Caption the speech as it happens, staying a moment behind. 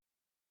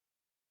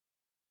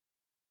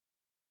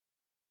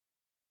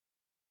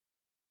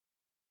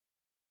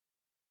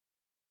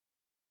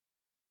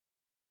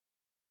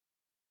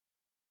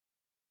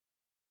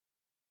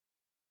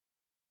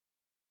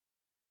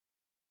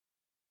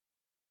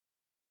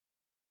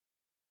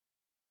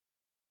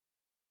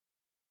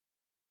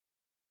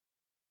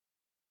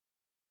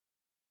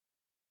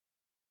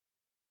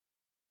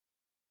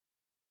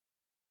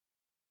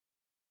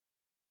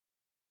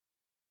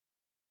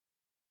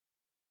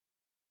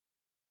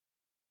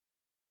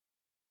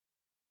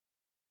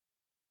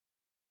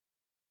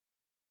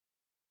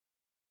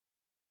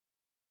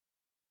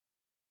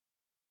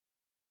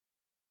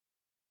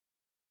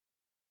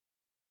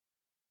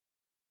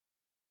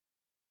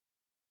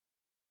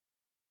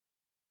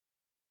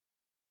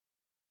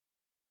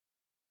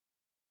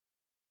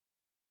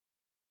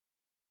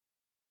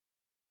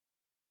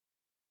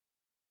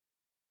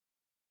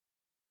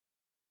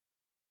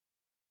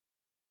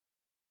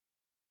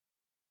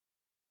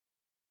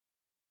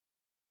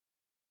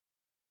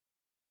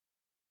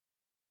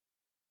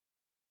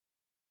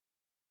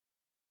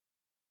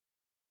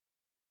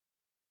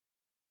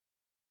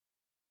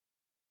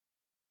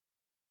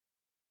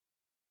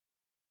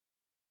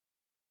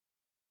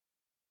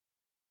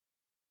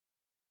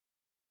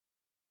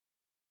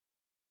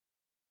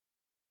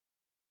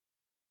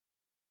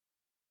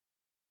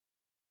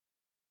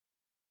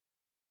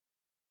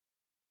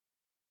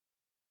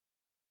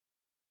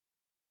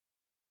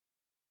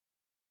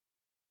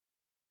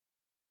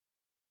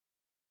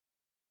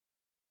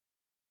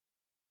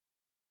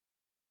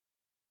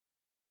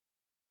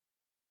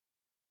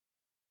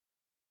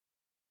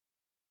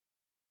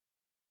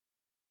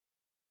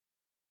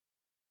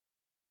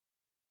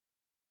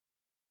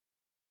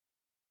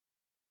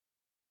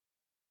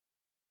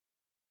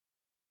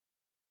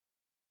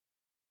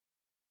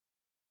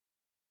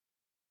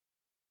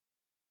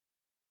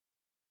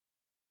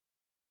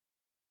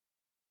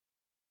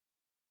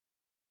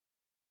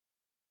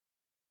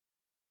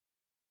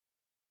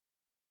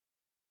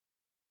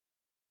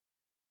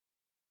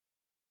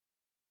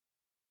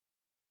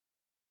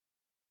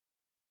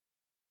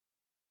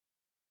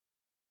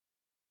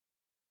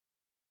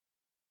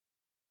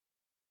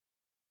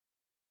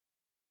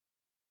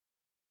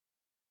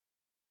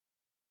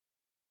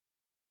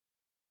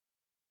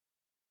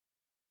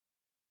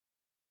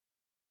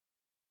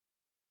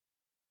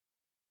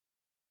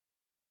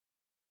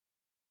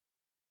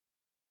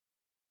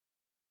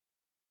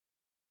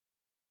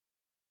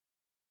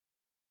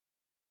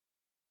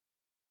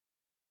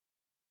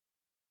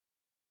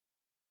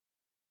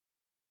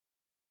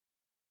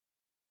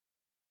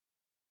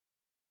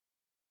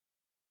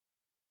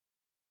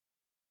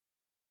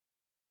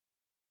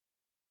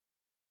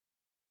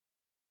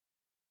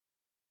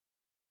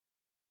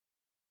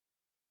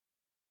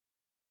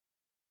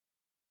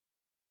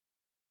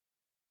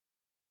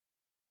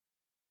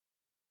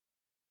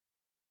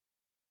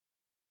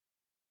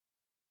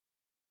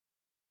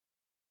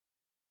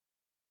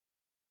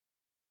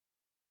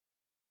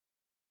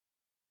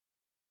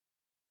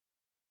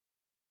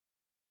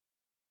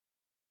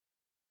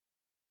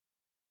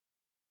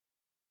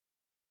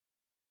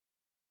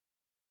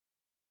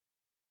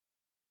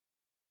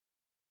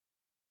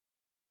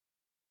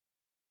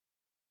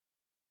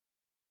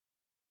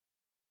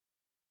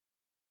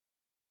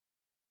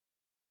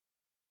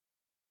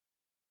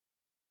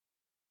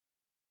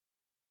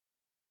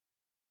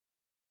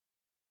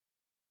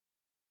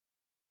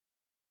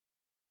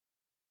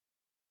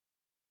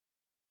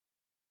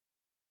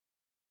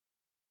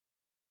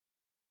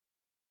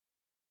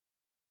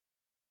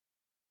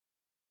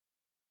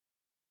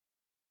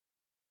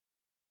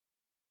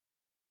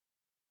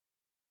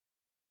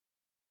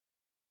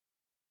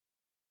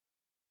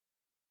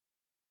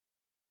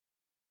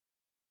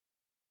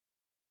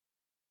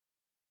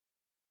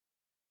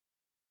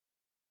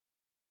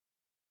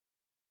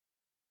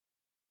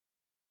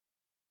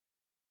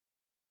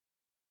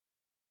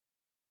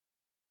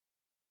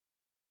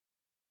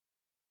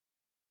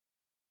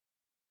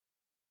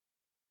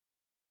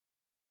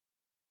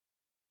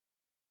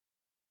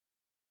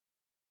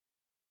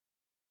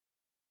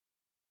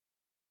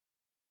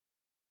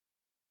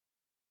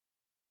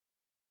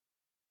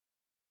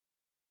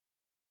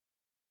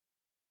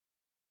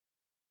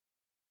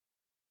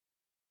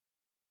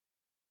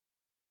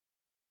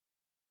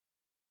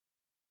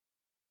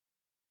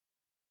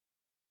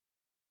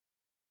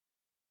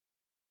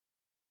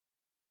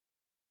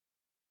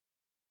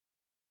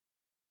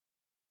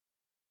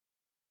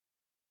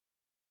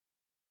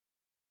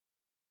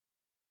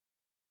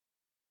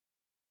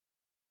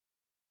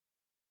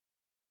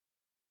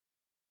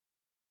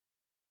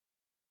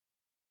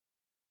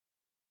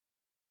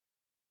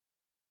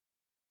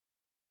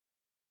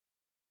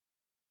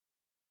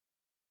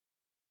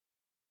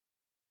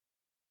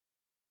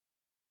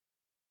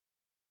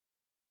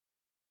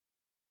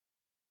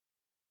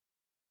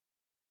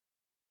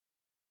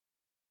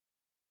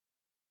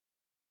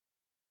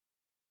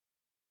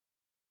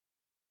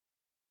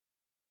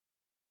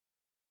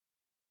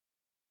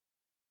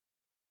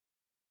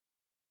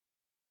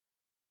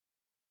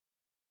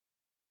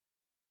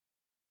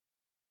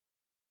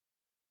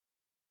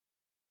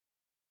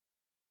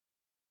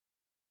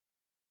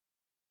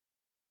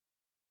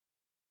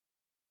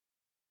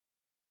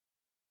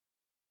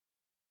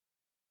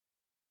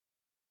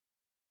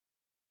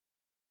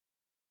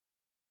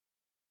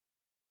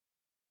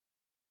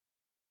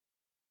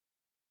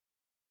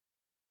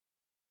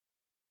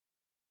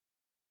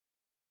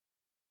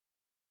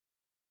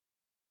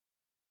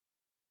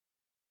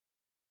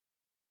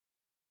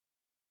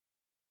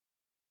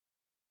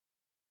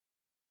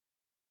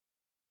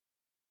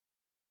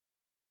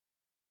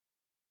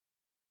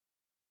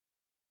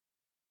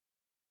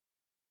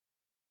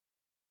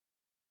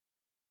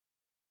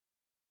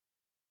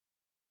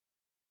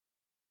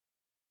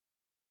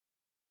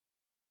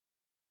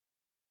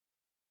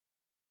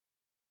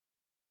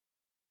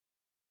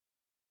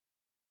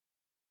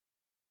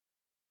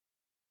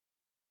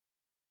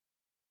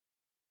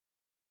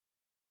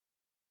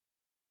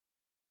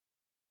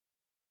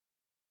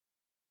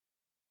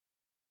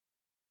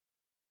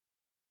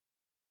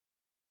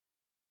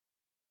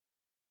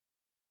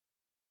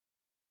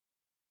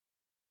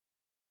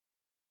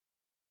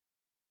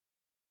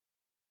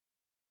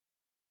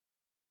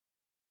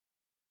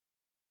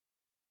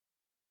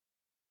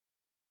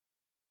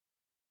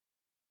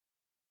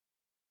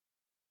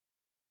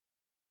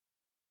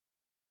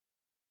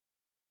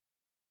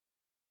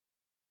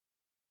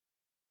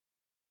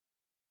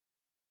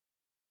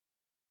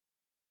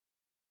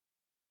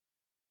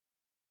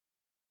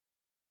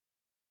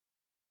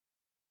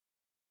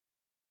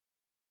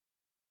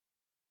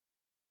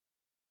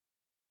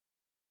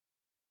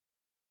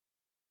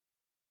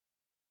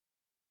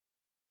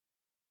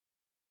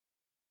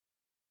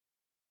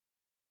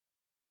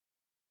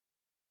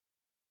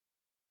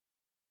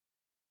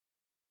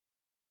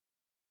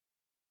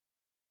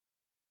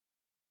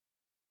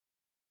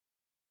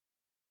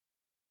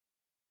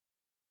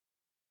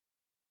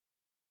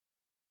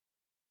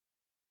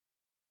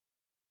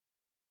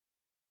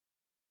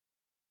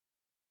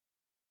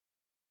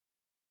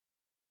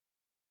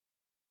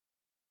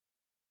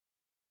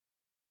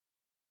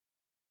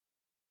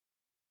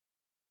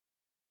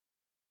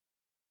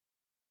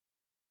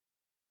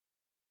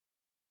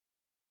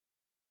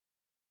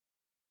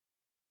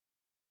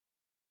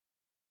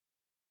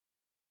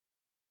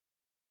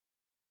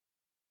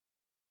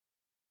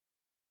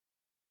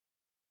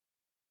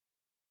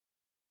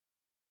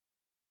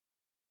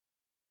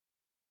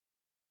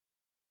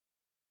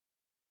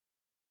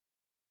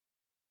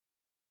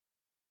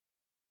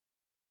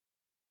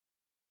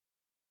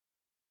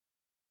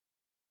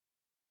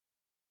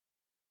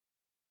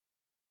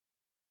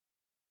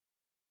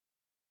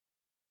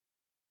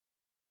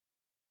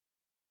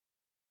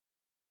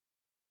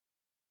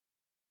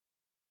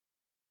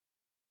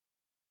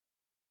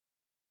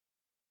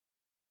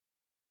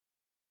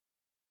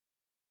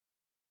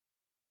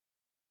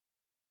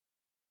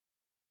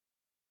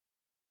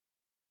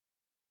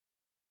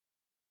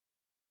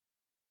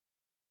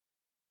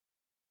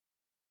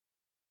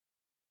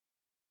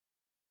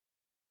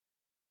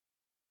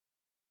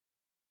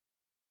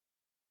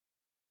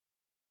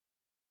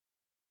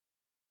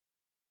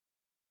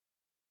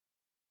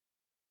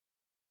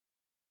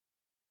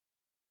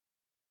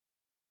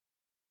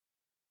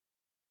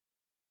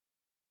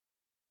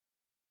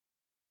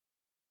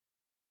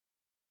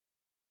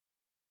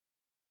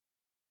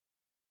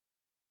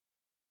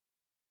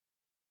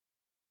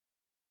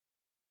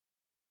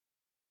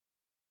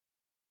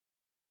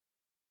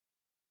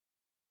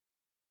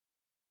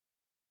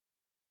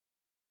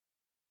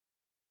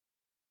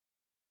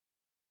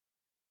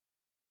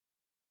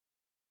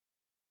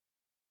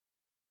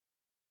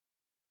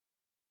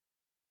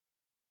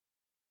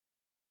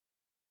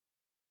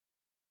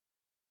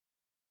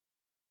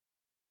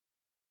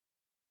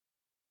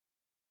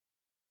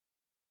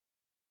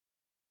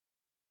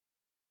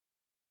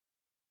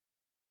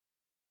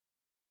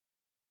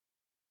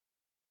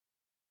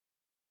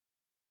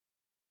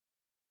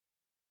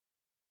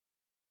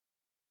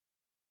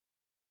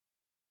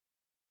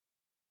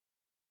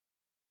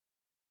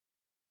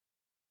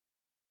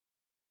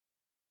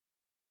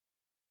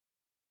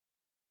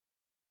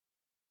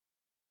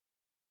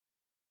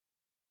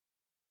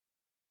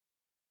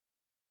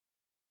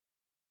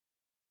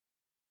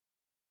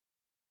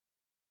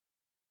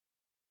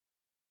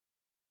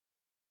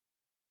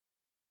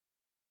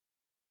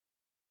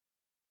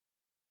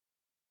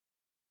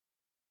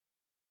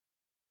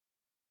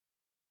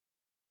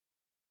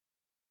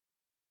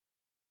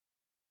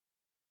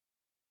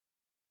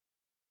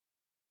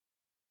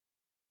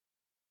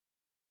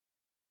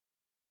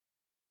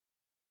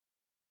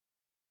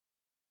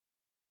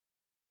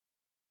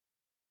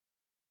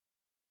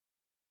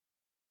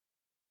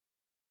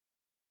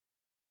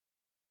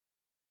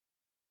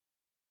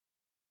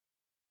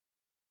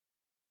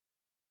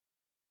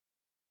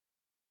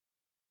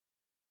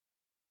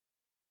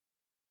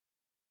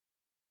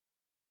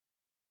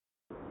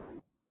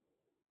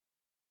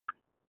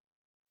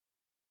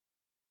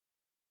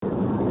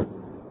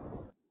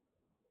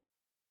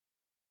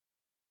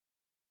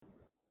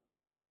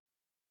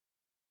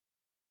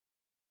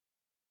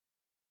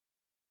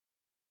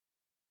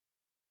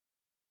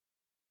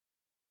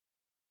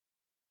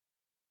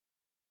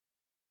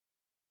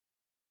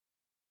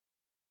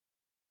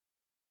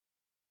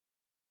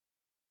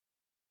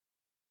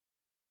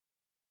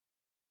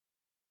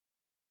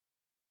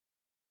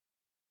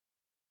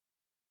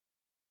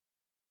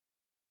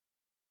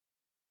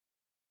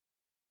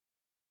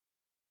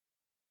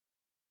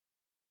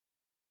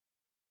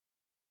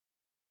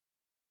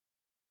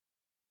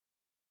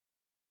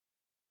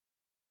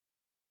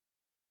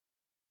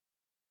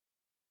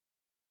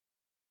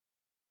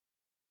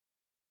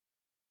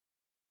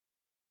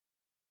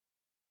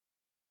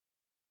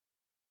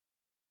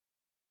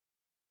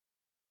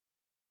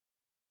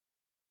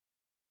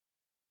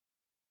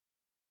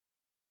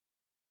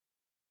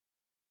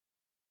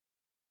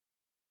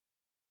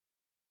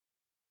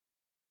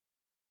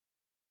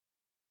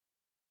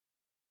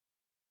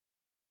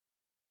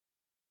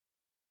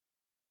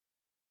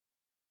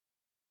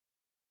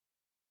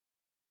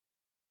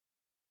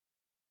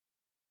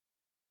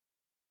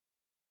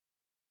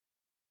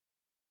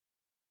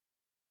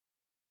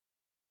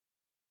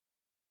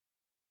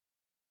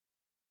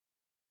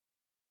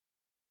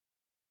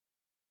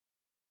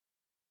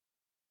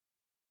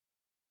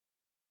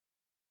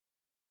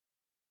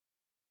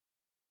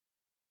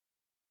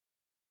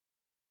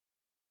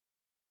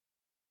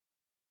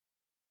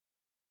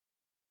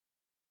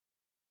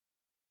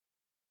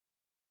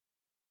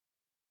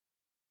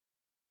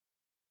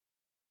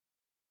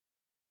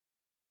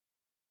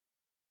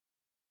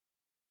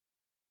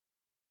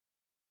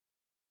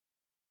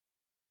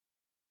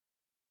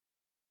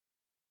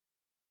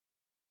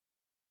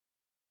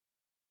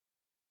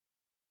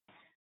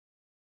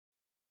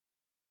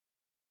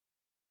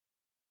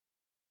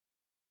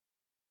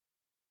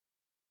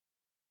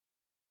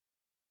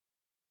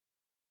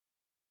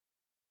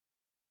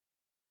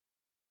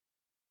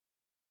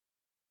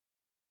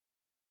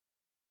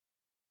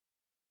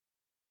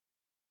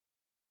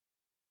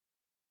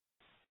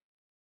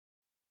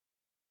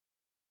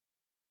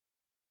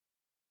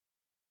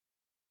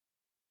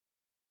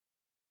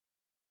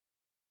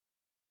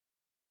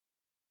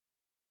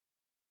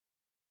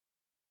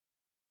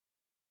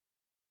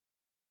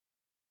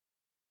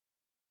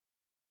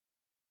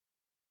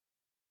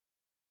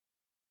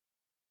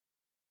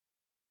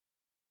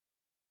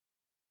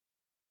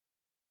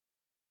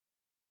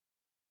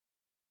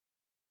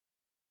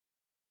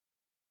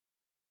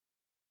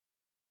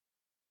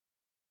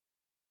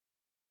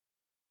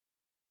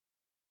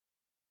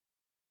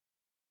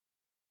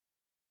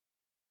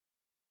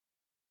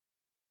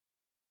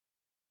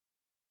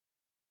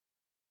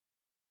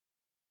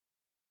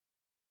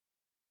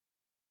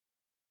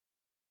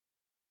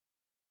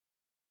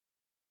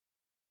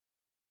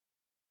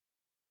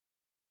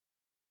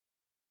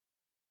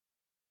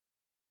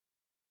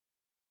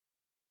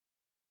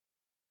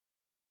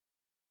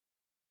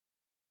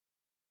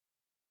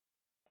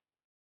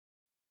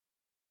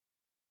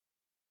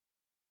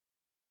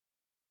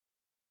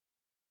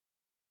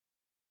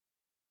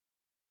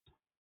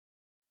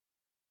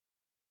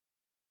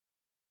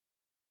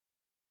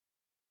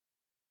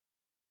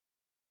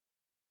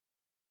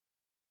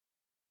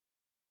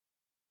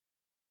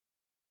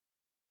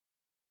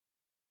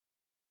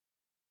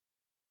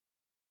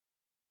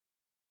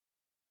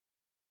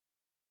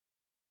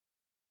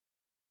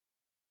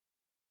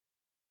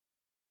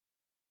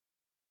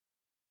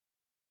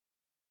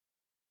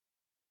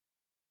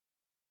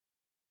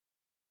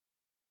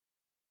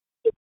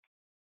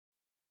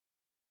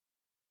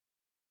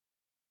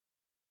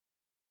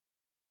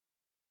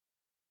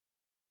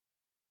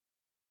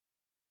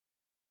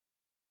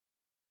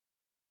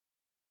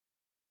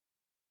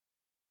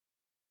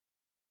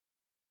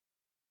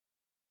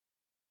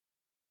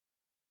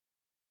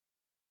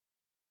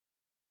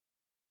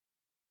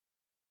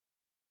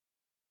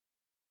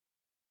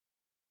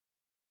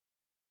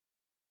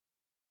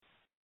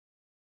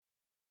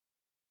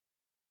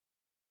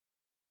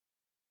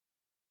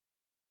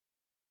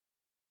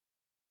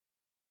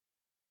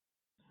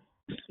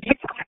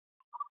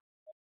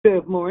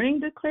Good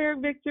morning, Declare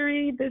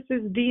Victory. This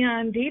is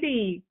Dion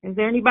Didi. Is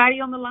there anybody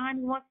on the line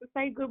who wants to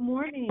say good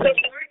morning?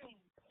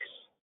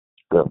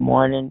 Good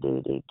morning,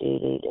 Dee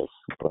Dee. This is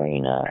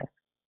Sabrina.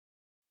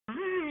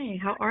 Hi,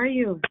 how are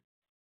you?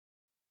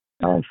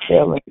 I'm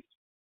feeling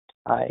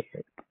tired.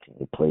 Can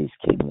you please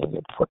keep me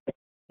in prayer,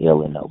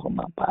 healing over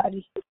my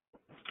body?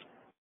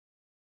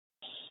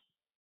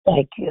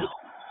 Thank you.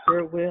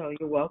 Sure will.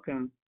 You're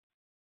welcome.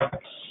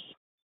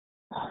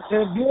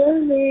 Good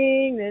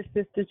morning. This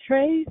is Sister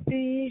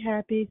Tracy.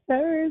 Happy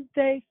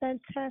Thursday.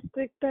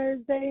 Fantastic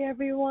Thursday,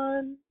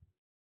 everyone.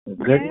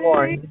 Good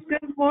morning.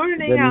 Good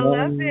morning. Good I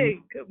love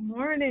morning. it. Good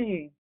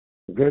morning.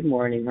 Good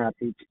morning.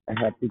 Happy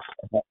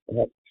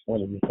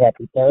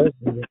Thursday.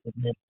 This is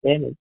Miss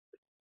Dennis.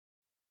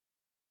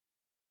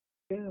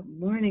 Good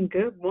morning.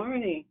 Good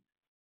morning.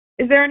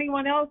 Is there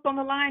anyone else on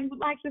the line who'd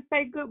like to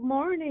say good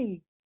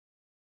morning?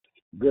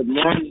 Good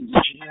morning,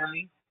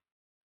 Jerry.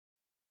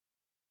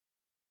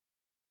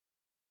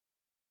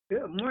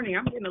 Good morning.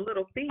 I'm getting a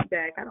little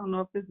feedback. I don't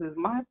know if this is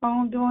my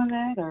phone doing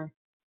that or.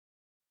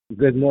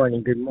 Good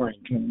morning. Good morning.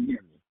 Can you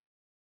hear me?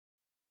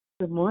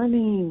 Good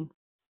morning.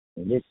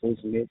 And this is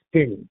Miss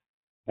Penny.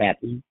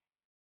 Happy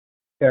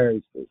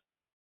Thursday.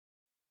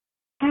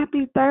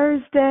 Happy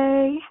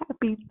Thursday.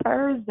 Happy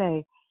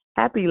Thursday.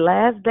 Happy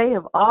last day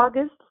of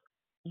August.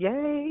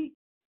 Yay.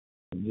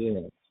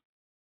 Yes.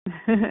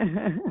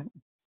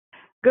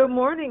 Good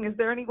morning. Is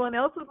there anyone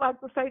else who'd like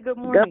to say good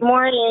morning? Good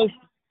morning,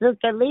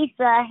 Sister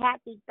Lisa.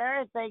 Happy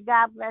Thursday.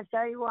 God bless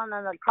everyone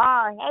on the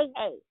call.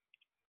 Hey.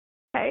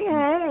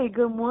 Hey.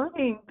 Good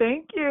morning.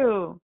 Thank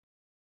you.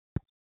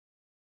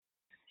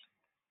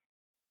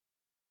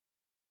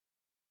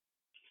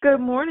 Good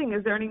morning.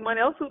 Is there anyone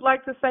else who'd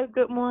like to say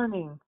good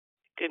morning?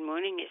 Good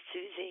morning, it's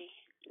Susie.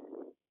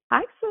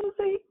 Hi,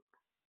 Susie.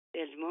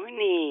 Good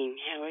morning.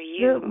 How are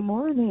you? Good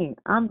morning.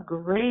 I'm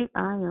great.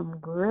 I am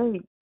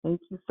great.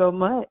 Thank you so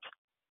much.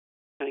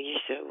 Oh, you're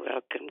so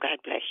welcome. God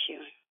bless you.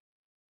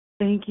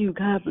 Thank you.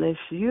 God bless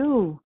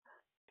you.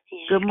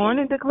 Yes, Good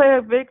morning,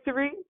 Declare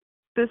Victory.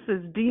 This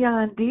is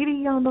Dion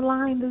Didi on the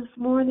line this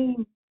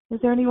morning. Is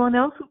there anyone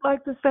else who'd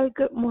like to say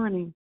good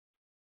morning?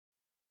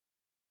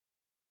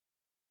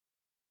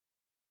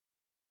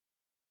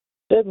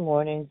 Good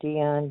morning,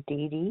 Dion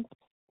Didi.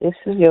 This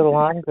is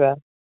Yolanda.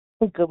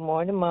 Good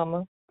morning,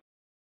 Mama.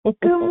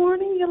 Good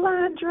morning,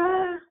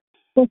 Yolanda.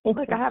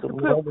 Look, I have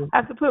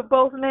to put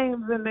both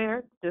names in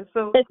there just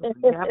so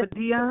you have a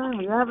Dion,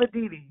 you have a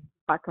Didi.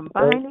 If I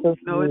combine it,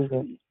 you know it's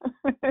me.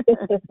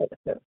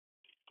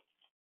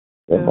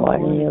 Good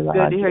morning, Yolanda.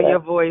 Good to hear your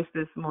voice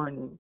this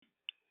morning.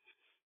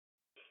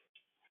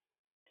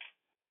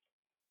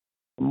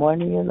 Good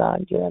morning,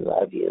 Yolanda. I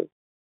love you.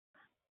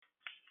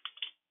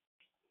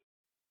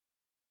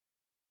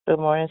 Good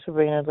morning,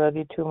 Sabrina. I love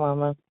you too,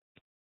 Mama.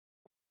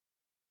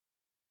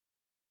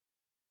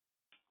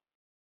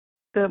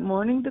 Good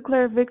morning,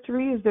 Declare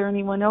Victory. Is there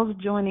anyone else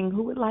joining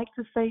who would like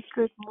to say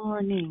good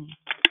morning?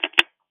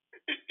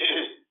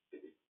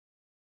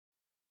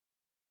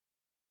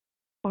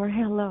 Or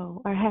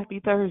hello, or happy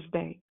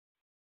Thursday?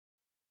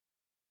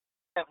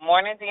 Good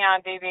morning,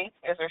 Dion Didi.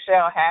 It's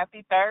Rochelle.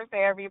 Happy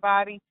Thursday,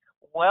 everybody.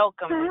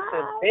 Welcome to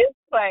this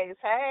place.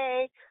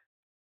 Hey.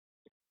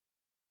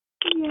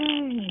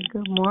 Yay.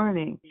 Good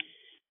morning.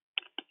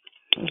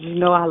 As you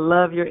know, I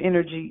love your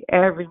energy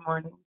every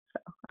morning. So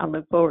I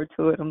look forward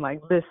to it. I'm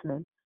like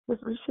listening. Is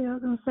Rochelle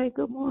going to say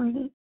good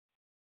morning?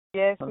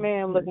 Yes,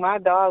 ma'am. Look, my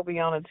dog be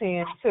on a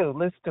 10, too.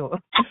 Listen to him.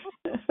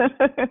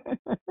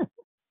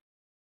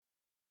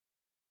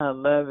 I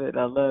love it.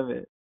 I love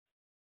it.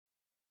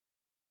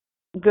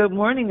 Good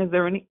morning. Is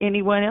there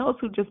anyone else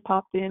who just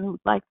popped in who'd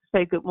like to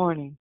say good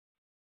morning?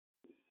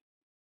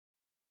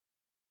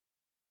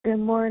 Good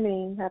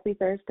morning. Happy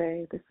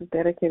Thursday. This is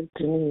dedicated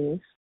to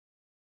Denise.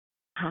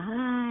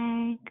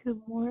 Hi.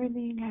 Good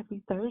morning.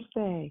 Happy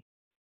Thursday.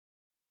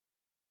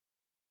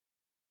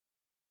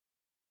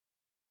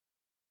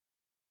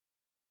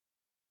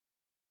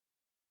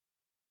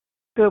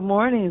 Good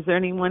morning. Is there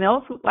anyone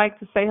else who'd like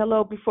to say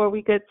hello before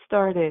we get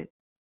started?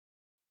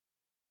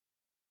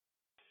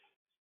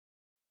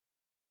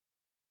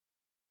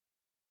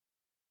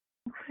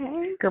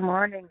 Okay. Good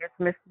morning. It's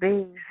Miss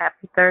B.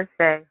 Happy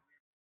Thursday.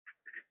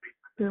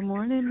 Good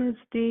morning, Miss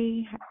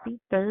D. Happy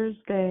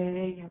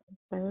Thursday. Happy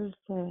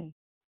Thursday.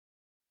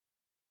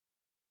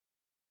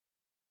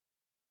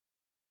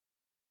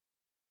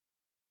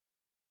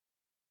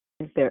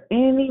 Is there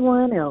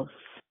anyone else?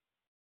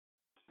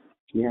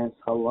 Yes,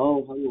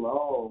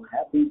 hello.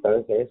 Happy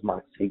Thursday. It's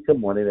Moxie. Good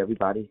morning,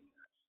 everybody.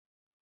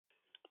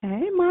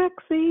 Hey,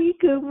 Moxie.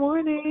 Good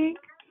morning.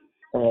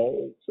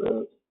 Hey,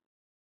 good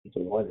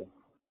morning.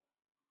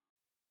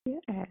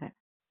 Yeah.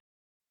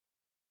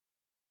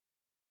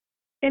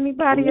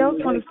 Anybody else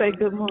want to say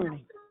good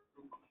morning?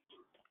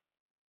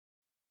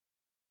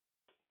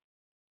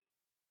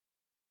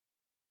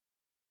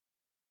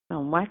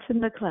 I'm watching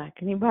the clock.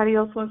 Anybody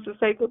else wants to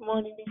say good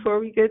morning before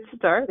we get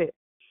started?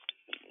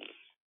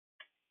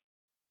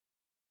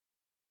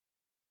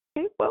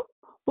 Okay, well,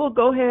 we'll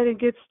go ahead and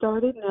get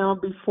started now.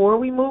 Before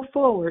we move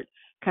forward,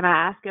 Can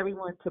I ask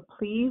everyone to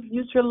please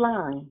use your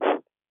line?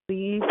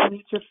 Please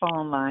mute your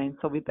phone line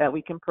that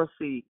we can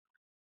proceed.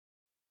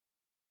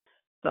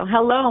 So,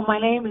 hello, my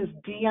name is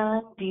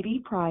Dion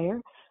Dee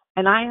Pryor,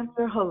 and I am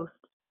your host.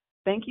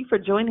 Thank you for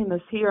joining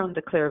us here on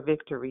Declare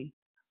Victory.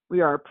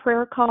 We are a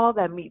prayer call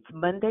that meets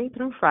Monday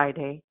through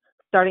Friday,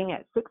 starting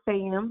at 6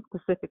 a.m.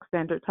 Pacific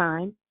Standard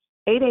Time,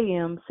 8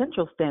 a.m.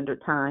 Central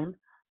Standard Time,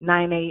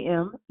 9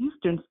 a.m.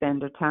 Eastern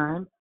Standard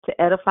Time,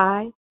 to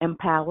edify,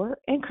 empower,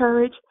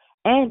 encourage,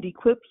 and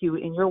equip you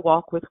in your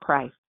walk with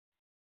Christ.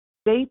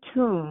 Stay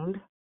tuned.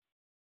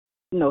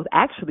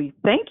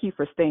 Thank you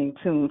for staying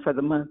tuned for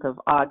the month of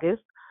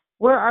August,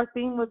 where our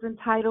theme was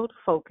entitled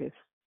Focus.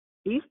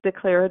 Each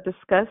declarer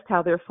discussed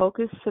how their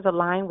focus should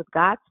align with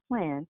God's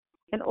plan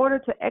in order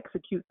to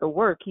execute the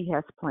work He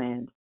has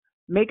planned.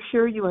 Make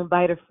sure you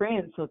invite a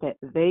friend so that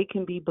they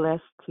can be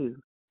blessed too.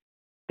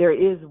 There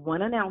is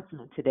one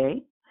announcement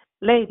today.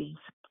 Ladies,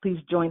 please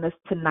join us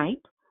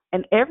tonight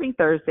and every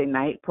Thursday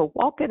night for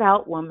Walk It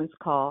Out Woman's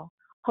Call,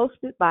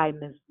 hosted by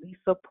Ms.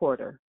 Lisa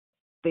Porter.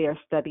 They are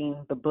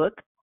studying the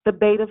book, The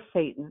Bait of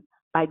Satan,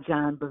 by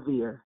John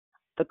Bevere.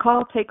 The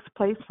call takes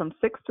place from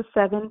 6 to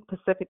 7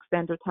 Pacific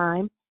Standard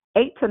Time,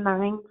 8 to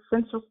 9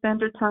 Central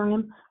Standard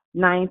Time,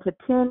 9 to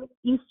 10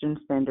 Eastern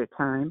Standard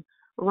Time,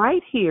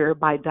 right here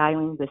by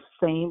dialing the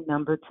same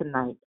number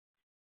tonight.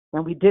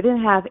 And we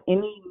didn't have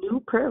any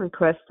new prayer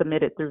requests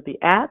submitted through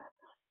the app,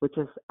 which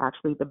is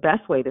actually the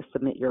best way to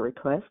submit your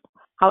request.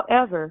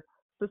 However,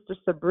 Sister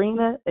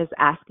Sabrina is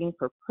asking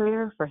for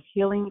prayer for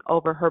healing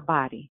over her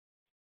body.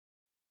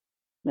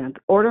 Now, the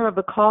order of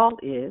the call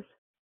is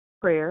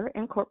prayer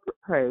and corporate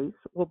praise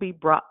will be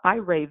brought by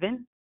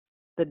Raven.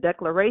 The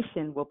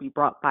declaration will be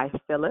brought by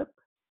Philip.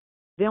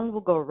 Then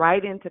we'll go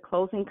right into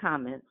closing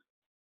comments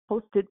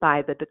hosted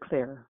by the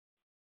declarer.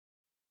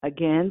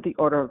 Again, the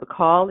order of the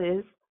call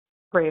is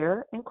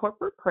prayer and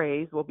corporate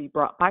praise will be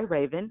brought by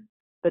Raven.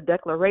 The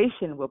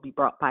declaration will be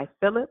brought by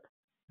Philip.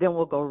 Then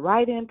we'll go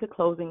right into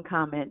closing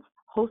comments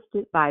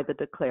hosted by the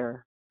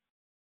declarer.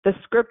 The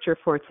scripture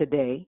for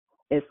today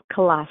is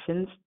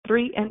Colossians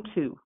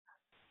 3:2.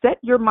 Set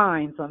your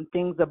minds on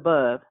things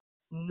above,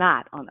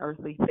 not on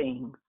earthly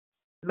things.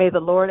 May the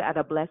Lord add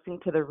a blessing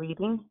to the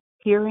reading,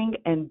 hearing,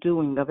 and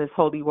doing of His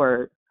holy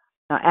word.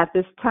 Now, at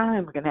this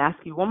time, we're going to ask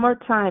you one more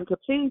time to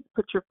please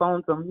put your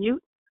phones on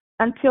mute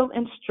until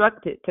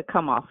instructed to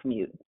come off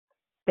mute.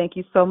 Thank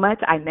you so much.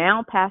 I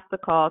now pass the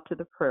call to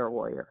the prayer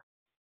warrior.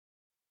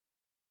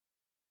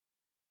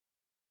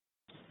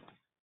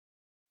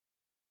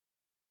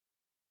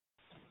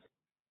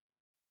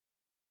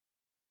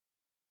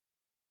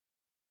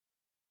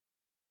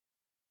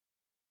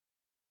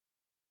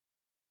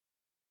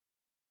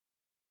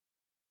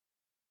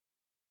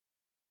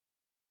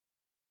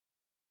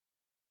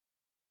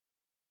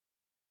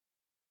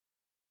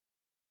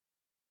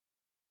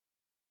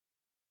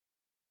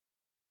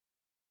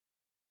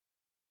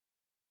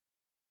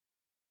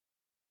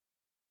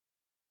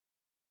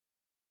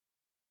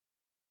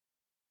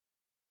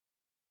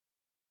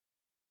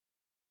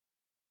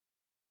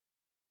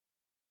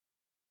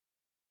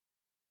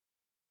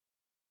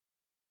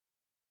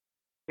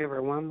 Give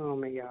her one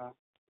moment, y'all.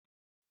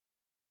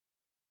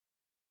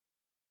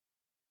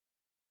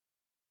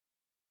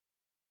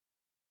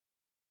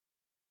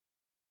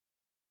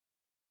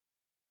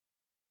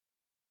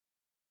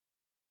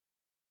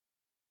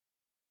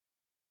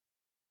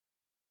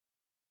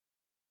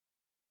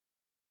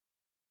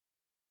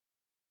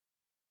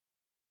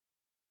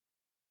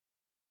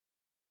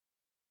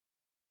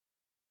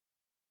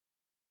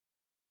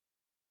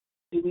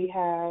 Do we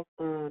have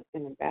an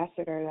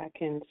ambassador that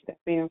can step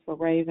in for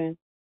Raven?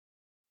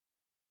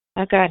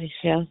 I got it,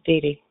 Chef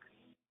Didi.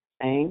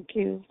 Thank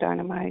you,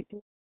 Dynamite.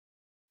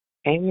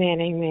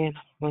 Amen, amen.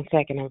 1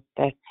 second,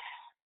 I'm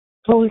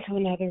going to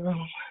another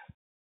room.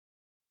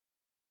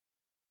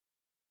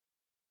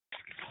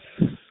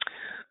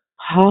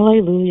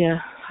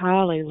 Hallelujah,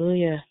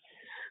 hallelujah.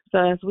 So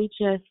as we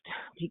just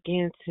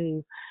begin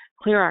to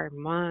clear our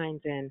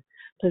minds and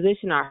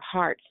position our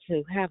hearts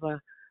to have a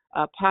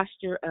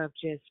posture of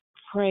just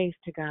praise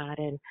to God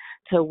and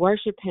to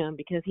worship Him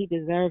because He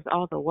deserves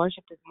all the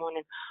worship this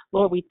morning.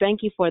 Lord, we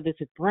thank You for this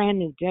brand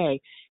new day.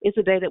 It's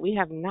a day that we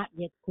have not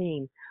yet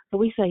seen. So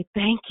we say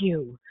thank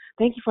You.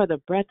 Thank You for the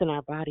breath in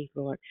our bodies,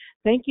 Lord.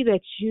 Thank You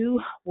that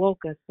You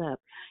woke us up.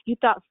 You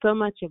thought so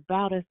much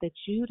about us that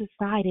You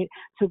decided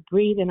to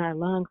breathe in our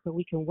lungs so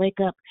we can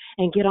wake up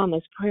and get on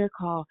this prayer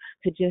call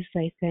to just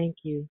say thank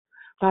You.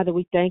 Father,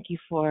 we thank You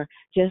for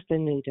just a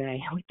new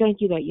day. We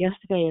thank You that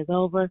yesterday is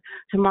over,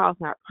 tomorrow's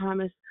not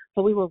promised,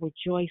 so we will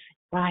rejoice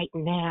right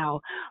now.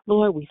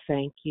 Lord, we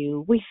thank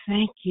You. We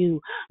thank You.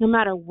 No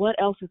matter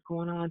what else is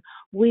going on,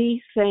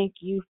 we thank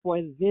You for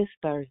this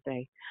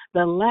Thursday,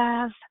 the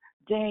last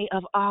day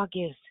of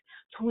August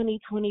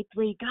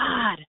 2023.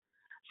 God,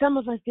 some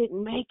of us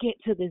didn't make it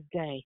to this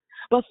day,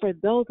 But for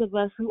those of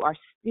us who are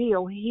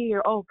still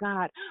here, oh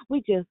God,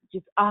 we just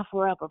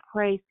offer up a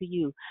praise to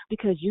you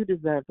because you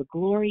deserve the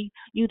glory,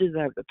 you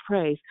deserve the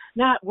praise,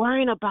 not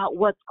worrying about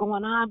what's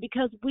going on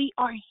because we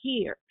are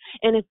here.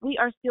 And if we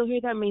are still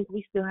here, that means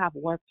we still have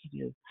work to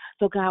do.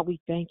 So God, we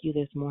thank you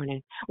this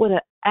morning with an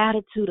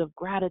attitude of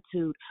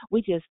gratitude.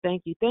 We just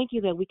thank you. Thank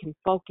you that we can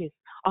focus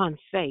on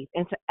faith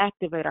and to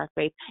activate our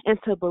faith and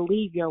to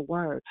believe your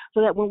word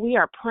so that when we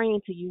are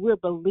praying to you, we're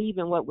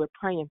believing what we're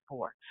praying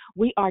for.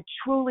 We are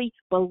truly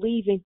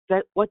believing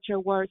that what your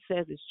word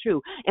says is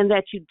true and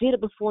that you did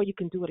it before, you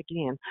can do it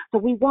again. So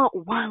we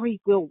won't worry,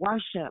 we'll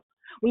worship.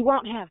 We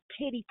won't have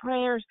pity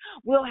prayers.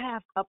 We'll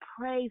have a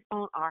praise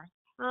on our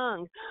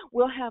tongue.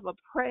 We'll have a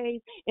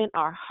praise in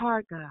our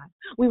heart, God.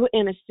 We will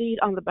intercede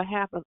on the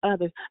behalf of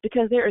others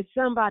because there is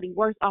somebody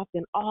worse off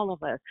than all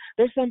of us.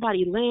 There's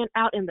somebody laying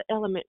out in the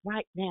element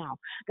right now.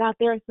 God,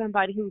 there is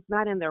somebody who's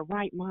not in their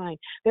right mind.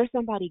 There's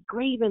somebody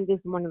grieving this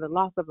morning the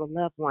loss of a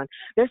loved one.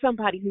 There's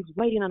somebody who's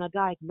waiting on a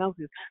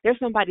diagnosis. There's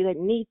somebody that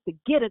needs to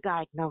get a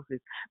diagnosis.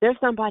 There's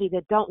somebody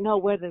that don't know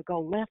whether to go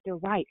left or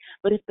right.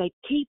 But if they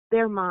keep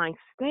their mind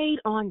stayed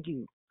on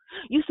you,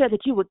 you said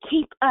that you would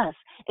keep us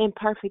in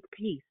perfect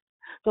peace.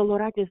 So,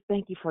 Lord, I just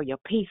thank you for your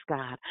peace,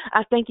 God.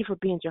 I thank you for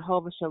being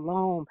Jehovah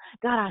Shalom.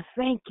 God, I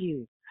thank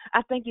you.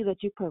 I thank you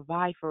that you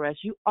provide for us.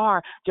 You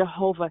are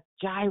Jehovah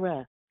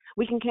Jireh.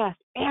 We can cast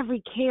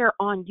every care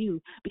on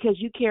you because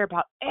you care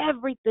about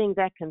everything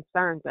that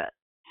concerns us.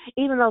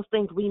 Even those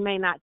things we may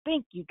not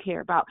think you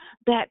care about,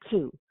 that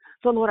too.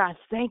 So, Lord, I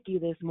thank you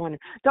this morning.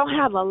 Don't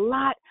have a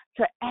lot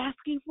to ask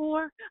you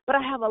for, but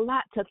I have a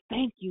lot to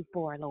thank you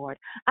for, Lord.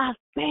 I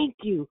thank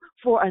you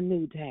for a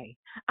new day.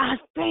 I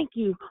thank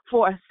you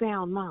for a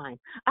sound mind.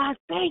 I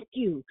thank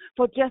you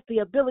for just the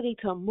ability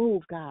to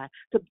move, God,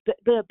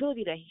 the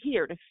ability to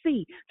hear, to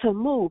see, to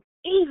move.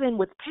 Even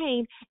with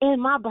pain in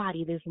my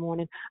body this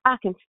morning, I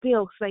can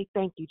still say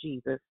thank you,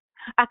 Jesus.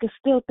 I can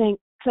still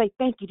say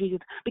thank you, Jesus,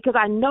 because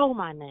I know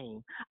my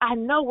name. I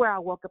know where I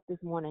woke up this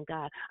morning,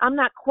 God. I'm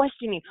not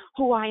questioning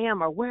who I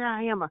am or where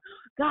I am.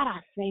 God, I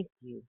thank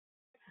you.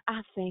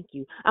 I thank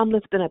you. I'm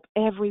lifting up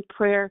every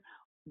prayer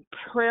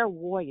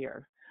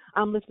warrior.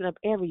 I'm lifting up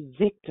every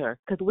victor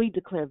because we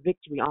declare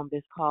victory on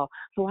this call.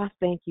 So I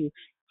thank you.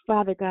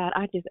 Father God,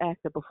 I just ask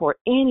that before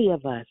any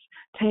of us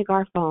take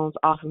our phones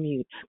off of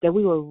mute, that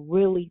we will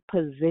really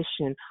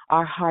position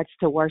our hearts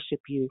to worship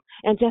you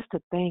and just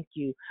to thank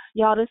you.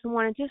 Y'all, this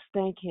morning, just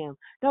thank him.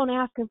 Don't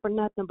ask him for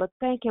nothing, but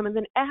thank him, and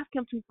then ask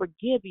him to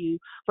forgive you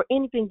for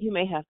anything you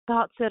may have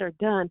thought, said, or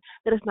done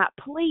that is not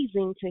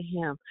pleasing to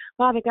him.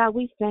 Father God,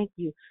 we thank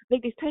you.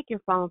 Victor, take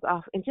your phones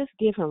off and just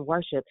give him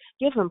worship.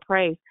 Give him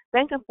praise.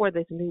 Thank him for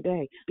this new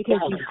day because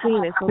you've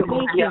seen it. So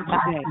thank him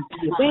today.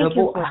 Thank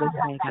him for this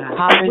day,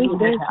 God. We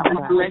thank you,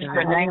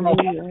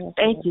 God.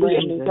 Thank you,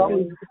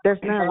 Jesus. There's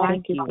none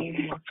like you.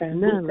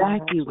 None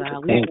like you,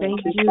 God. We thank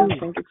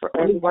you.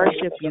 We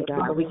worship you,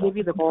 God. We give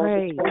you the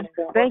praise.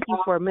 Thank you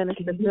for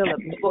Minister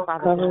Phillips,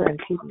 Father.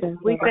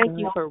 We thank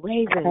you for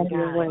Raven,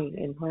 God.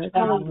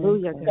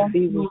 Hallelujah, God.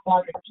 We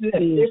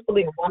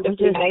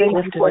just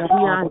thank you for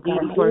Dion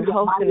Dee for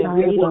hosting and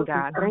reading,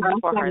 God. Thank you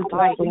for her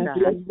life,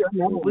 God.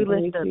 We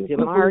lift up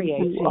Demaria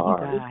to you,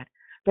 God.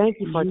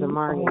 Thank you for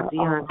Demaria,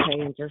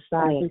 Deontay, and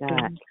Josiah,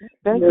 God.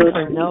 Thank you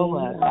for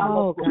Noah.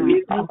 Oh, God.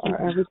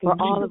 Thank you for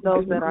all of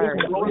those that are in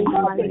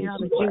right now,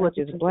 that you would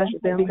just bless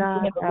them,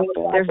 God.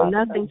 There's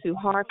nothing too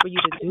hard for you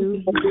to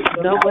do.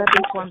 No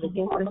weapon formed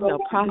against us shall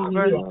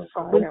prosper.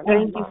 We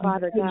thank you,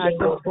 Father God,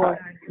 just for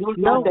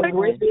no weapon.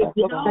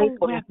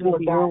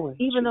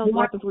 Even those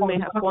weapons we may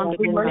have formed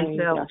against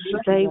ourselves,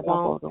 they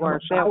won't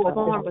work. They'll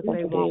form, but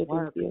they won't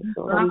work.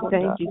 So we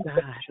thank you,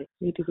 God.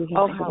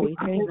 Oh, how we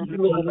thank you,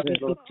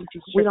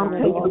 Jesus. We don't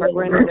take it for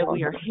granted that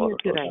we are here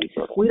today.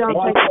 We don't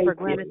take it for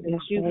granted that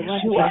you bless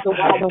us.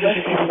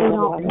 We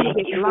don't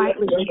take it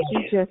lightly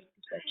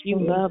that you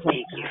love us,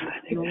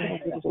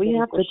 God. We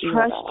have to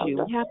trust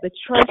you. We have to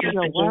trust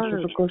your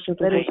word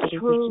that is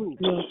true.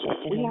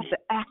 We have to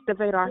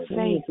activate our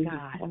faith,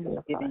 God.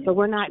 So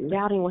we're not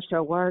doubting what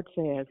your word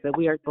says, that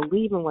we are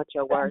believing what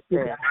your word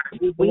says.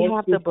 We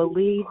have to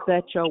believe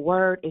that your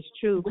word is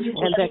true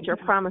and that your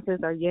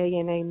promises are yea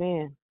and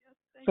amen.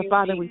 So,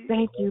 Father, we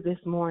thank you this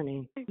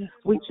morning.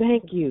 We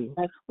thank you.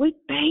 We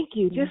thank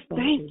you. Just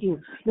thank you.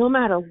 No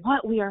matter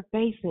what we are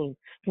facing,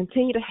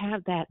 continue to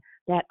have that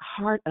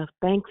heart of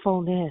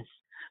thankfulness.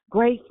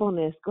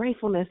 Gratefulness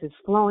is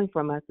flowing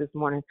from us this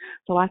morning.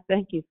 So I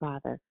thank you,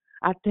 Father.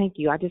 I thank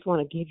you. I just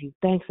want to give you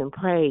thanks and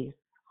praise.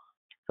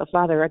 So,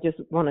 Father, I just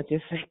want to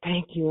just say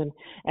thank you. And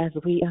as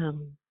we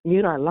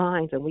mute our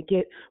lines and we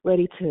get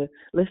ready to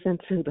listen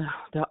to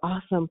the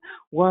awesome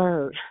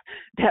word,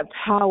 that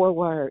power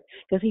word,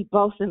 because he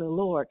boasts in the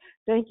Lord.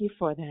 Thank you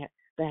for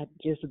that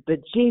just the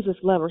Jesus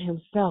lover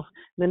himself,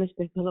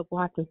 Minister Philip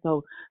Watson.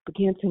 So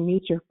begin to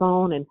mute your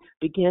phone and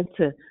begin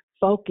to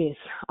focus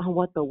on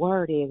what the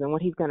word is and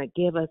what he's going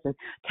to give us, and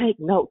take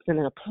notes and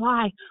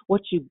apply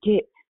what you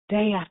get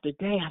day after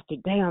day after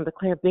day on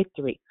Declare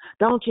Victory.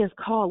 Don't just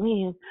call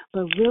in,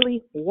 but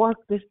really work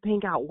this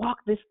thing out. Walk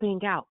this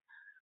thing out.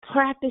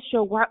 Practice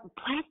your work.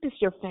 Practice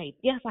your faith.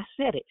 Yes, I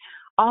said it.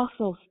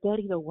 Also,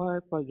 study the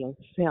word for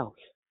yourself.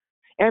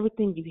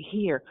 Everything you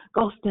hear,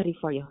 go study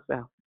for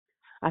yourself.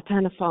 I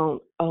turn the phone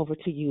over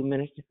to you,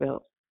 Minister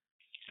Phillips.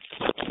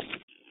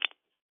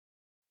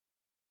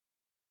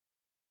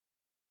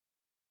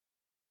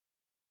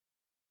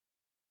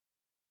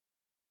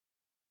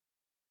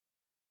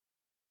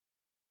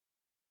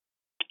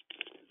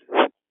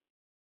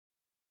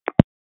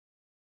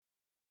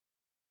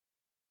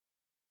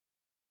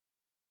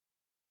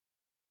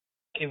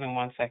 Give him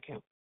 1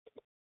 second.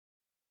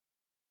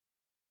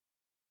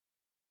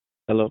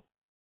 Hello?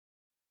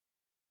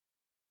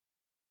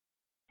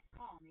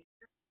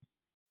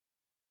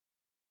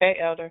 Hey,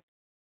 Elder.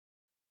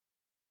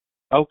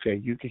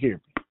 Okay, you can hear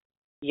me.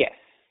 Yes.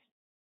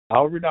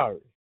 Already.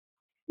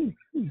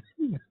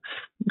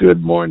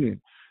 Good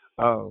morning.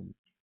 I'm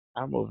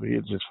over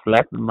here just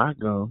flapping my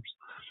gums.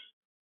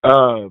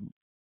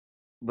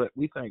 But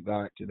we thank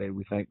God today.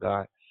 We thank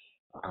God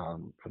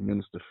for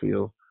Minister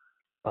Phil.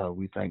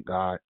 We thank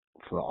God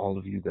for all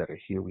of you that are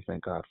here. We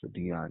thank God for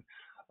Dion.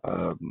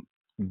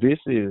 This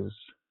is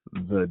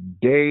the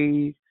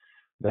day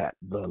that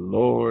the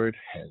Lord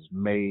has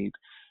made.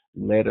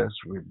 Let us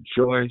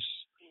rejoice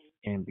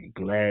and be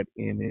glad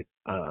in it.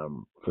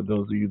 For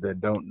those of you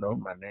that don't know,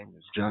 my name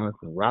is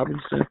Jonathan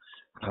Robinson.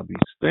 I'll be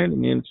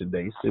standing in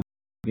today,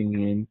 sitting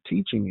in,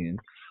 teaching in,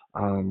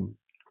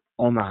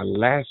 on our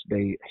last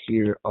day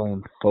here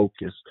on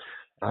Focus.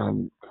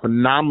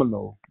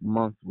 Phenomenal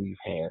month we've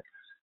had.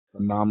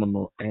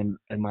 Phenomenal. And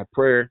my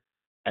prayer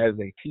as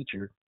a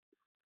teacher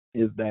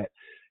is that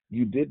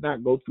you did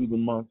not go through the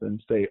month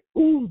and say,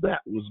 "Ooh,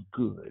 that was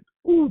good.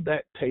 Ooh,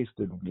 that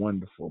tasted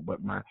wonderful."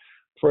 But my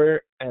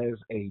prayer as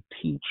a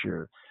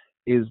teacher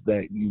is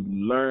that you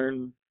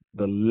learn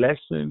the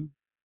lesson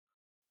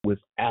with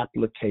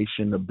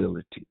application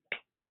ability.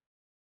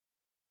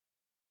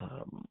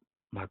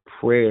 My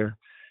prayer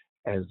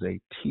as a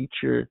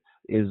teacher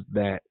is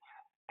that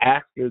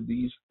after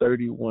these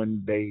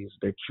 31 days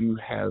that you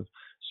have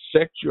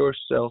set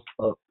yourself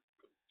up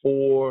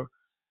for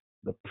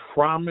the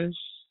promise,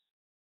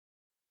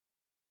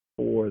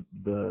 for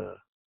the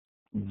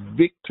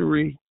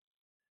victory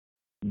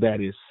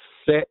that is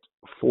set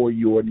for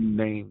your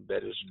name,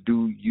 that is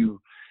due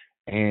you.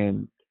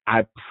 And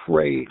I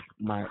pray,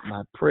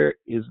 my prayer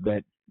is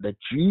that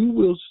you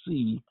will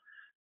see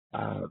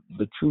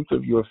the truth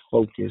of your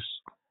focus,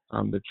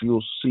 that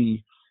you'll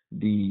see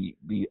the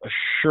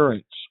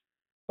assurance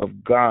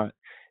of God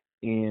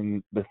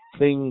in the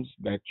things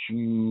that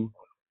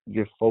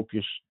you're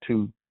focused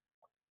to.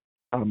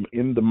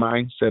 In the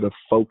mindset of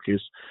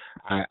focus,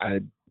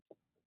 I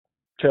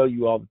tell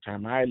you all the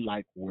time, I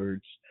like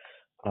words.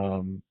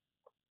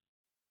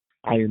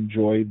 I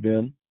enjoy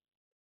them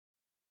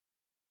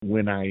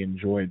when I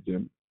enjoyed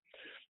them.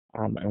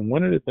 And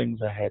one of the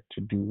things I had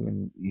to do,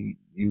 and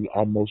you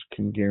almost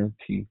can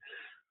guarantee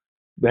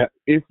that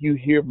if you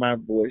hear my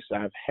voice,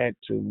 I've had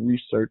to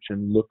research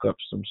and look up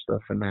some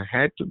stuff, and I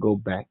had to go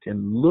back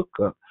and look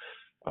up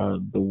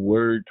the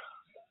word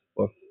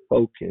for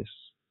focus.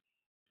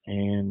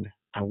 And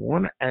I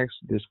want to ask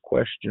this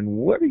question: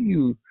 what are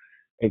you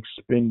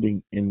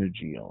expending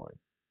energy on?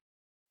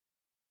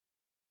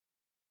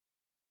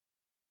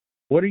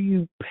 What are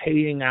you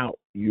paying out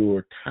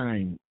your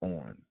time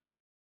on?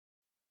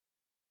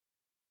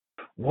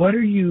 What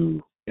are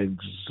you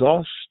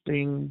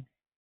exhausting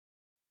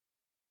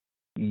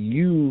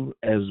you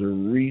as a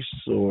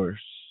resource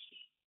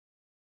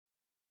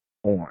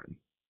on?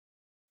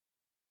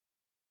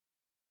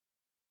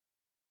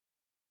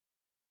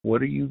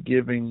 What are you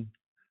giving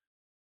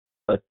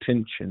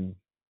attention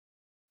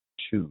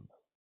to?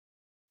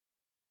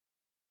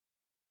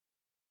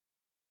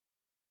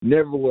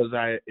 Never was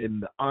I in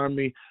the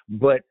Army,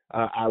 but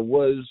I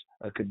was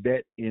a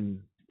cadet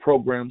in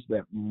programs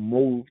that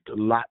moved a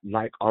lot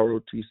like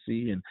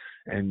ROTC,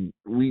 and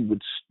we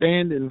would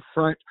stand in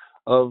front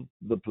of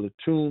the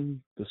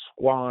platoon, the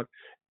squad,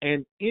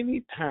 and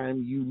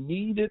anytime you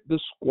needed the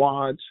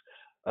squad's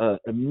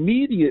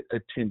immediate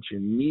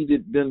attention,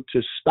 needed them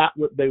to stop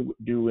what they were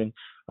doing,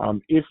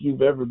 if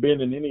you've ever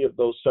been in any of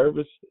those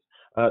services,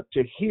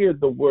 to hear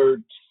the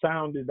word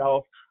sounded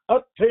off,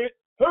 "Attention,"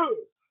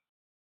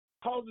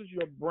 causes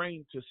your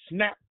brain to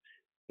snap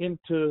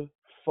into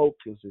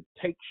focus. It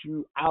takes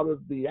you out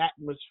of the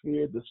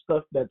atmosphere, the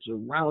stuff that's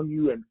around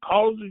you, and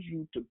causes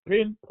you to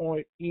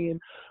pinpoint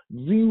in,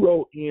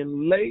 zero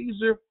in,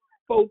 laser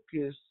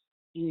focus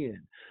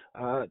in,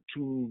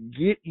 to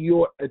get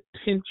your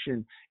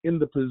attention in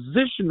the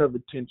position of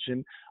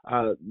attention.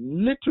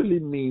 Literally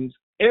means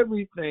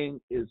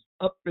everything is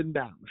up and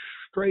down,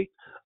 straight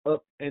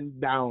up and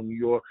down.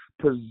 Your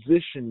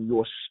position,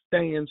 your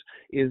stance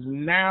is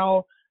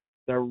now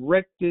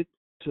directed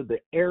to the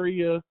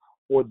area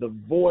or the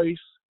voice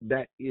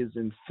that is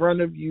in front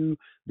of you,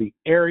 the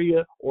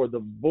area or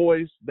the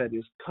voice that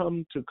is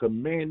come to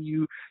command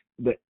you,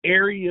 the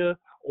area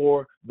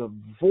or the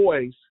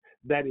voice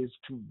that is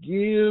to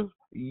give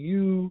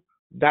you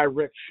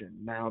direction.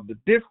 Now, the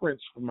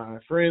difference, for my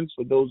friends,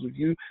 for those of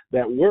you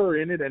that were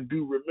in it and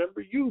do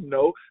remember, you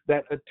know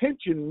that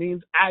attention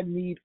means I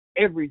need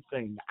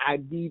everything. I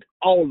need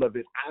all of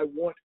it. I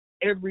want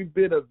every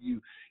bit of you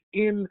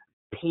in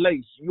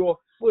place. Your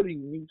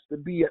footing needs to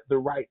be at the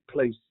right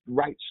place,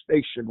 right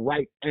station,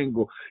 right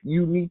angle.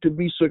 You need to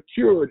be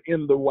secured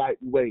in the right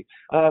way.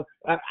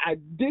 I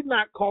did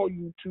not call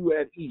you to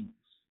at ease.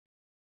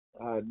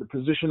 The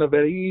position of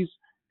at ease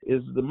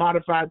is the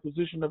modified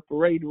position of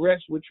parade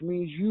rest, which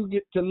means you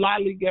get to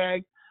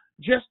lollygag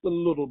just a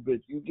little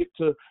bit. You get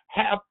to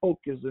have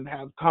focus and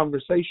have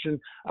conversation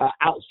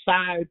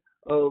outside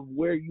of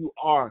where you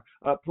are.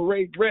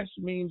 Parade rest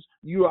means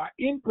you are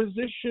in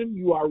position,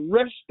 you are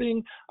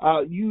resting,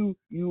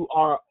 you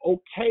are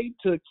okay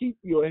to keep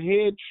your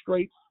head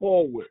straight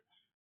forward,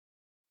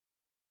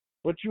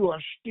 but you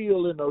are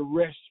still in a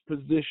rest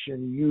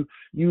position.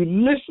 You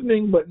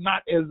listening, but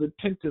not as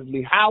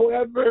attentively.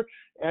 However,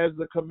 as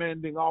the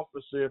commanding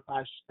officer, if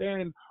I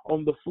stand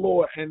on the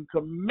floor and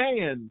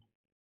command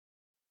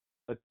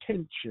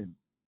attention,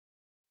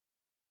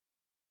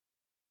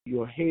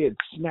 your head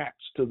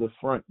snaps to the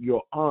front,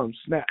 your arms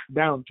snap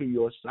down to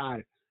your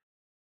side,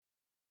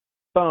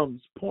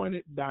 thumbs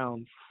pointed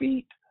down,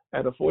 feet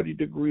at a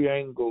 40-degree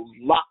angle,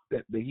 locked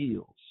at the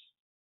heels,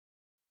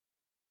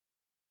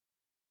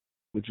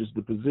 which is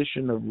the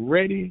position of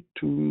ready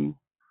to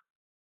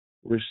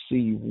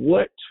receive.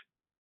 What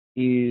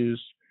is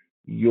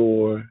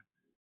your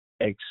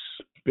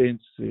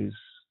expenses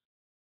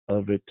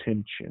of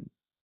attention?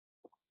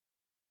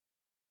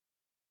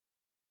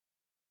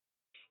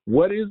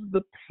 What is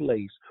the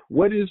place?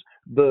 What is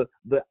the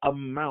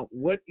amount?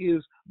 What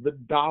is the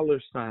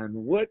dollar sign?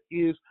 What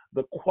is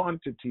the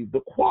quantity, the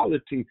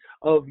quality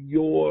of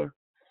your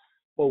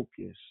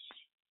focus?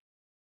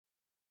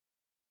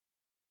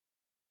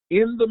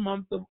 In the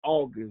month of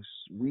August,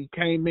 we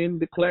came in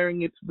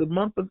declaring it's the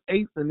month of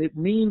 8th, and it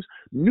means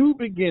new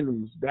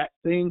beginnings. That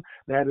thing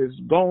that is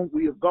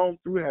we have gone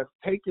through has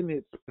taken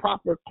its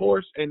proper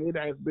course, and it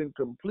has been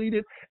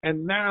completed.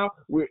 And now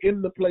we're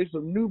in the place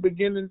of new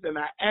beginnings. And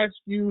I ask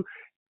you,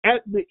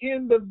 at the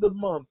end of the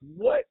month,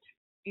 what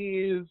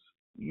is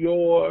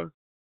your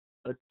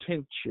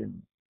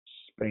attention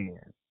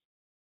span?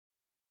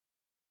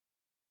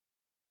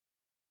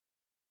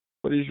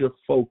 What is your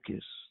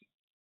focus?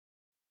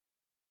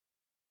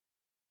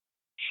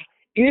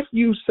 If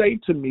you say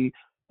to me,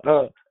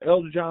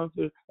 Elder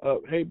Johnson,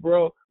 hey,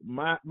 bro,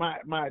 my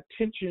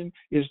attention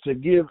is to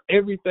give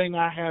everything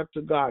I have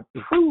to God,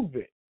 prove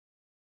it.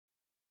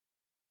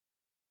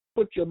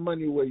 Put your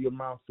money where your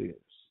mouth is.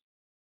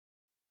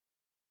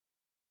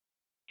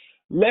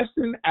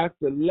 Lesson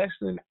after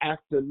lesson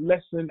after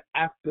lesson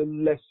after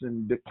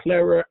lesson,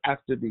 declarer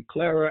after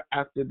declarer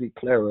after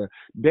declarer,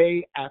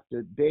 day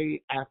after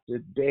day after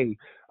day,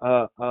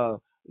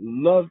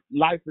 love,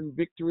 life, and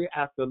victory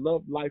after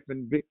love, life,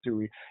 and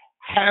victory.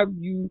 Have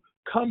you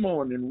come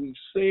on and we've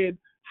said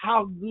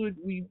how good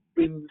we've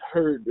been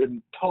heard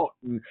and taught,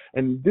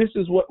 and this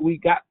is what we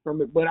got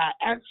from it. But I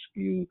ask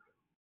you,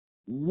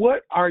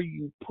 what are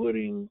you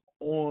putting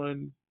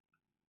on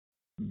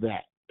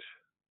that?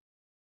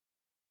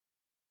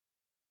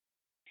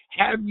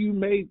 Have you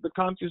made the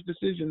conscious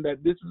decision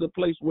that this is a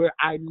place where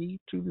I need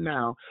to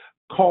now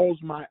cause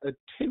my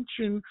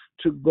attention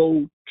to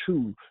go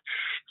to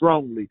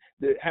strongly?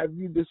 Have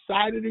you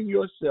decided in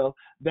yourself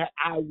that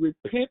I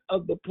repent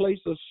of the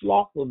place of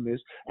slothfulness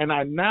and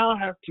I now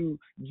have to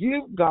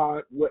give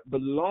God what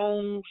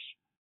belongs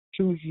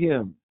to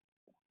Him?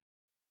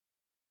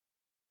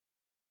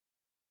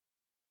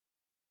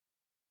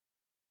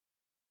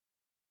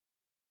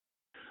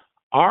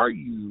 Are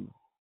you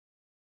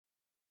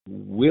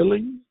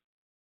willing,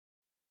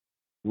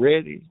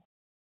 ready,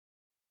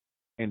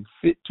 and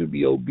fit to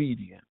be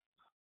obedient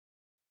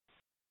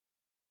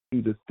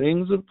to the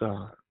things of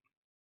God?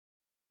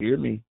 Hear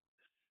me.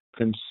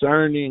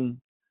 Concerning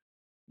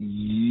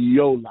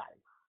your life.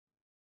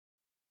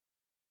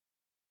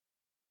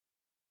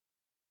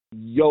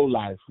 Your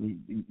life.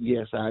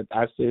 Yes,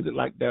 I said it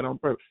like that on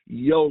purpose.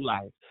 Your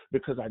life.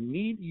 Because I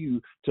need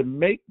you to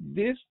make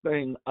this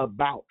thing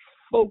about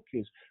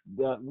focus.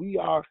 We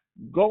are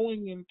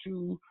going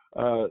into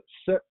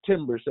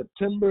September,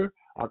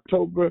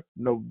 October,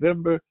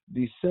 November,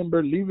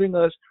 December, leaving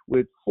us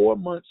with 4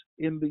 months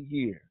in the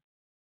year.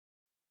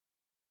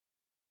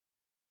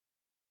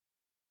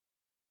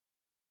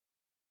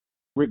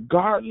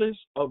 Regardless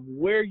of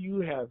where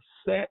you have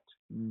sat,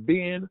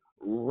 been,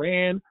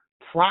 ran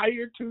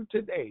prior to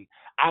today,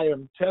 I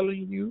am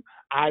telling you,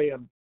 I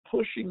am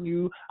pushing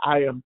you, I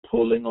am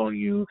pulling on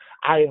you,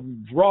 I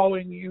am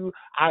drawing you,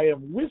 I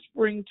am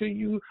whispering to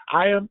you,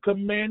 I am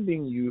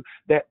commanding you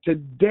that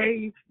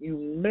today you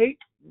make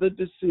the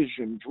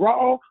decision,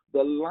 draw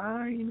the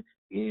line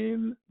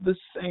in the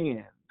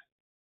sand.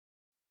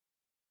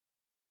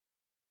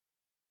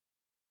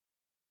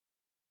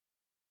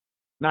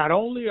 Not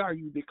only are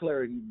you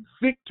declaring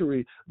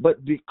victory,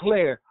 but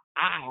declare,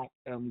 I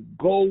am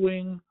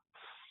going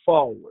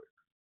forward.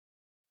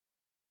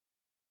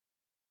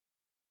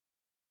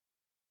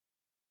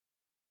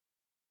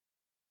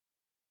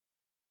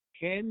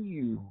 can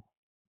you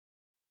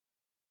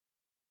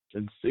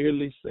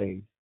sincerely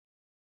say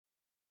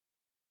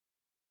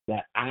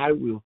that I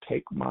will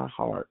take my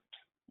heart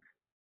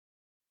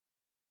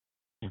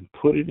and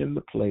put it in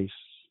the place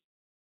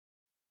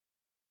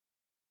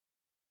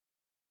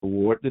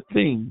toward the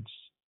things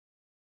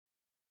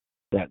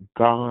that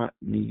God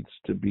needs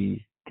to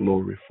be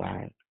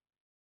glorified?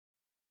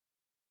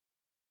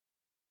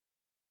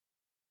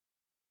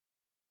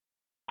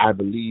 I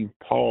believe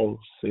Paul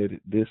said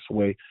it this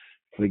way: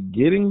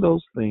 forgetting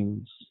those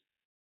things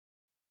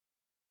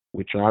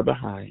which are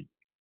behind,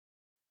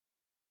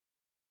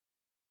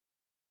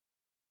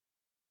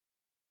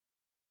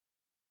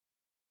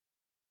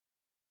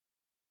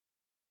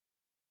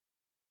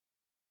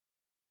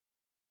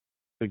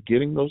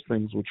 forgetting those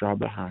things which are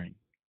behind,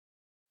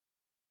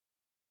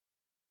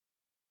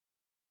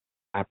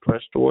 I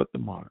press toward the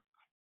mark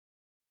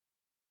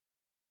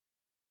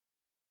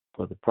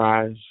for the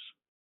prize,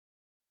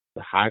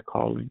 the high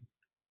calling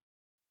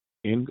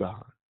in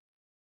God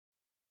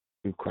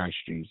through Christ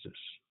Jesus.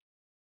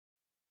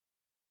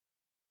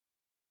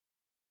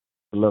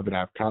 Beloved,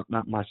 I've taught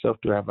not myself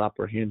to have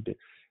apprehended,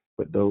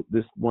 but though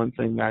this one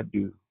thing I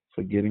do,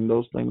 forgetting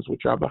those things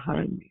which are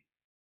behind me,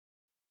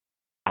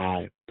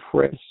 I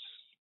press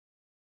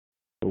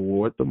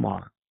toward the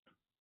mark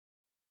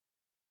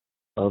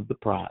of the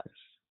prize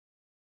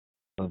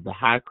of the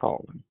high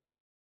calling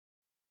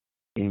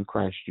in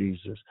Christ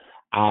Jesus.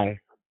 I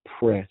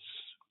press.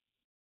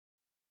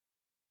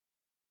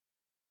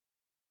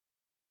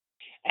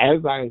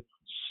 As I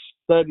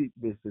studied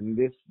this, and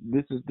this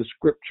is the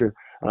scripture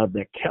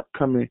that kept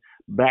coming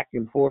back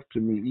and forth to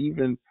me,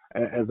 even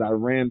as I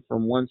ran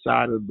from one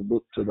side of the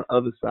book to the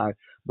other side.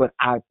 But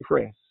I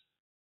press.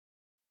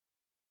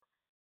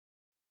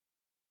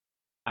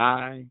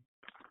 I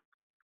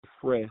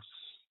press.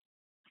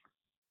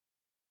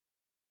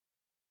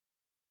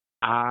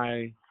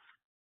 I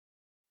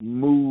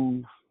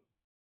move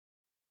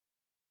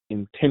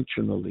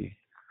intentionally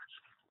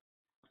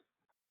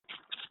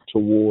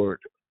toward.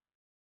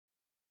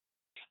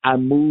 I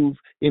move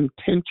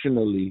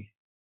intentionally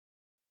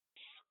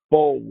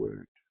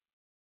forward.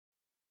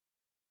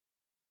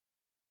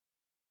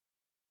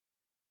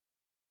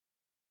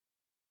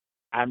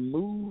 I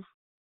move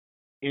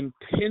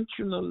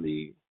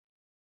intentionally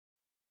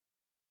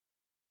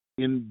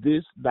in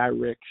this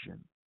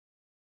direction.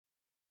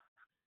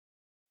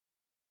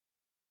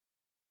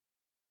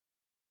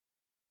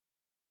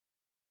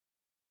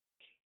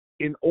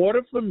 In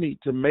order for me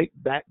to make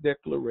that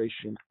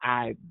declaration,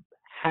 I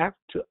have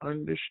to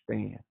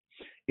understand.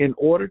 In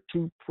order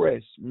to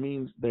press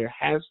means there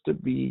has to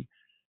be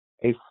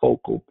a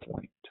focal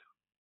point.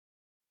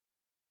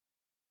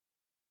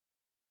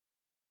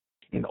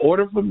 In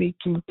order for me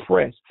to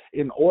press,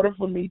 in order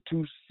for me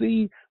to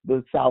see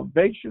the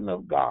salvation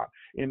of God,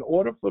 in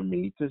order for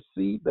me to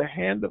see the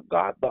hand of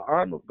God, the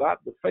arm of God,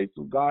 the face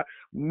of God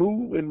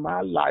move in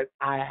my life,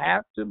 I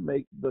have to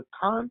make the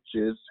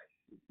conscious,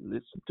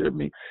 listen to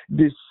me,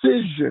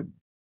 decision.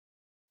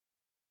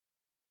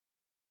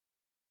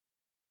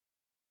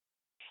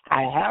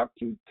 I have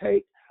to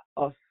take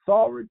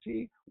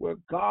authority where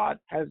God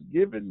has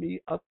given me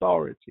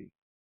authority.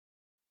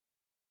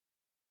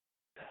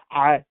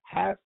 I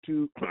have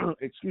to,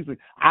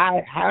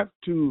 I have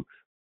to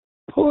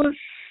push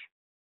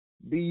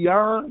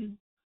beyond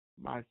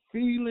my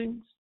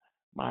feelings,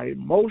 my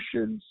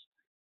emotions,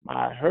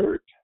 my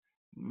hurt,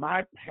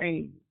 my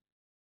pain.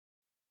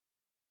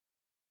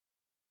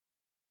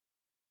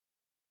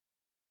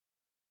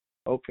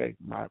 Okay,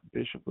 my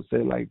bishop would say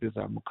it like this: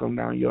 I'm going to come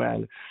down your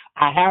alley.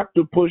 I have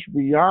to push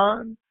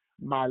beyond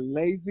my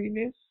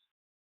laziness.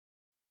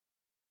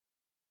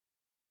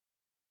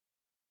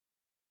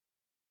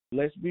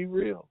 Let's be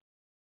real.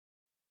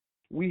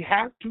 We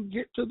have to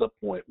get to the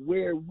point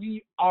where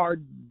we are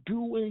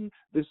doing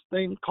this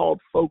thing called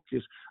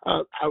focus.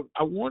 I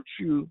want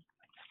you,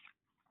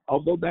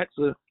 although that's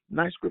a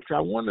nice scripture,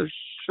 I want to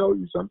show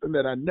you something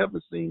that I've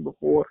never seen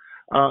before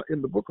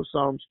in the book of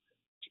Psalms.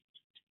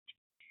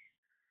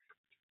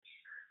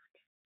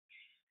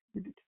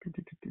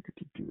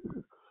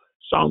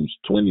 Psalms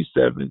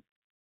 27.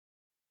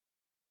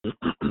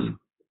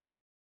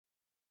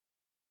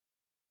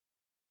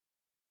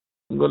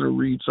 I'm going to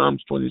read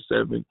Psalms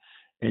 27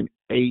 and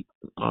 8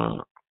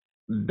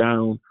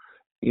 down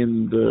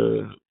in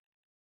the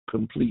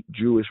complete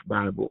Jewish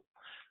Bible,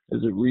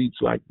 as it reads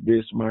like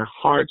this: my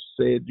heart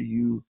said to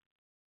you,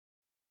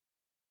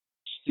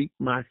 seek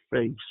my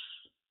face.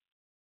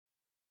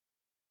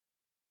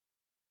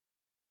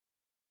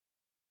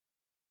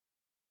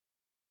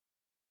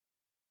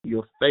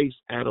 Your face,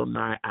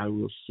 Adonai, I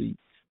will seek.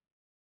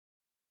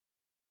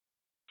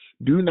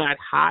 Do not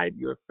hide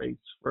your face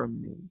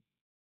from me.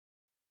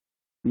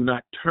 Do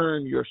not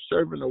turn your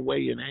servant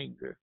away in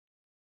anger.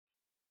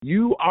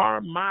 You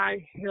are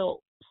my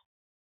help.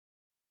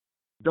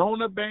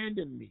 Don't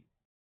abandon me.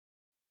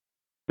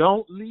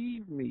 Don't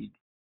leave me.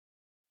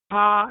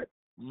 God,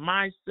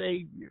 my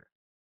Savior.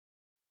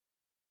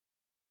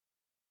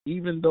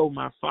 Even though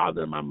my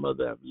father and my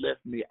mother have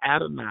left me,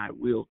 Adonai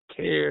will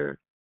care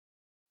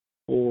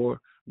before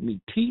me.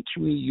 Teach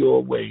me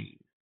your ways.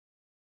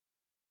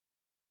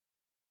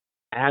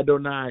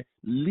 Adonai,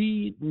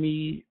 lead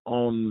me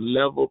on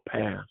level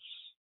paths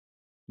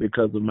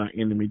because of my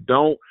enemy.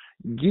 Don't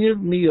give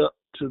me up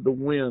to the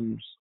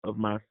whims of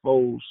my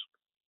foes.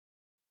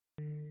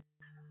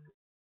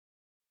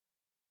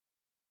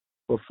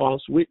 For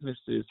false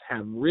witnesses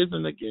have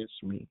risen against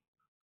me,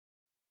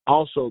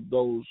 also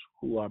those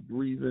who are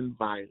breathing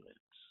violence.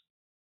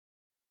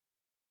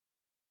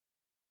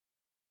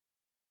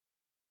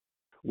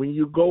 When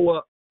you go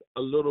up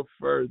a little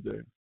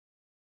further,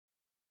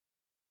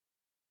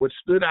 what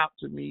stood out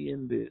to me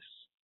in this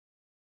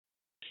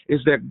is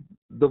that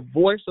the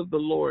voice of the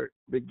Lord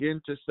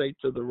began to say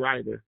to the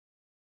writer,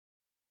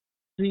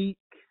 seek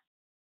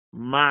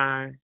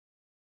my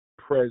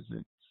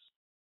presence.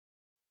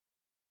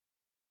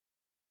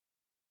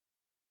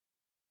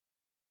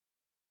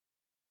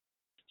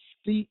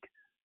 Seek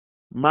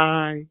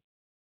my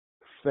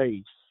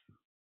face.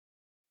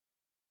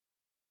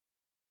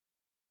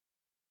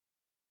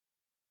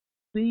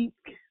 Seek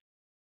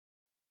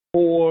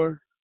for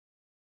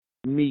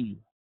me.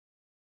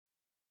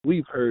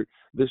 We've heard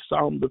this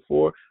psalm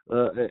before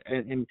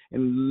and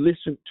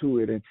listened to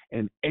it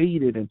and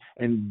ate it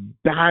and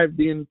dived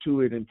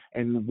into it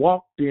and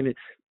walked in it.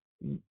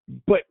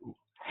 But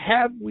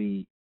have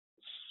we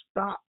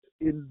stopped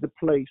in the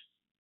place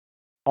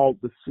called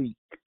the seek?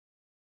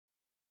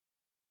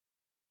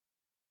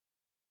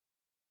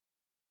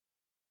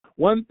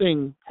 One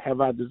thing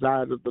have I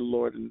desired of the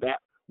Lord, and that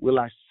will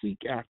I seek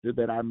after,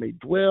 that I may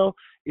dwell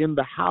in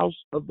the house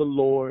of the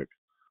Lord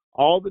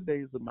all the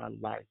days of my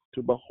life,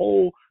 to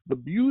behold the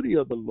beauty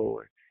of the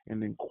Lord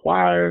and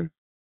inquire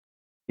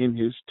in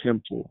his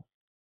temple.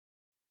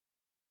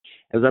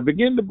 As I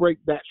begin to break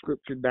that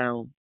scripture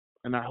down,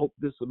 and I hope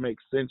this will make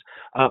sense,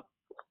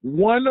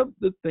 one of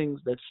the things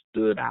that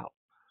stood out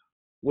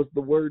was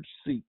the word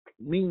seek.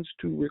 It means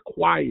to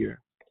require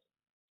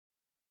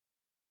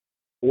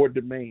or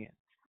demand.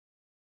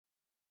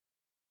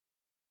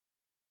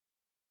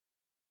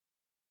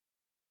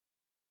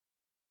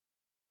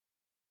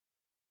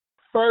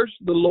 First,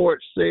 the Lord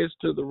says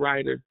to the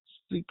writer,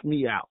 seek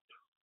me out.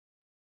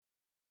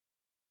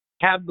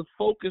 Have the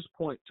focus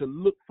point to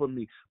look for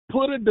me.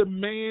 Put a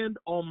demand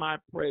on my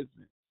presence.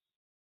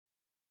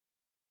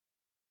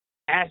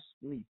 Ask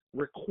me,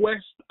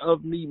 request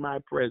of me my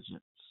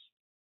presence.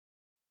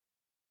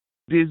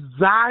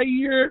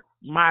 Desire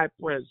my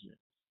presence.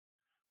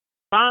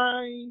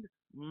 Find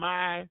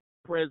my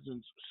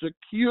presence.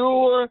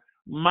 Secure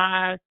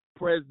my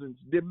presence.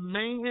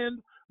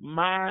 Demand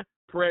my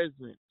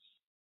presence.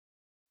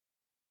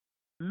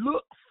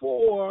 Look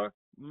for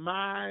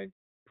my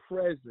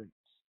presence.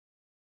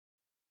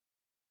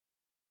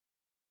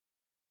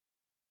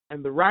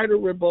 And the writer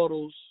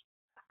rebuttals,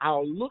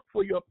 I'll look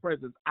for your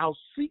presence. I'll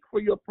seek for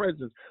your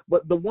presence.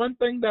 But the one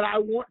thing that I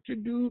want to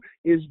do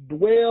is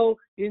dwell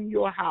in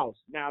your house.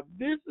 Now,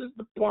 this is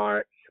the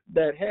part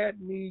that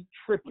had me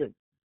tripping.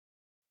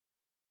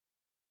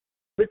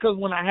 Because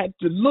when I had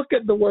to look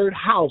at the word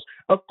house,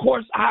 of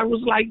course, I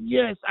was like,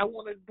 yes, I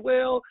want to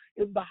dwell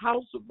in the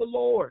house of the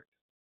Lord.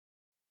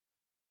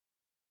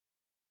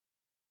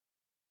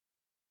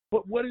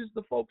 But what is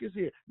the focus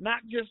here? Not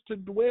just to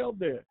dwell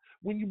there.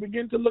 When you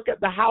begin to look at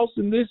the house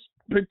in this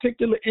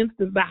particular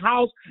instance, the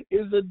house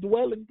is a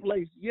dwelling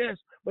place, yes,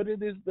 but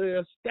it is the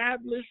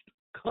established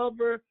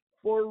cover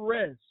for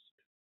rest.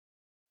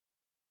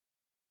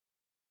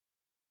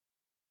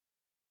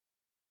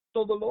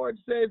 So the Lord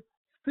says,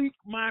 seek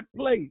my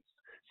place,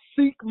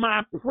 seek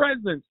my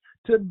presence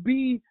to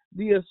be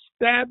the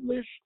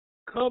established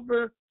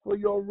cover for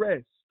your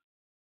rest.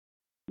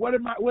 What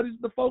is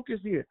the focus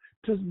here?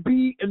 To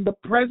be in the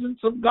presence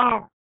of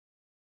God.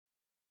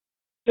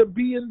 To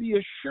be in the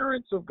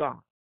assurance of God.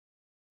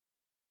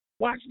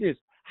 Watch this.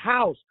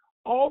 House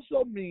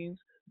also means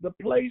the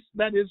place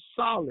that is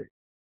solid.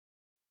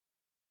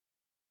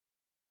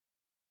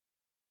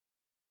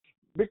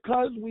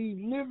 Because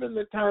we live in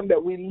the time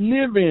that we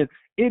live in,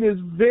 it is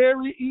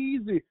very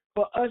easy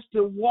for us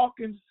to walk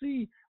and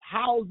see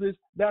houses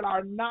that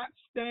are not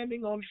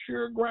standing on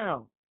sure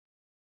ground.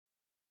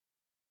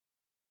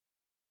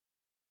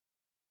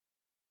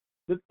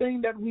 The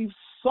thing that we've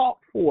sought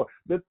for,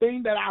 the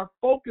thing that our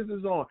focus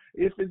is on,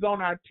 if it's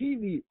on our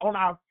TV, on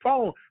our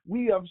phone,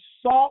 we have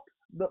sought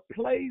the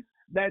place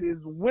that is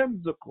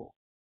whimsical.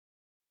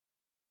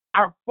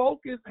 Our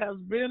focus has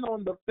been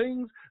on the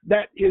things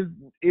that is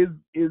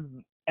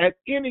at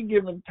any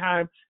given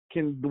time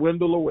can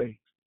dwindle away.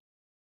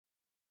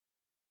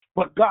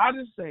 But God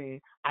is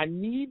saying, I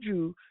need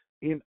you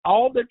in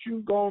all that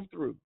you've gone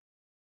through,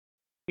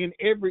 in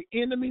every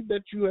enemy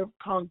that you have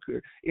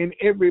conquered, in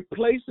every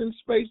place and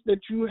space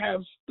that you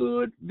have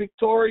stood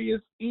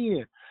victorious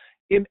in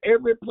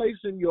every place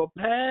in your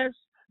past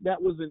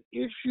that was an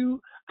issue,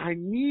 I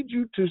need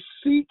you to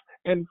seek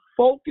and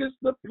focus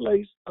the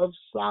place of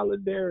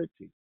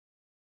solidarity.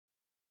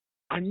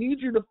 I need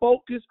you to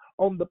focus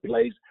on the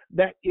place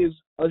that is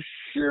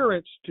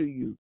assurance to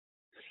you.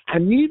 I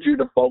need you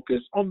to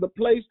focus on the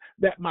place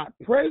that my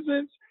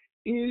presence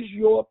is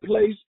your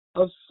place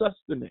of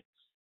sustenance.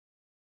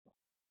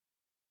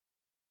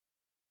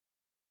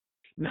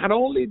 Not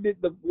only did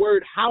the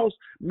word house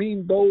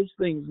mean those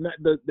things, not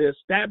the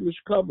established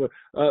cover,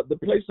 the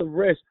place of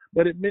rest,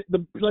 but it meant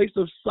the place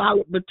of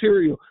solid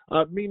material,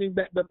 meaning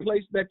that the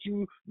place that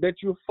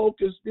you're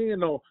focused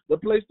in on, the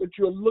place that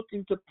you're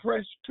looking to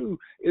press to,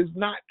 is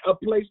not a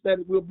place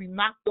that will be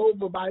knocked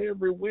over by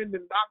every wind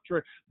and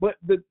doctrine, but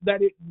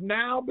that it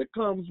now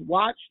becomes,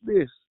 watch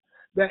this,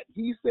 that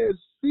he says,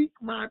 seek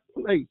my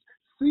place,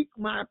 seek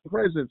my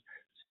presence,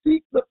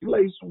 seek the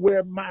place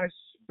where my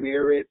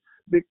spirit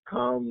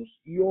becomes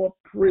your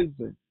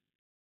prison.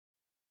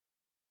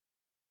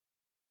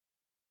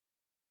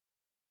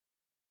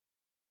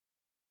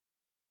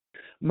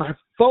 My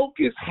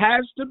focus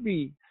has to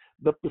be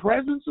the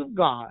presence of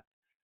God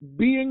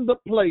being the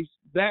place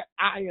that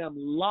I am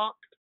locked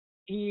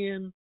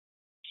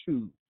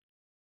into.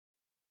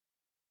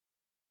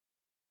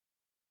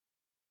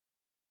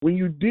 When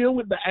you deal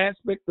with the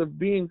aspect of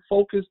being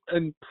focused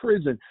in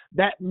prison,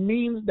 that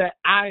means that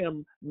I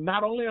am,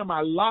 not only am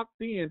I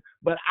locked in,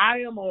 but I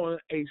am on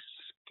a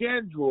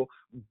schedule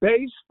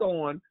based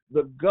on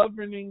the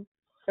governing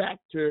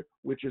factor,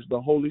 which is the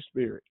Holy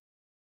Spirit.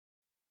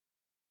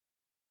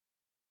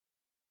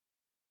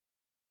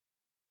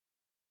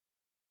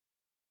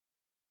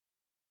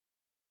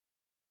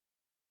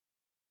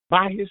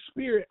 By his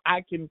spirit,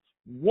 I can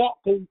walk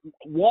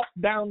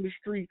down the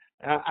street.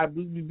 I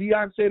believe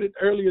Dion said it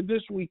earlier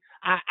this week.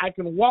 I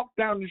can walk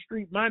down the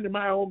street minding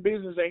my own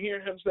business and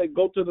hear him say,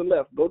 go to the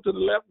left. Go to the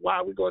left. Why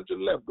are we going to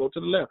the left? Go to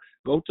the left.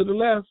 Go to the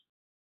left.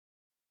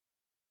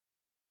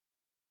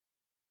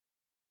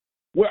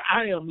 Where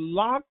I am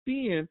locked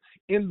in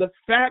the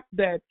fact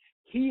that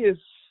he is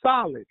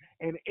solid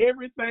and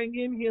everything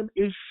in him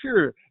is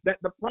sure, that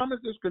the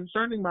promises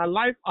concerning my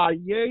life are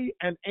yea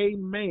and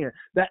amen,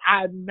 that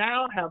I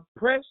now have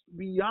pressed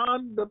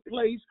beyond the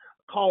place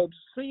called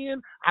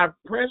sin, I've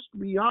pressed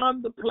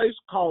beyond the place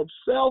called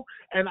self,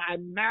 and I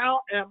now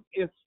am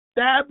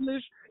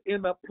established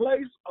in a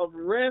place of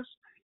rest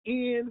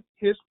in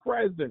his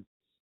presence.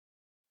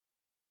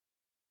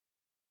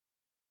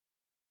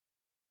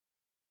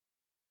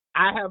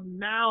 I have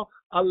now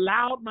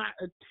allowed my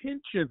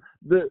attention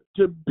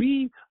to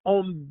be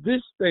on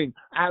this thing.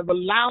 I've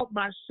allowed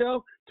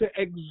myself to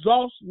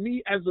exhaust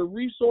me as a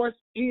resource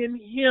in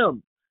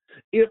him.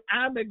 If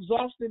I'm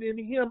exhausted in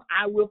him,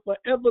 I will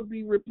forever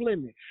be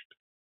replenished.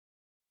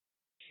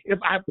 If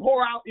I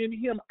pour out in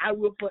him, I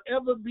will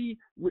forever be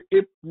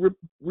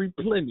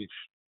replenished.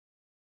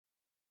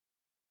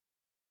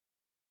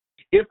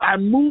 If I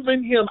move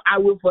in him, I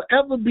will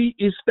forever be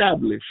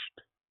established.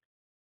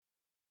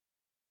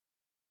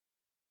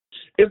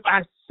 If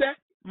I set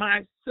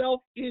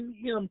myself in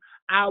him,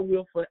 I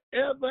will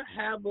forever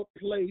have a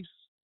place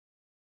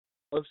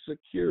of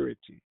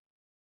security.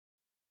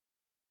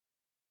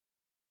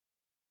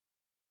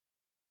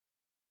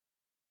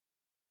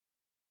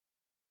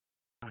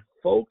 My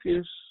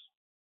focus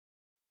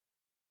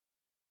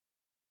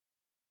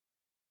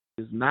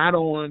is not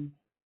on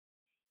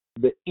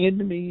the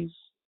enemies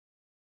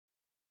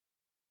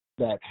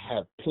that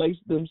have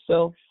placed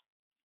themselves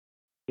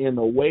in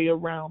a way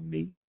around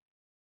me.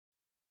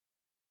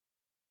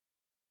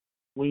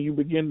 When you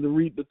begin to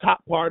read the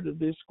top part of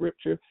this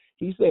scripture,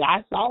 he said,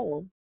 I saw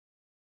them.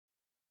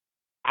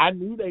 I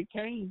knew they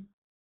came.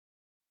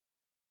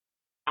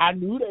 I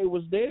knew they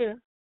was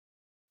there.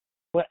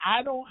 But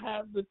I don't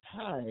have the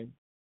time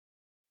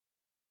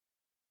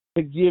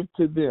to give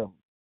to them.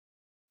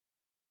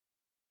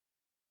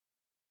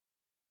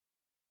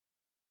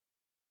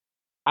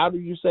 How do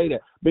you say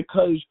that?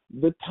 Because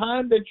the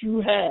time that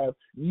you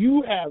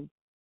have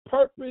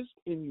purpose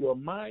in your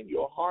mind,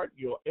 your heart,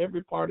 your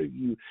every part of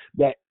you,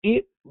 that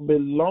it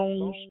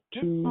belongs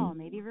to call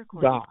may be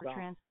recorded God. or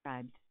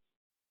transcribed.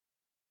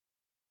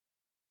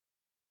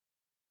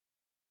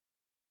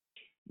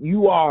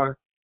 You are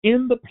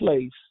in the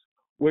place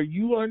where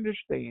you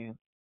understand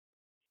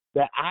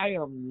that I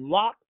am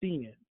locked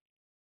in,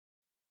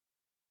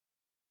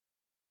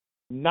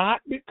 not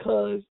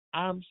because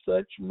I'm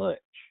such much,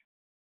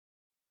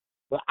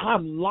 but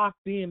I'm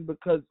locked in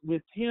because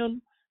with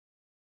him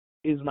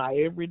is my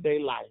everyday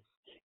life.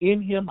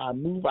 In him I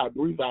move, I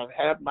breathe, I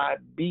have my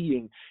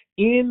being.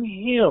 In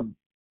him.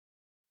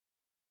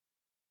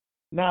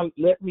 Now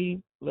let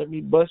me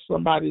bust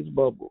somebody's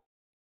bubble.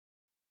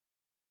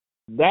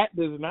 That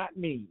does not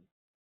mean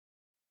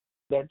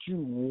that you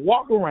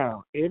walk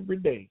around every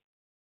day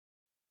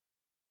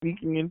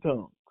speaking in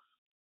tongues.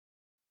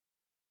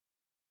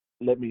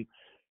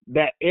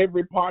 That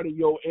every part of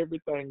your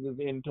everything is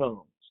in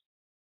tongues.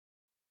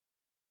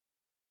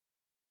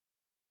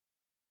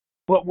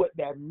 But what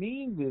that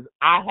means is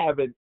I have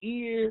an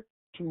ear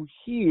to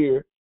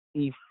hear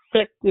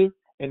effective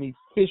and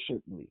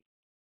efficiently.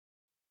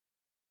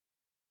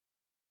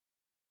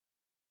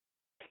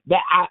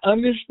 That I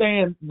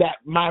understand that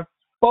my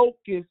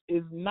focus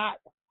is not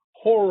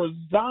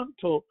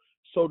horizontal,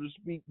 so to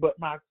speak, but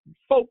my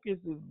focus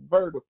is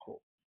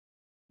vertical,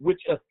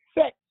 which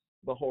affects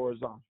the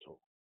horizontal.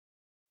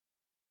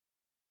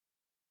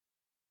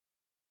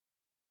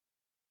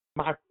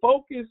 My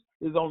focus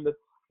is on the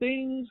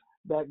things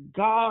that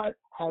God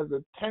has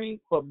attained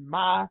for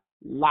my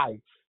life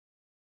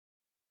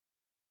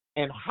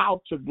and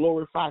how to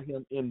glorify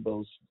him in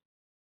those.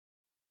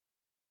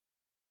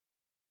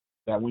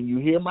 That when you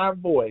hear my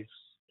voice,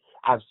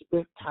 I've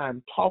spent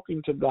time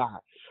talking to God.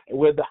 And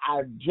whether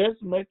I've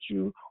just met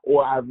you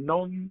or I've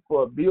known you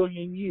for a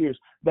billion years,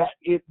 that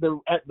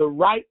at the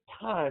right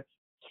time,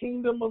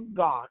 kingdom of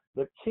God,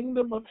 the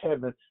kingdom of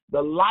heaven,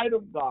 the light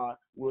of God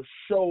will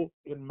show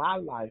in my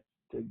life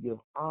to give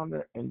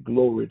honor and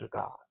glory to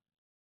God.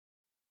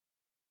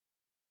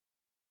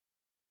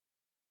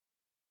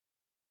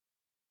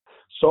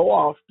 So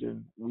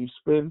often we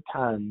spend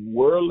time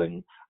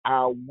whirling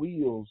our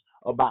wheels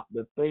about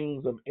the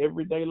things of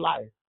everyday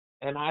life.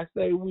 And I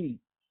say we.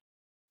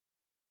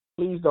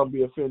 Please don't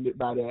be offended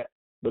by that,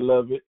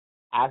 beloved.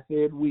 I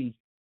said we.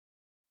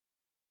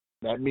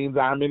 That means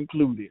I'm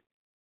included.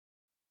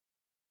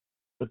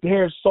 But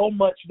there's so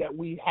much that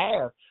we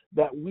have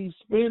that we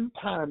spend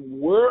time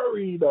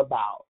worried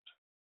about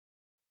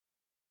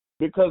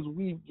because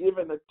we've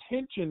given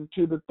attention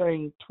to the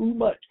thing too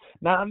much.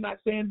 Now, I'm not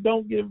saying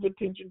don't give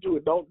attention to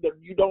it.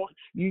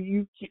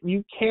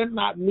 You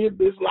cannot live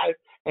this life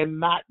and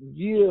not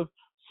give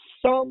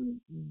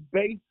some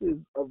basis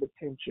of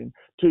attention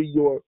to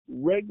your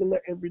regular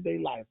everyday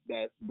life.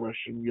 That's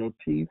brushing your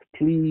teeth.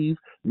 Please,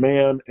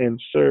 ma'am and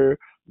sir,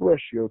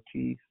 brush your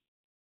teeth.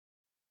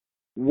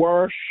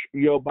 Wash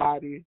your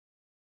body,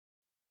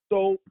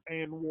 soap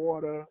and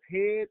water,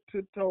 head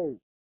to toe.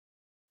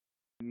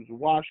 Use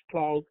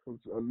washcloths,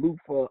 a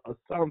loofah, or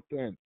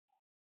something.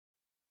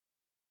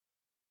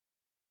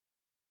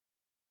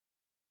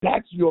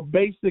 That's your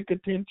basic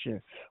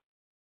attention.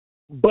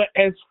 But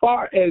as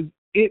far as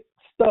it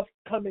stuff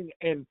coming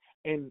and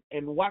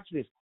watch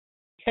this,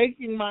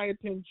 taking my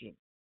attention.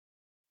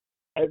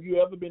 Have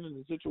you ever been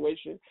in a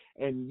situation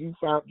and you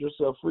found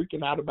yourself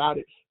freaking out about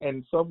it,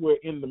 and somewhere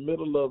in the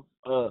middle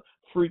of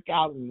freak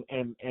out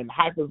and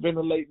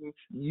hyperventilating,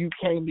 you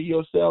came to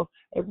yourself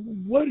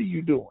and what are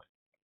you doing?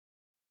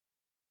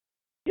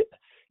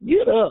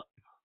 Get up.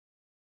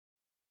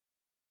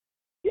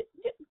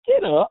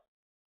 Get up.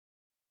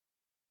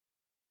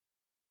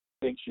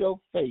 Fix your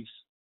face.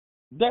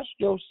 Dust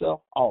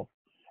yourself off.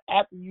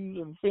 After you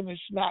done finish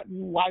snotting,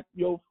 wipe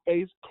your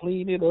face,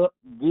 clean it up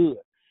good.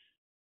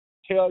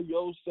 Tell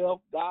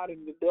yourself, God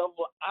and the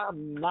devil,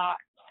 I'm not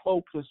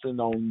focusing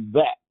on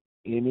that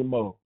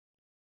anymore.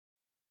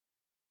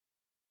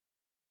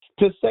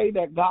 To say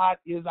that God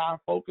is our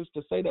focus,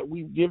 to say that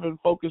we've given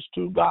focus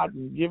to God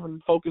and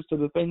given focus to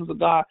the things of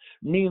God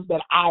means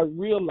that I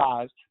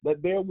realize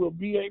that there will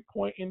be a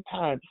point in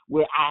time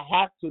where I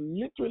have to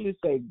literally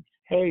say,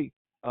 hey,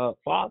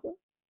 Father,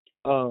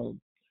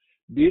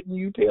 didn't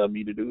you tell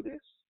me to do this?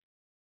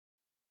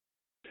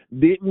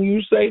 Didn't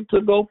you say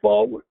to go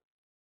forward?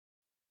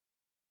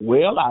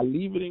 Well, I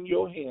leave it in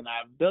your hand.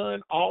 I've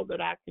done all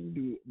that I can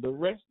do. The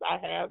rest I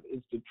have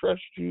is to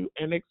trust you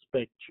and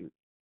expect you.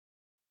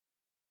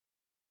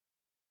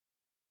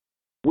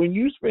 When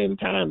you spend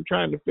time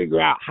trying to figure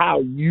out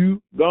how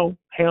you gonna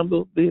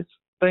handle this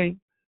thing,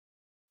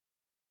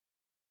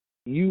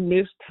 you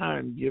miss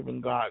time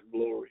giving God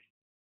glory.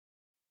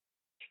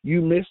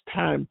 You miss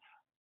time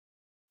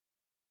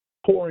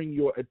pouring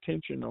your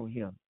attention on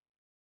him.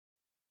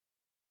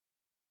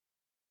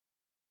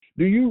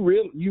 Do you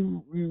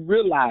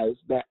realize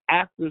that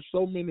after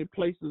so many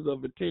places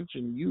of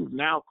attention, you've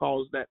now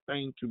caused that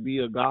thing to be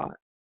a God?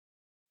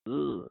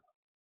 Ugh.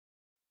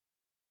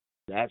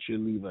 That should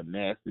leave a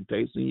nasty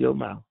taste in your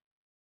mouth.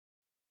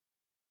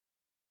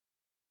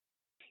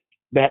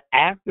 That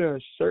after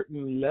a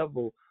certain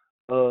level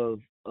of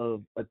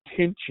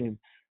attention,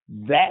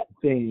 that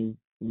thing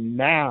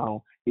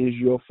now is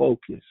your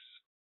focus.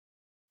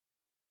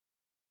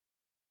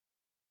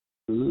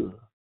 Ugh.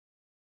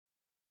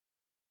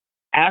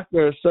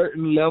 After a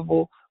certain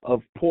level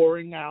of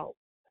pouring out,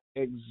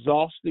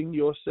 exhausting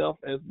yourself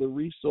as the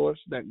resource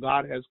that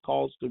God has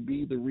caused to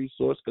be the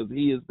resource, because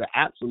he is the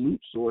absolute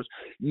source,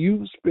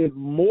 you spend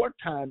more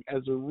time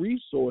as a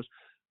resource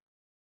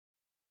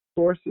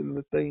sourcing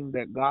the thing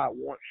that God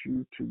wants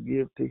you to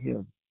give to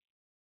him.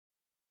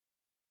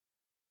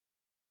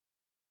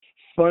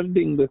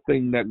 Funding the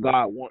thing that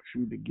God wants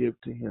you to give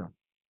to him.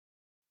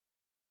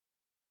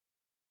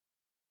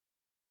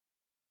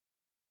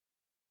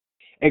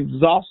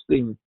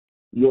 Exhausting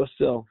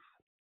yourself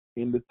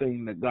in the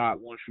thing that God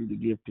wants you to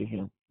give to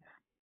him.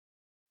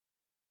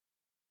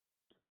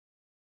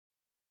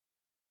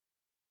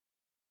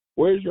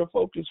 Where's your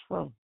focus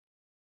from?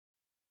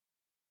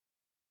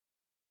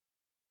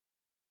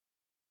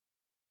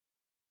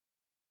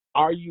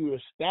 Are you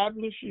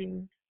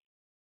establishing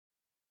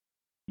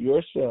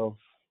yourself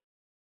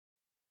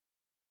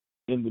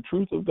in the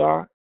truth of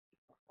God,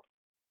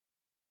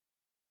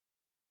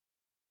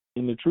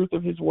 in the truth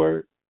of his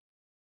word,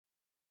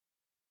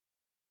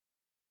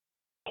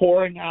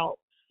 pouring out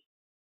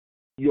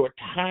your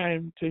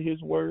time to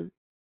his word,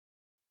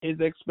 his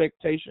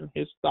expectation,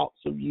 his thoughts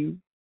of you?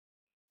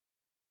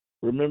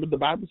 Remember, the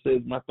Bible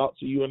says, my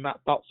thoughts of you are not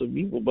thoughts of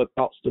evil, but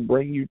thoughts to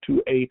bring you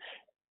to a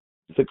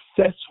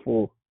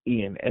successful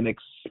in and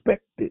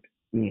expected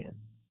in?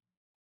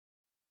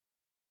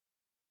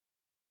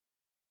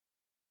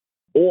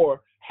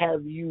 Or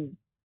have you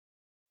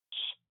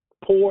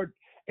poured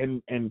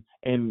and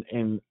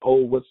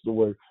what's the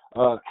word?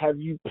 Have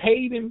you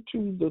paid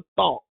into the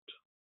thought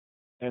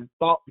and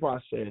thought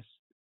process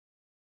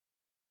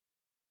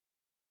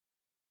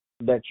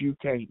that you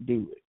can't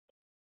do it?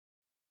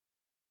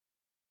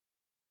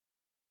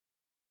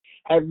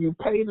 Have you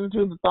paid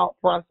into the thought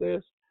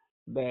process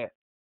that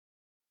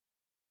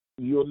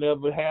you'll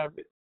never have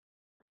it?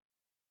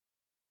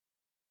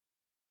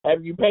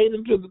 Have you paid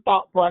into the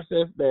thought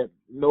process that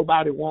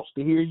nobody wants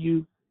to hear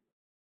you?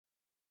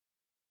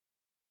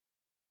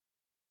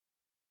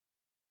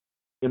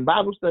 In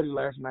Bible study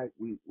last night,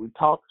 we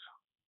talked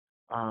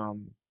a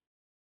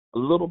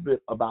little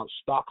bit about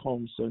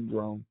Stockholm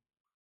Syndrome.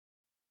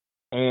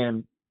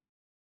 And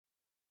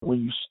when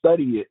you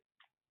study it,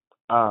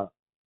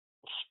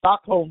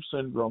 Stockholm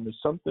Syndrome is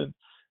something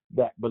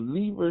that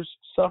believers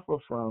suffer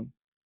from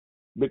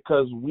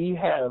because we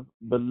have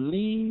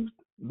believed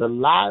the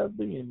lie of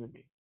the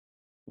enemy.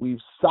 We've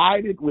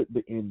sided with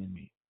the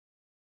enemy.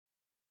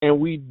 And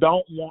we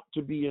don't want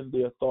to be in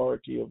the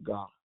authority of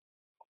God,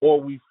 or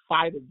we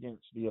fight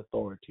against the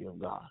authority of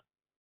God.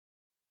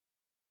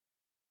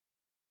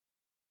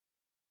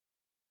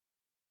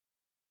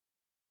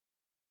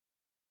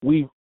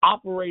 We've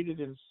operated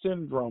in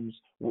syndromes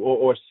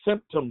or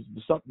symptoms,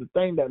 something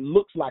thing that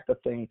looks like a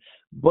thing,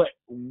 but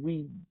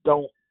we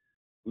don't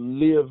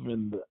live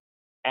in the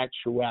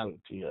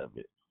actuality of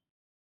it.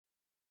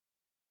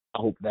 I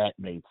hope that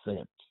made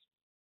sense.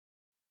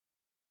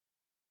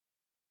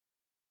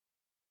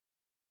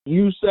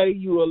 You say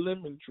you're a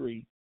lemon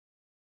tree,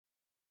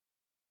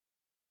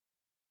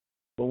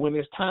 but when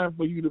it's time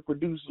for you to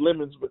produce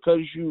lemons because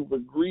you've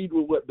agreed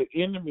with what the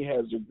enemy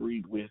has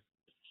agreed with,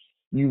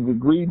 you've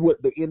agreed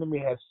what the enemy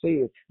has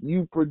said,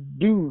 you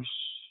produce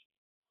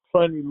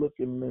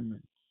funny-looking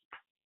lemons.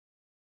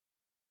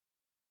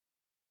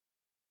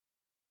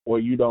 Or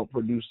you don't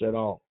produce at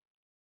all.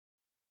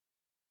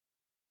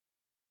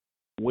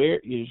 Where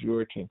is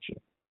your attention?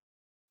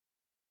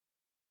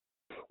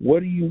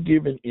 What are you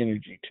giving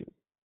energy to?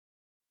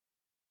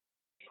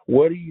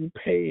 What are you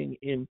paying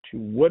into?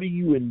 What are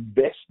you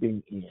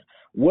investing in?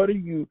 What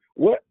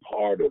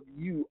part of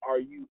you are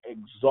you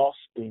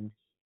exhausting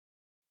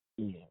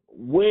in?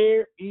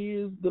 Where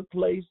is the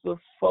place of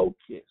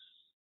focus?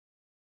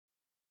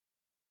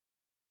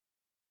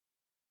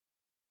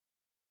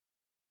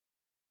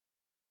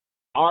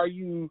 Are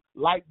you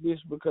like this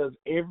because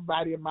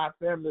everybody in my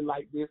family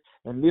like this,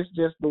 and this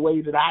just the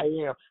way that I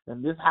am,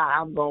 and this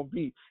how I'm going to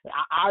be?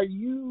 Are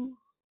you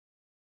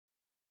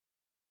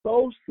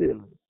so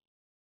silly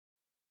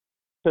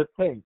to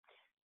think,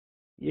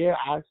 yeah,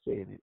 I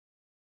said it.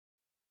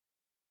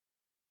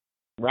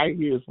 Right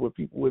here is where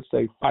people would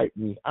say, fight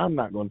me. I'm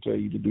not going to tell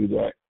you to do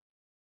that.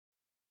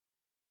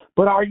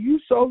 But are you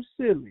so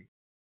silly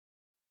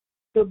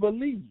to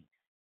believe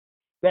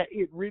that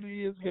it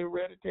really is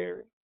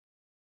hereditary?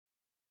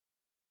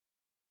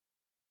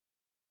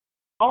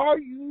 Are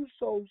you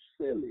so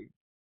silly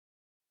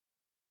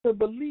to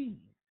believe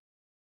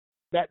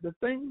that the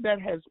thing that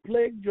has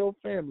plagued your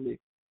family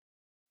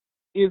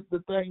is the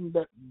thing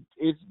that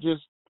it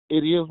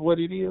is what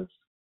it is?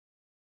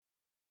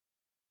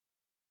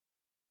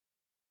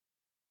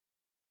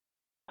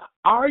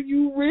 Are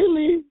you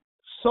really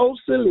so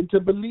silly to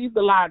believe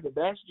the lie that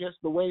that's just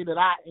the way that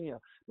I am?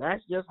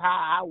 That's just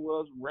how I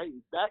was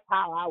raised. That's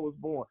how I was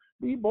born.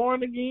 Be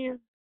born again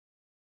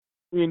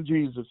in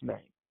Jesus' name.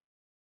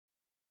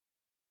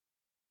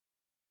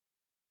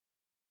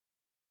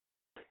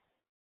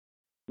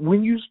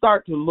 When you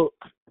start to look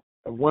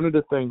at one of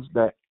the things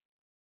that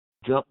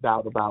jumped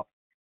out about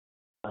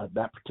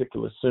that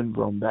particular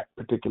syndrome, that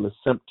particular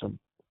symptom,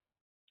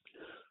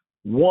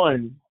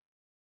 one,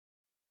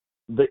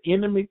 the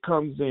enemy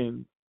comes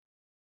in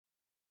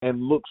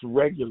and looks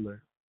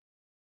regular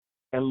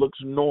and looks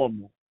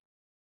normal,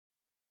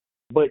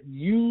 but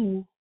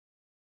you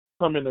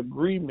come in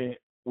agreement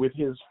with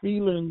his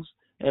feelings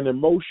and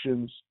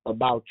emotions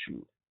about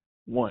you.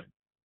 One.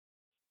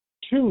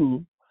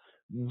 Two,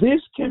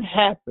 this can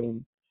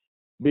happen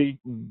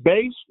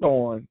based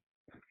on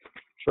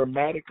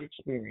traumatic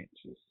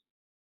experiences.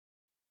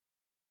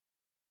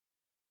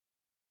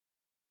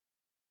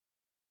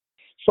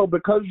 So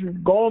because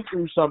you've gone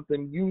through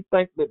something, you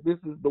think that this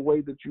is the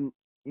way that you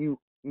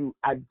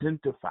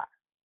identify,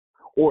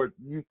 or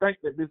you think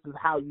that this is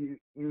how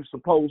you're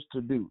supposed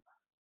to do.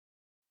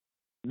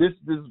 This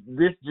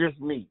just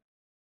me.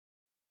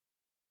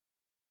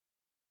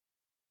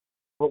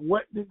 But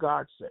what did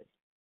God say?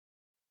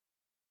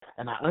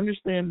 And I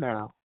understand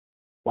now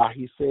why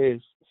he says,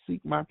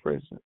 seek my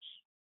presence.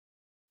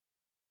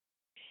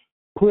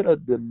 Put a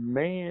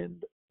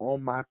demand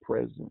on my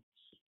presence.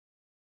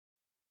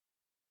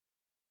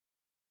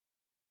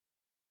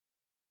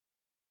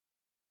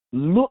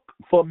 Look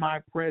for my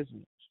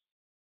presence.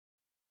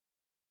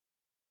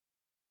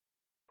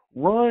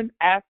 Run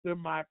after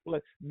my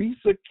presence. Be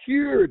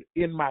secured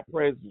in my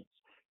presence.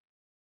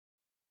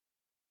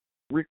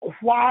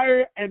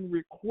 require and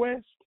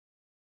request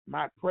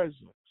my presence.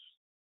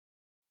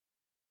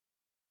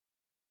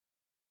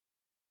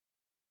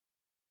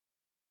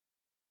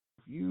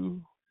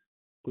 You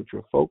put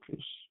your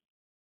focus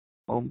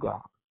on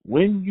God.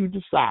 When you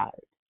decide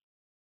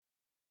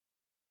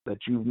that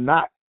you've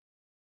not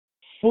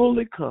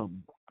fully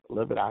come,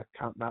 beloved, I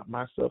count not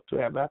myself to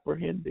have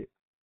apprehended.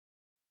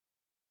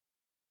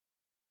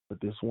 But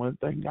this one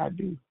thing I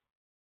do,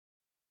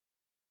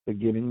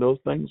 forgetting those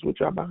things which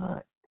are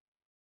behind.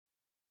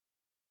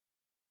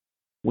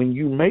 When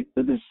you make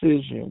the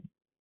decision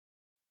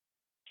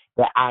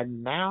that I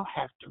now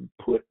have to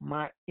put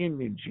my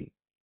energy,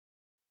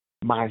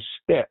 my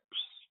steps,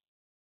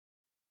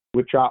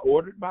 which are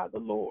ordered by the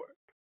Lord,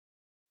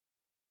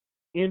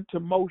 into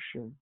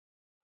motion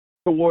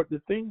toward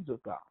the things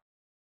of God,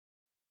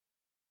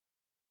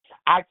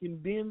 I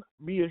can then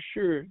be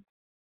assured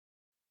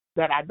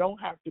that I don't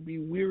have to be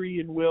weary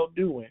in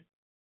well-doing,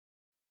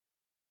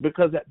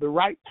 because at the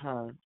right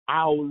time,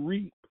 I'll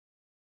reap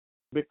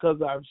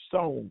because I've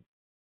sown.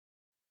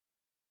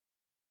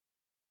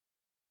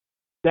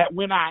 That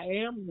when I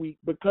am weak,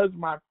 because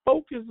my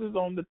focus is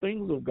on the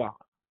things of God,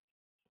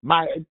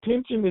 my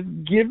attention is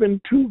given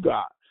to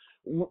God,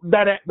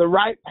 that at the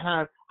right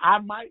time, I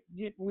might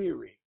get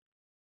weary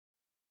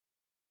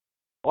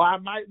or I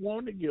might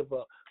want to give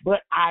up.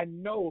 But I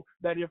know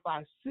that if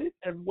I sit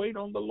and wait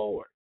on the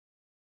Lord,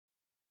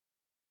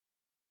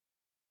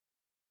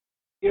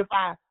 if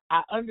I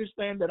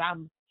understand that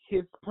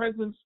His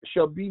presence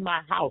shall be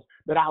my house,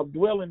 that I'll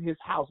dwell in His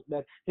house,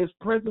 that His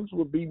presence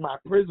will be my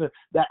prison,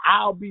 that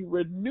I'll be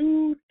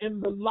renewed in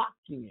the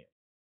lock-in.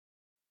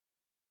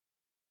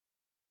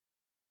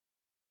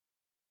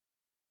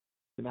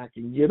 And I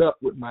can get up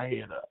with my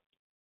head up.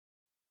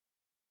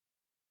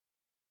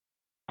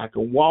 I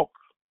can walk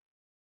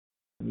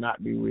and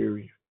not be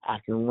weary. I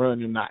can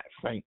run and not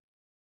faint.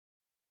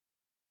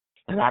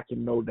 And I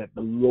can know that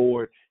the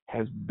Lord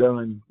has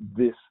done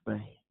this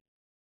thing.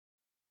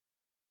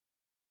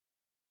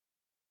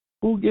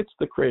 Who gets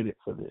the credit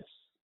for this?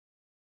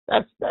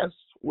 That's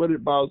what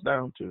it boils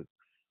down to.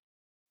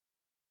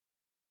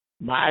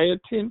 My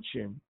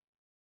attention,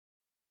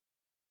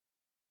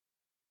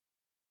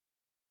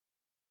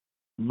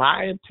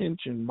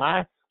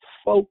 my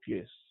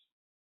focus,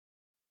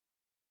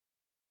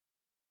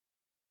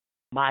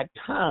 my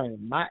time,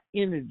 my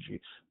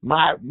energy,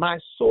 my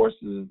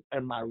sources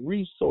and my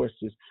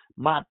resources,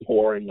 my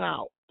pouring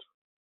out,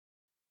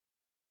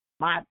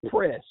 my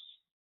press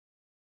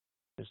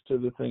is to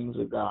the things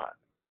of God.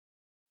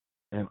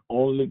 And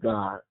only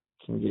God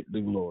can get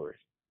the glory.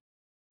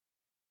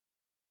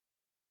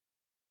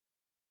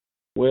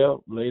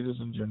 Well, ladies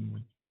and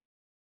gentlemen,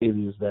 it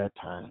is that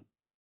time.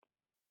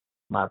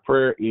 My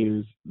prayer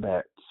is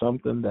that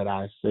something that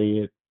I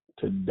said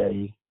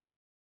today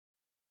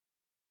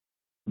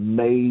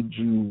made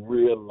you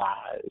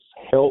realize,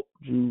 helped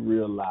you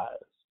realize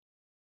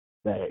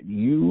that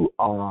you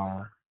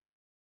are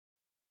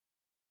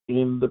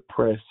in the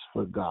press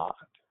for God,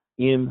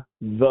 in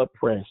the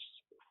press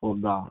for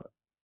God,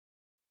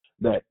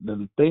 that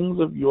the things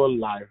of your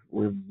life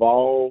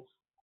revolve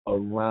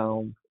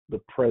around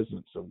the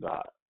presence of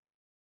God,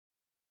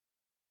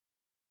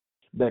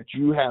 that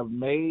you have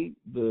made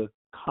the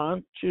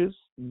conscious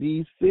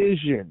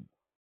decision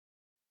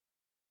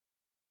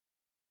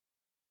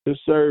to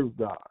serve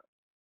God,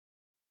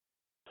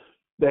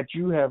 that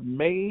you have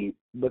made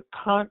the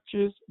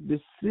conscious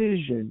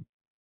decision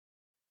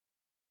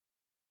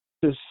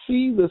to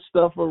see the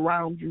stuff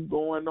around you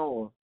going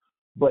on,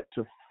 but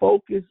to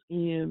focus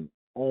in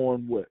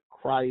on what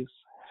Christ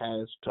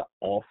has to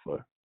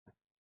offer.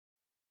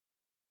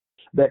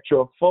 That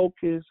your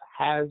focus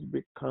has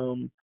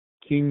become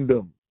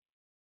kingdom.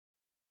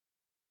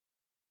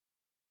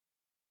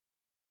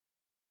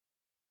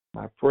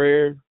 My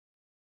prayer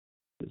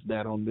is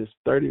that on this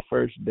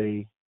 31st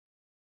day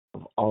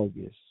of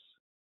August,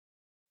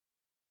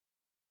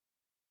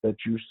 that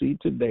you see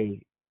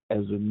today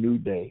as a new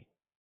day,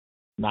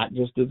 not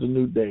just as a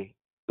new day,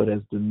 but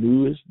as the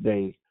newest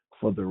day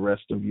for the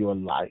rest of your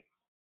life.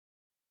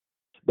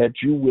 That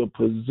you will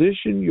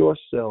position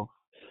yourself,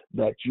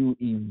 that you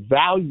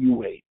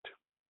evaluate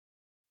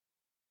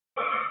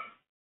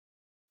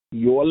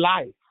your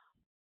life,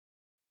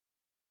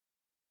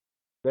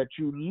 that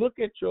you look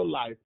at your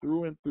life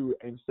through and through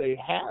and say,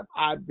 have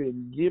I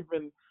been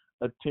given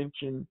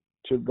attention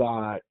to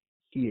God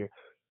here?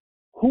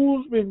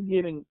 Who's been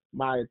getting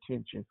my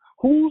attention?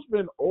 Who's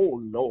been, oh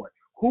Lord,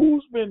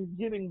 who's been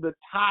getting the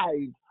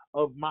tithe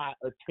of my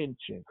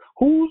attention?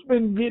 Who's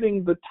been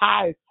getting the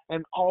tithe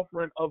and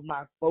offering of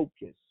my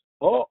focus?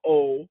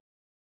 Uh-oh.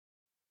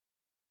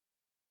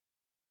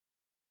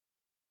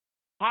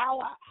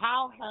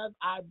 How have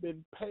I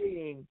been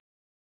paying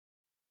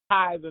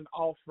tithe and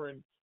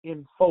offering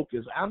in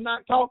focus? I'm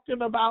not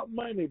talking about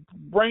money.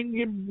 Bring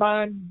your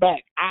mind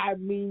back. I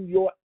mean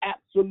your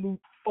absolute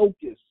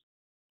focus.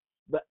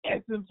 The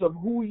essence of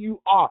who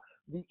you are,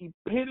 the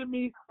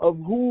epitome of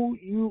who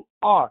you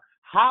are.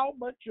 How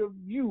much of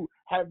you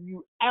have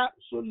you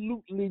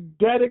absolutely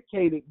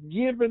dedicated,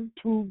 given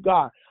to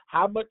God?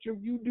 How much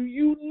of you do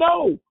you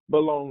know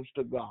belongs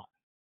to God?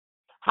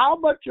 How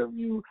much of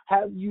you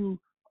have you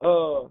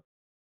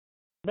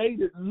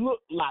made it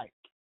look like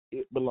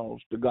it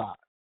belongs to God?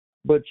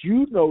 But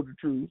you know the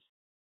truth.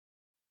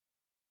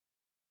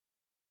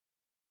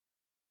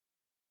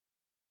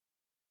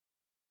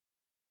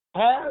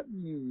 Have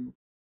you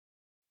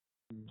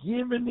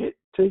given it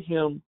to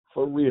him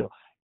for real?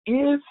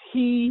 Is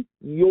he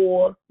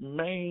your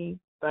main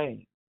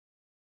thing?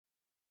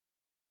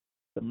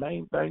 The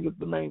main thing is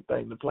the main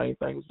thing. The plain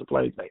thing is the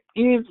plain thing.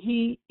 Is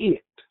he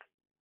it?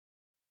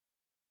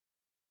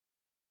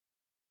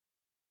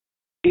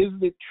 Is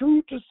it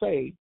true to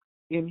say,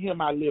 in him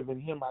I live, in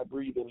him I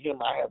breathe, in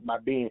him I have my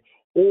being?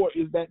 Or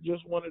is that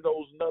just one of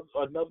those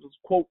another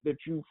quote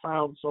that you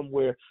found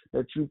somewhere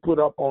that you put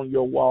up on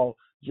your wall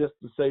just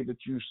to say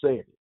that you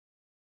said it?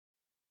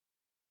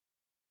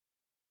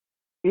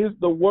 Is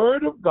the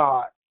word of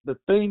God the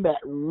thing that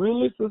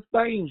really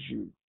sustains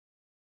you?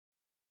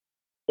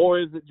 Or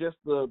is it just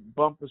a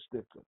bumper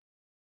sticker,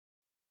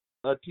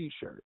 a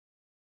T-shirt?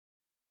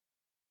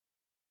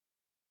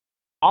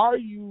 Are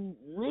you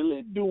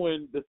really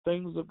doing the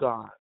things of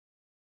God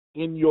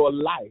in your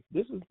life?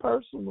 This is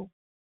personal.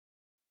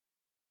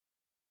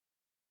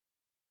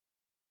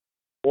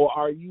 Or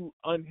are you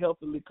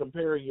unhealthily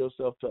comparing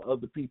yourself to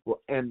other people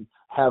and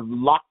have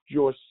locked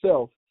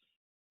yourself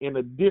in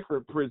a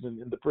different prison,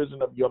 in the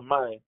prison of your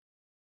mind,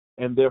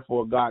 and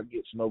therefore God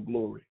gets no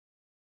glory?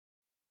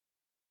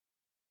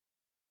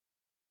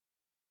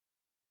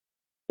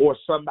 Or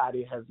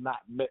somebody has not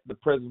met the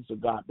presence of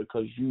God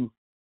because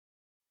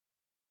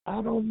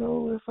I don't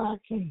know if I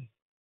can.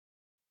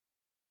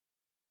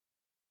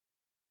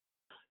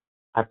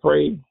 I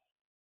pray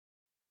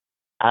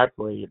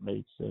it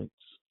made sense.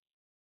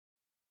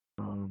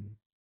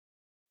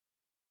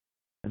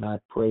 And I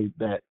pray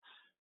that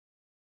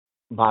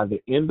by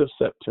the end of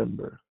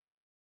September,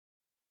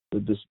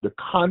 the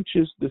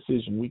conscious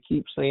decision, we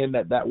keep saying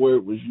that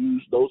word was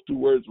used, those two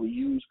words were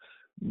used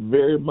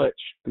very much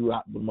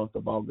throughout the month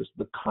of August,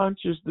 the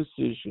conscious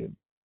decision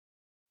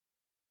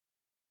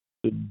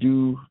to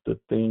do the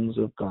things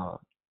of God.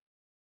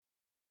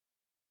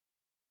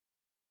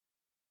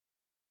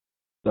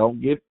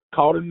 Don't get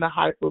caught in the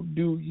hype of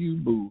do you,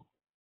 boo.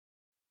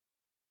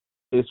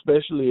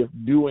 Especially if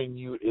doing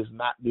you is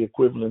not the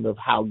equivalent of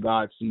how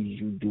God sees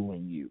you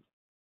doing you.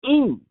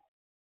 Ooh.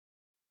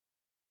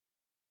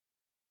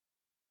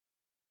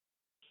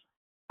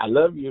 I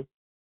love you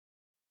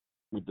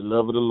with the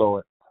love of the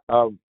Lord.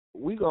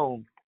 We're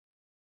going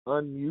to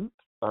unmute,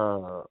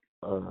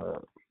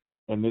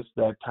 and it's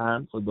that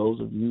time for those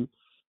of you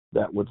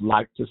that would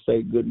like to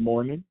say good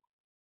morning,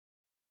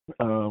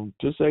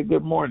 to say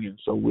good morning.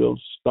 So we'll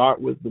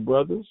start with the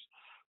brothers.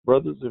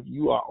 Brothers, if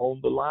you are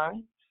on the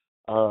line,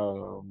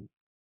 Yo.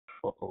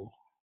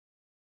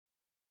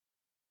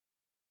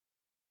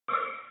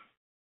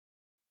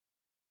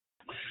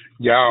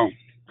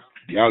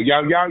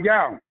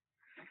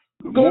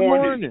 Good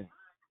morning.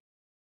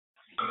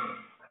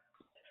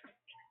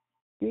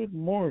 Good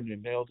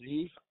morning,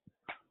 LD.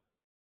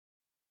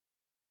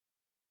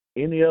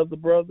 Any other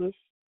brothers?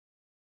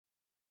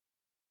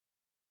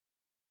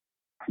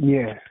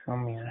 Yes,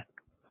 I'm here.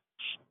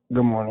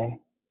 Good morning,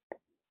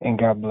 and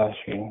God bless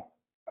you.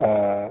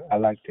 I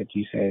like that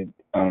you said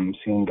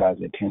seeing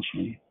God's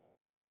attention.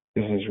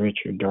 This is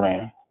Richard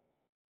Duran.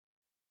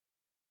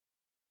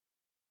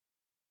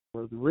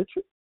 Brother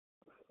Richard?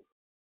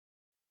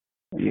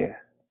 Yeah.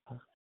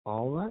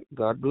 All right.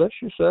 God bless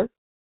you, sir.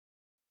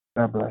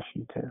 God bless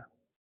you, too.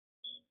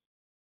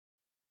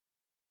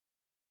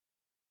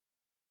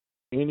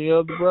 Any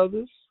other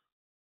brothers?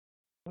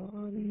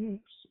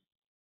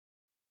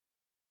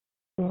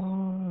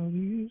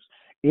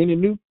 Any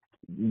new,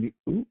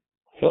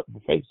 help my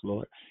face,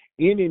 Lord.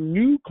 Any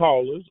new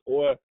callers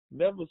or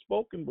never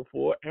spoken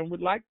before and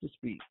would like to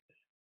speak?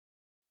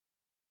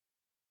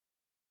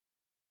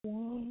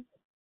 One.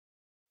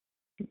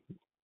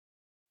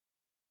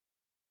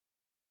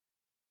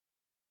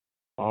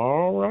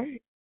 All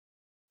right.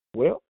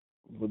 Well,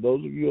 for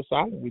those of you who are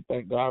silent, we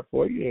thank God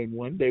for you, and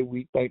one day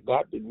we thank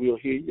God that we'll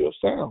hear your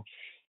sound.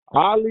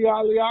 Ali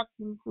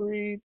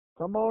Oxenfree,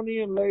 come on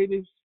in,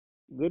 ladies.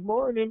 Good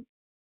morning.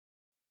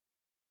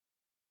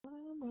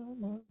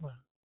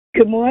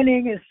 Good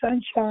morning, it's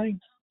sunshine.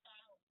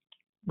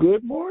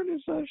 Good morning,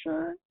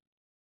 sunshine.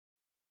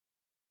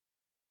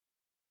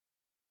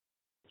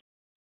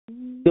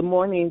 Good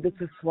morning, this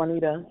is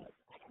Swanita.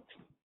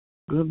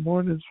 Good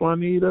morning,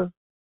 Swanita.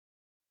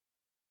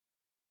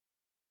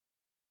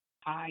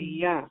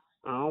 Yeah,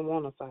 I don't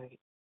want to fight.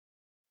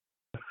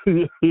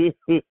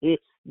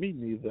 Me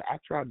neither. I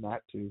try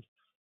not to.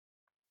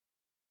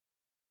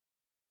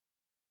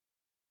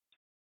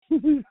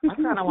 I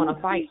kind of want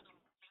to fight.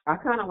 I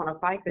kind of want to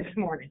fight this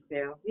morning,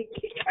 Phil. He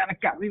kind of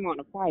got me want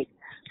to fight.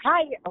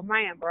 Hi, oh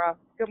man, bro.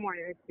 Good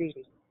morning, it's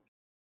Dee.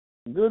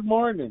 Good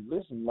morning.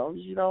 Listen, as long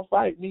as you don't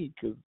fight me,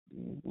 because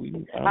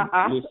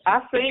I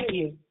seen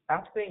you.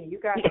 I seen you. You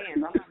got hands.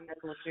 I'm not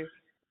messing with you.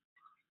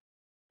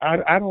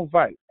 I don't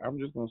fight. I'm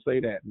just gonna say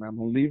that, and I'm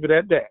gonna leave it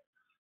at that.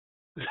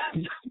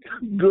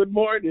 Good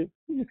morning.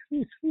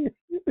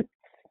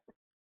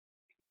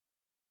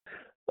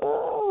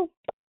 Oh.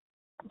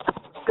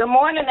 Good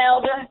morning,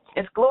 Elder.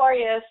 It's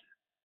Glorious.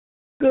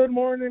 Good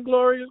morning,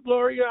 Gloria.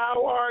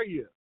 How are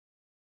you?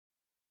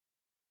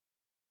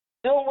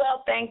 Doing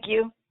well, thank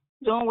you.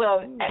 Doing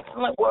well.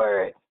 Excellent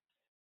word.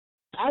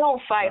 I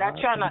don't fight. I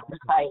try not to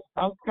fight.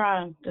 I'm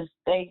trying to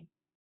stay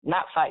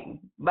not fighting.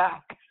 Bye.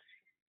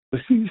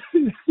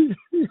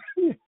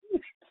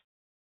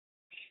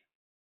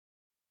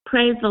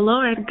 Praise the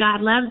Lord.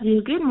 God loves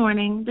you. Good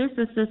morning. This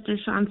is Sister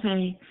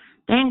Shantae.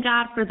 Thank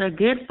God for the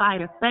good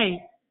fight of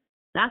faith.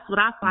 That's what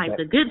I fight,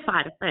 the good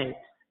fight of faith.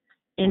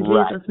 In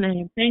Jesus'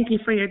 name. Thank you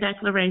for your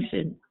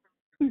declaration.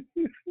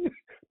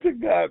 To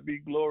God be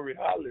glory.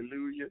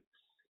 Hallelujah.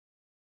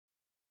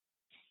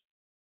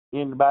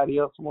 Anybody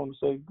else want to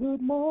say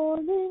good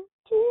morning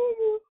to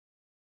you?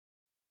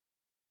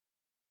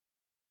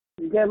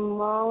 Good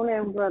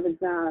morning, Brother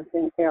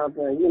Jonathan,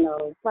 Elder. You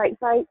know, fight.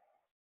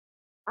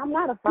 I'm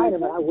not a fighter,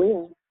 but I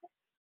will.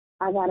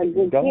 I got a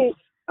good kick,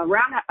 a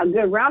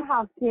good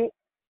roundhouse kick.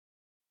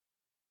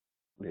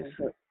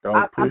 Listen,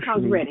 I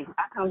comes ready.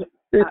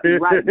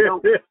 Right,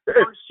 don't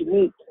push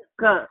me,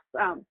 because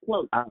I'm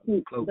close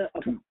to the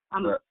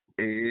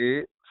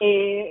edge.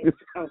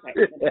 Okay.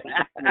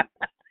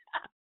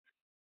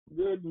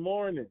 Good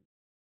morning.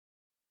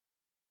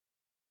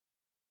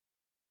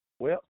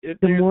 Well, if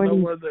there's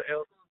no other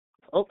else.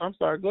 Oh, I'm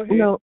sorry. Go ahead.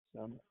 No.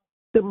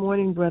 Good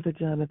morning, Brother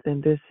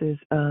Jonathan. This is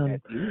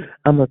I'm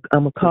a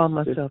call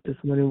myself this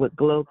morning. What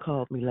Glow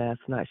called me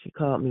last night. She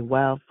called me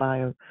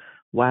Wildfire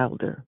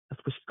Wilder.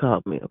 That's what she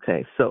called me.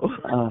 Okay, so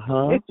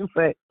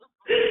but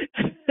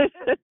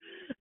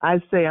I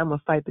say I'm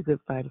gonna fight the good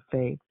fight of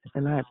faith,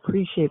 and I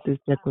appreciate this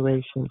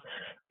declaration.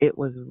 It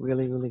was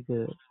really, really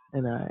good,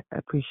 and I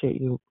appreciate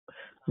you,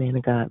 man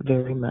of God,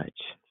 very much.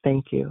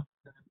 Thank you.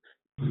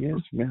 Yes,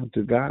 ma'am.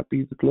 To God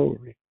be the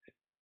glory.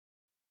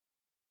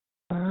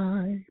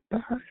 Bye.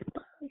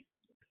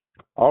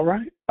 All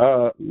right.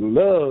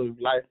 Love,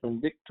 life,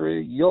 and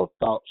victory. Your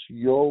thoughts,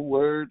 your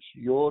words,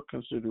 your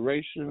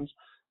considerations,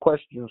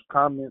 questions,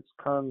 comments,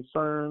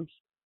 concerns.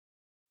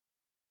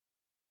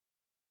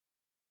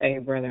 Hey,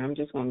 brother, I'm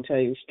just going to tell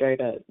you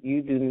straight up.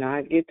 You do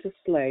not get to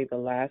slay the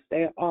last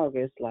day of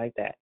August like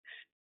that.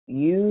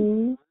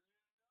 You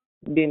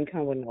didn't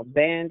come with no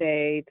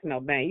Band-Aids, no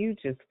band. You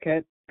just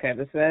cut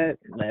us up,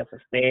 left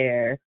us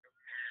there.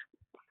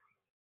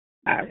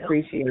 I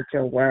appreciate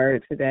your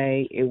word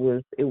today. It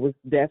was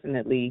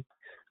definitely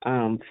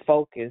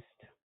focused,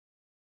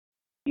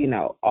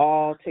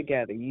 all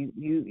together.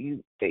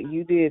 You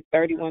did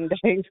 31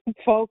 days of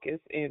focus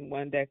in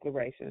one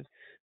declaration.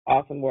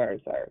 Awesome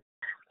word, sir.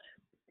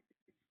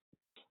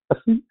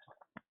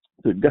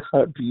 To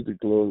God be the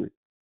glory.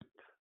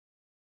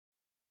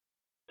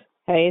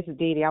 Hey, it's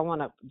Dee Dee. I want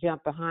to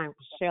jump behind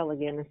Michelle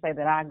again and say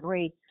that I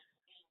agree.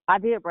 I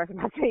did brush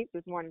my teeth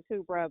this morning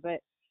too, bro,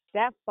 but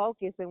that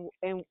focus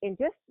and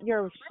just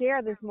your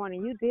share this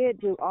morning, you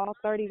did do all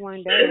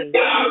 31 days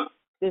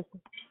this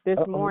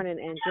morning,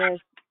 and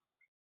just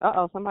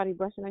somebody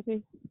brushing their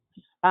teeth.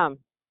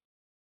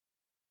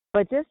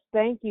 But just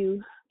thank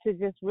you to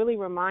just really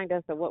remind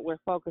us of what we're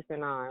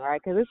focusing on, right?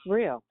 Because it's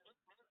real.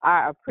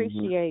 I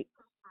appreciate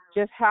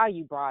just how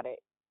you brought it.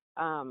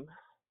 I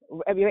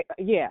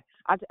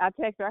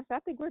text her. I said, I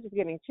think we're just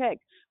getting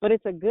checked, but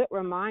it's a good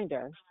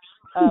reminder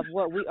of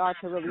what we are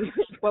to really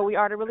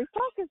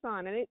focus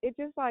on. And it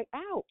just like,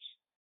 ouch.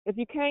 If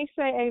you can't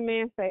say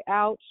amen, say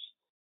ouch.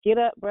 Get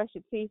up, brush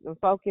your teeth, and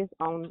focus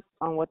on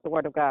what the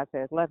Word of God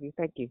says. Love you.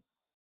 Thank you.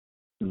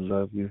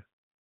 Love you.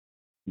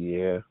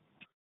 Yeah.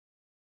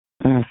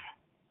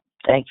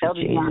 Thank you,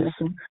 Jesus.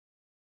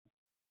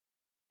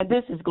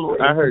 This is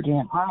Gloria. I heard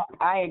again.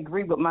 I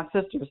agree with my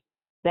sisters.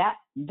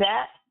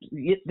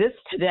 This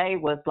today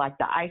was like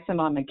the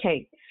icing on the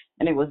cake,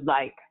 and it was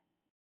like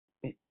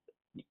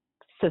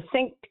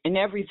succinct and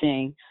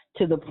everything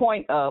to the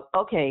point of,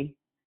 okay,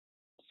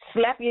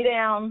 slap you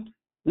down.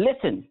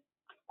 Listen,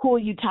 who are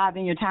you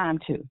tithing your time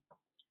to?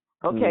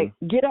 Okay,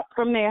 get up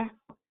from there.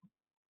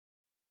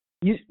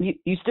 You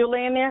still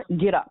laying there?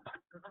 Get up.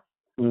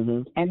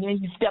 And then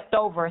you stepped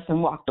over us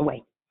and walked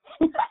away.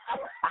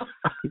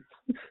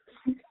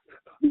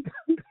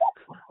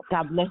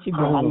 God bless you,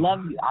 bro. I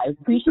love you. I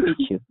appreciate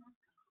you.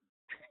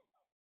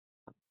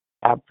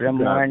 Good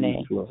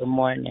morning. Good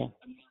morning.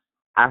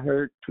 I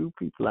heard two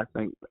people, I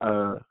think.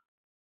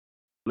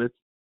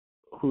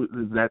 Who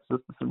is that,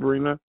 Sister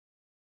Sabrina?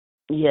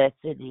 Yes,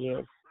 it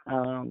is.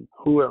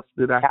 Who else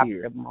did I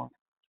hear?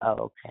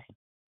 Okay.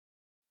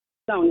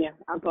 Sonia.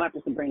 I'll go after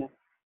Sabrina.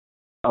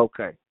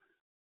 Okay.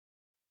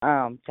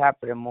 Top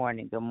of the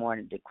morning. Good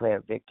morning.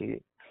 Declare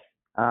victory.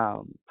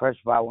 First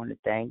of all, I want to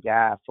thank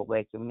God for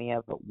waking me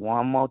up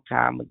one more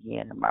time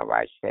again in my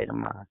right state of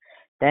mind.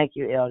 Thank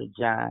you, Elder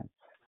John.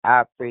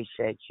 I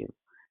appreciate you.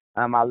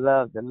 I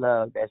love the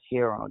love that's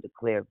here on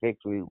Declare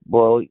Victory.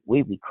 Boy,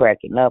 we be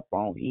cracking up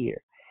on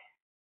here.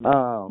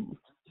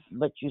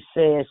 But you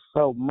said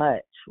so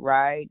much,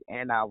 right?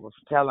 And I was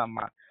telling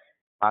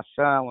my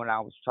son, when I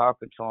was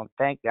talking to him,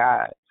 thank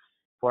God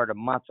for the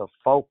month of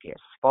focus.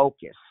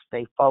 Focus.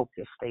 Stay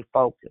focused. Stay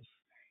focused.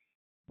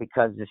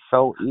 Because it's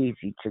so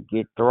easy to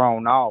get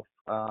thrown off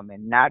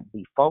and not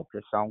be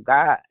focused on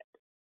God.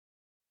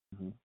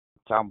 Mm-hmm.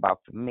 Talking about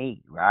for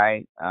me,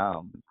 right?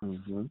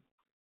 Mm-hmm.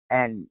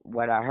 And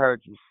what I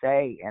heard you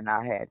say, and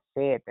I had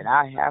said that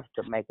I have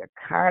to make a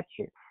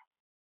conscious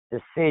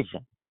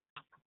decision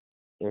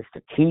is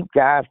to keep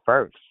God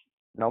first,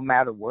 no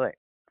matter what.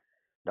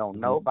 Don't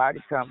nobody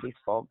come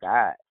before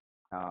God.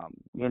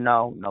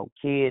 No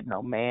kid,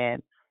 no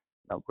man,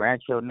 no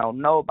grandchildren, no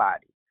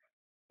nobody.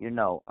 And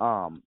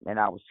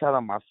I was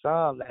telling my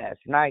son last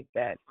night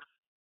that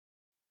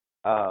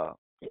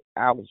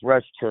I was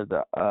rushed to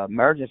the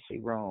emergency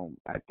room.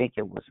 I think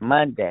it was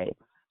Monday,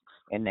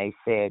 and they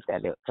said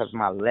that because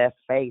my left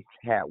face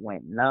had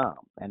went numb,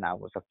 and I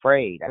was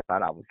afraid. I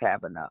thought I was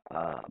having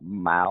a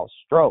mild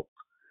stroke.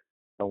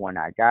 So when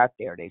I got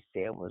there, they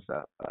said it was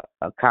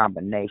a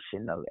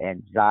combination of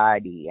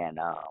anxiety and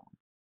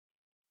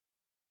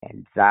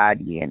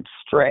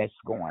stress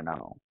going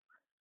on.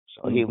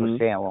 So he was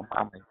saying, well,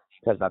 Mama,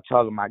 because I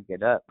told him I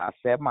get up. I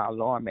set my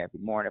alarm every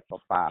morning for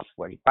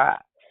 5:45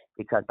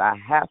 because I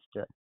have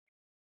to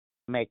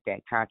make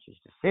that conscious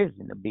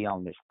decision to be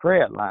on this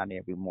prayer line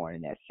every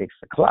morning at 6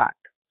 o'clock.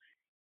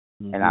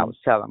 And I was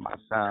telling my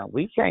son,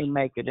 we can't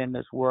make it in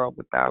this world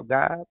without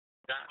God,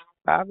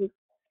 Bobby.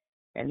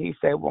 And he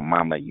said, well,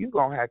 Mama, you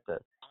going to have to,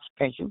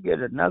 can't you get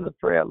another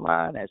prayer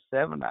line at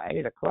 7 or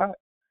 8 o'clock?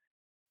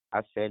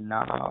 I said,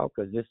 no,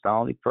 because it's the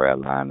only prayer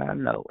line I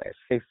know at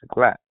 6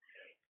 o'clock.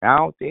 And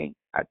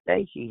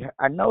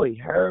I know he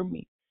heard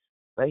me,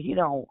 but I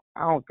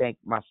don't think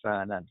my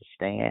son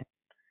understands.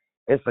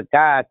 It's a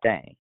God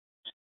thing.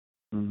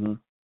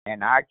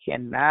 And I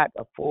cannot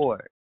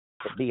afford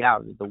to be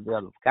out of the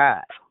will of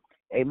God.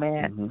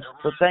 Amen.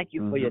 So thank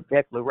you for your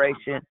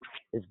declaration.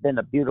 It's been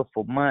a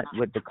beautiful month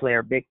with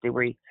Declare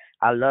Victory.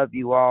 I love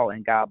you all,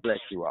 and God bless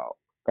you all.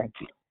 Thank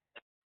you.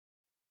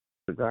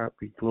 To God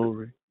be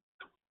glory.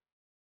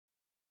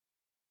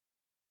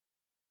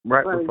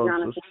 Right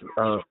before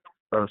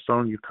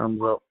Sonia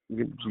comes up,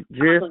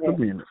 just a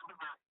minute.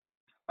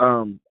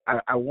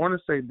 I want to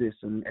say this,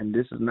 and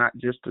this is not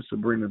just to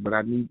Sabrina, but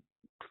I need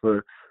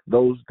for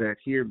those that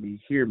hear me.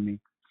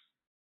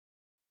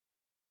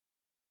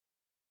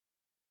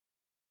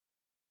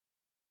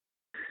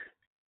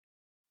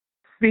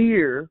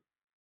 Fear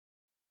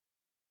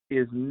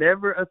is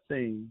never a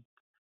thing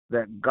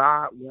that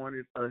God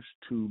wanted us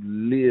to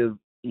live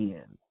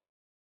in.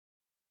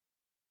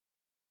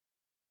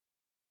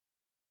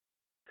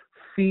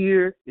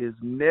 Fear is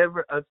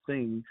never a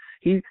thing.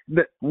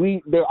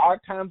 There are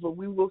times where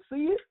we will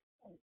see it,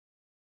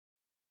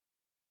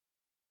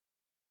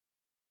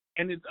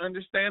 and it's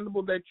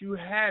understandable that you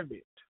have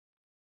it.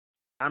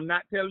 I'm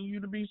not telling you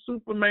to be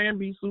Superman,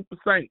 be super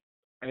saint.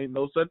 Ain't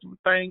no such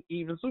a thing.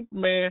 Even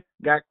Superman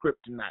got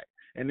kryptonite.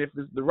 And if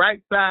it's the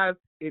right size,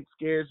 it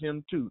scares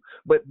him too.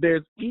 But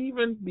there's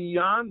even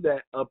beyond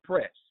that a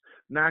press.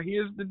 Now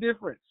here's the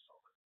difference.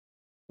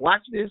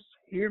 Watch this.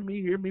 Hear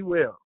me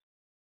well.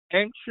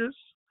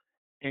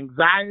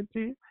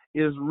 Anxiety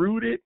is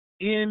rooted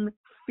in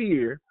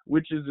fear,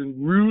 which is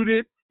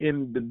rooted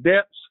in the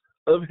depths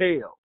of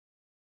hell.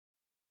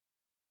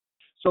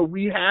 So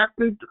we have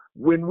to,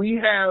 when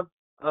we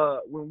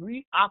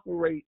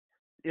operate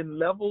in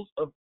levels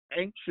of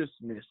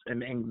anxiousness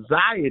and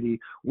anxiety,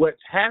 what's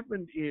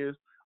happened is,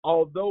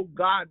 although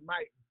God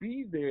might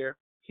be there,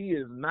 he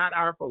is not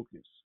our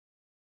focus.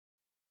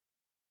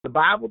 The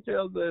Bible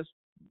tells us,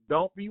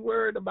 don't be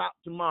worried about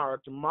tomorrow.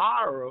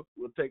 Tomorrow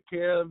will take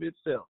care of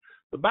itself.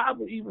 The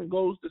Bible even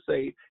goes to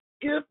say,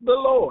 if the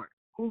Lord,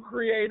 who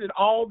created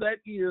all that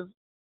is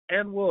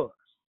and was,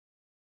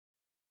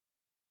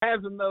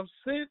 has enough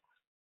sense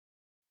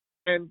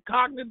and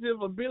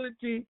cognitive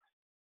ability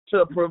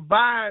to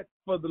provide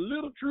for the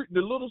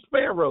little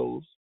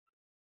sparrows,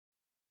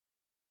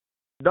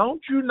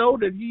 don't you know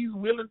that he's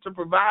willing to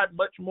provide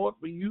much more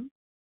for you?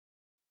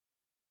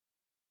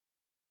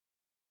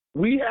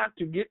 We have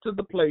to get to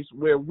the place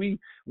where we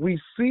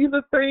see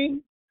the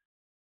thing,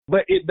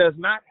 but it does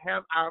not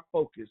have our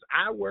focus.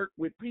 I've worked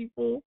with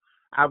people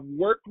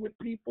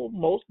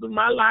most of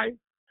my life,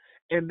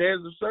 and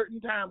there's a certain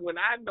time when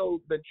I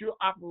know that you're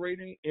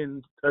operating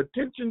in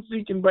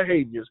attention-seeking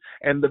behaviors.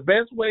 And the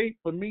best way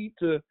for me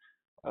to,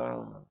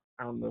 I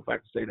don't know if I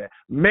can say that,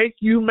 make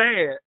you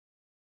mad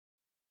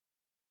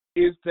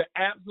is to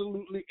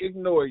absolutely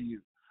ignore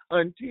you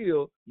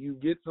until you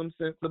get some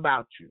sense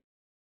about you,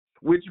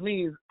 which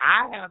means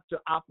I have to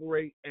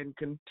operate and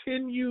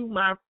continue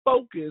my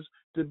focus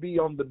to be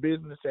on the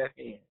business at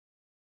hand.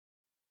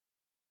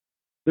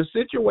 The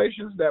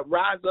situations that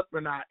rise up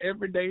in our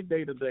everyday,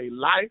 day-to-day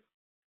life,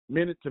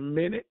 minute to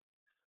minute,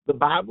 the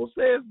Bible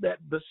says that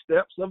the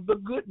steps of the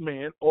good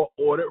man are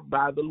ordered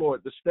by the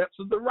Lord. The steps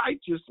of the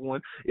righteous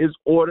one is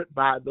ordered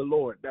by the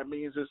Lord. That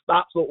means his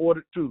stops are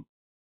ordered too.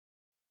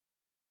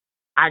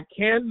 I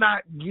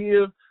cannot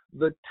give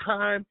the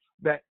time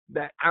that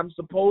I'm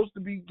supposed to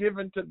be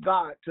given to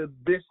God to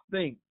this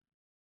thing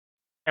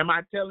Am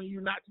I telling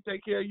you not to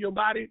take care of your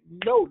body?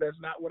 No, that's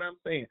not what I'm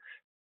saying.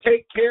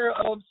 Take care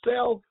of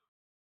self.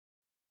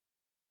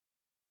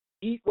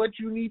 Eat what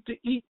you need to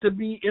eat to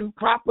be in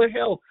proper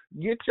health.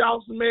 Get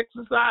y'all some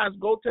exercise.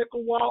 Go take a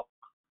walk.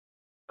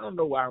 I don't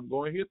know why I'm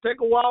going here.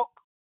 Take a walk.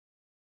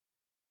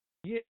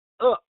 Get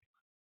up.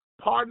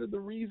 Part of the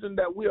reason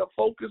that we are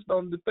focused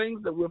on the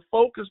things that we're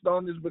focused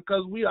on is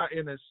because we are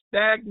in a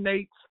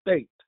stagnate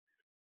state.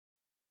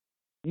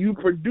 You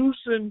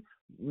producing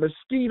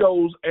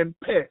mosquitoes and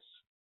pests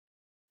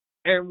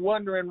and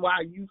wondering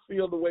why you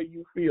feel the way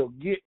you feel.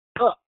 Get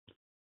up.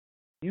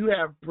 You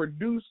have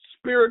produced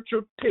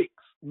spiritual ticks.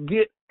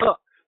 Get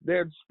up.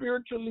 They're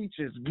spiritual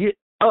leeches. Get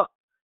up.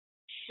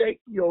 Shake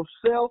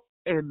yourself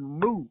and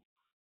move.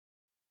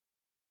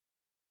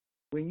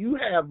 When you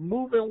have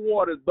moving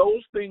water,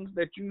 those things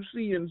that you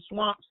see in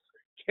swamps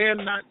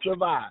cannot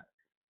survive.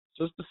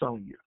 Sister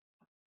Sonia.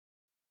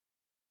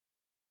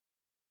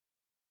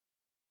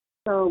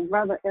 So,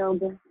 Brother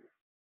Elder,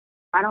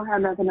 I don't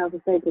have nothing else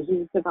to say because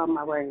you just took all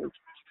my words.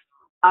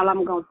 All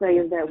I'm going to say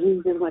is that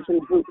we just went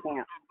through boot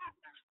camp.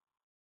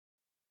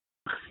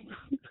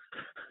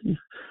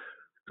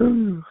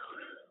 I'm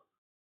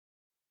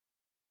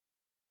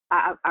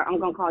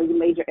going to call you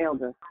Major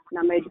Elder.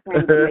 Not Major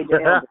Payne, but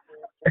Major Elder.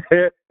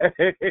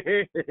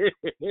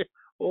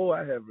 Oh, I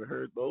haven't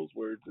heard those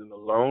words in a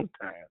long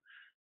time.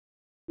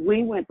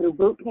 We went through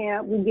boot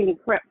camp. We're getting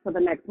prepped for the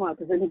next month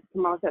because it's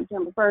tomorrow,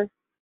 September 1st.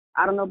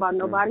 I don't know about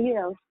nobody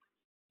else,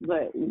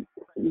 but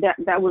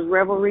that was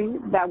revelry.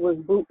 That was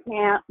boot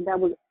camp. That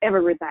was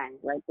everything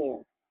right there.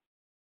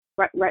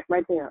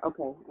 Right there.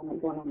 Okay, I'm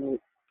going on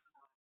mute.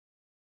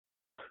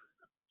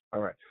 All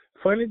right.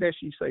 Funny that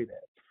she say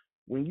that.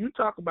 When you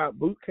talk about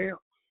boot camp,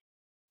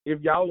 if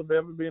y'all have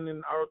ever been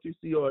in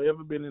ROTC or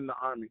ever been in the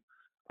Army,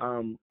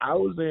 I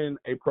was in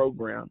a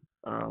program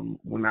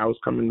when I was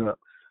coming up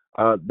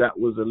that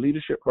was a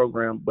leadership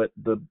program, but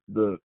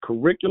the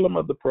curriculum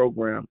of the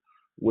program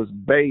was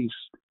based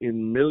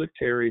in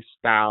military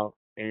style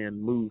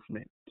and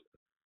movement.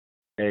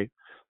 Okay,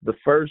 the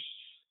first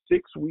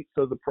 6 weeks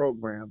of the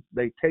program,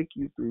 they take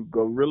you through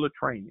guerrilla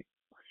training.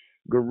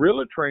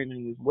 Guerrilla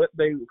training is what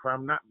they, if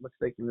I'm not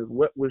mistaken, is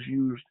what was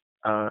used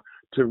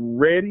to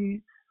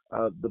ready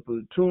the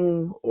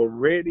platoon or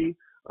ready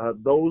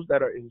those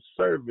that are in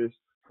service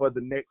for the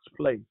next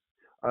place,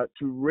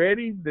 to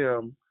ready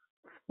them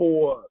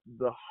for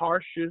the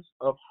harshest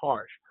of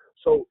harsh.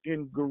 So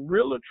in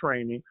guerrilla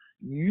training,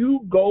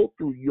 you go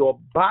through, your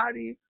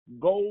body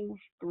goes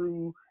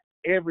through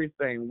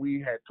everything. We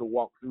had to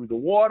walk through the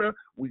water,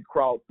 we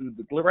crawled through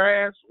the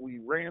grass, we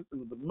ran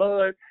through the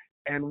mud,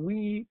 and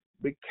we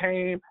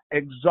became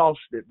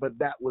exhausted. But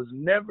that was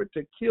never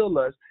to kill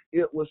us.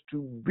 It was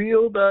to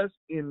build us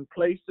in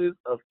places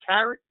of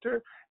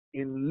character,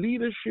 in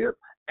leadership,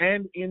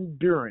 and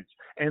endurance.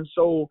 And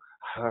so,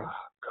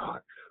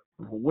 God,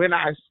 when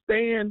I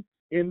stand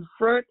in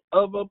front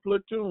of a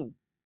platoon,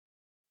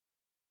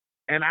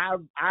 and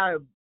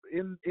I've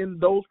in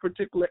those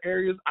particular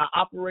areas, I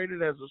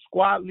operated as a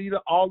squad leader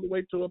all the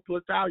way to a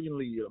platoon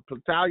leader. A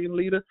platoon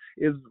leader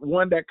is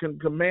one that can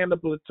command a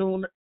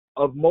platoon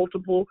of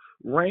multiple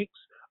ranks.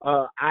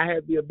 I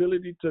had the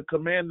ability to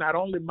command not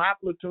only my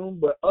platoon,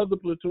 but other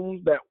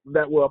platoons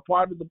that were a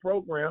part of the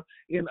program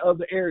in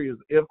other areas.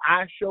 If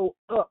I show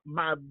up,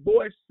 my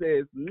voice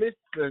says,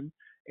 listen,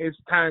 it's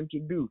time to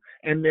do.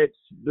 And it's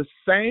the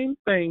same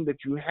thing that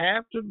you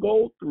have to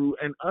go through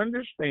and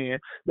understand,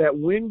 that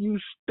when you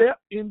step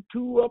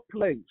into a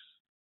place,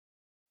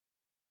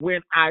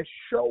 when I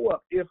show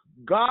up, if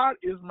God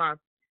is my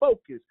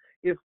focus,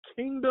 if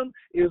kingdom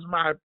is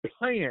my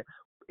plan,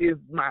 is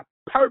my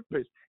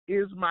purpose,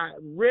 is my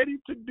ready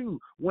to do,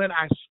 when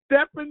I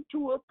step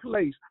into a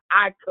place,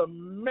 I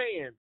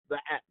command the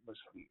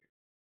atmosphere.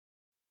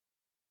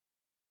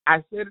 I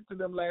said it to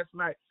them last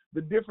night. The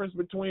difference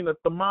between a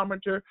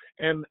thermometer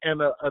and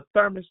a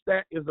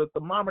thermostat is a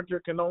thermometer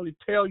can only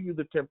tell you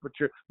the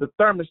temperature. The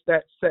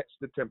thermostat sets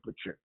the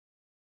temperature.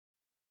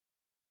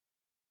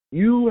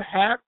 You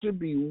have to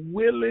be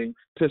willing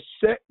to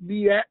set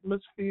the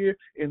atmosphere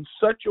in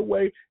such a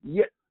way.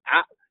 Yet,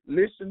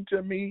 listen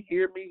to me,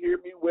 hear me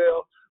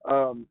well,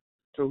 to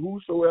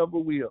whosoever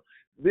will.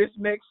 This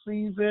next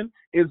season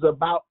is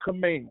about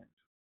command.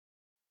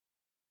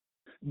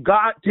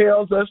 God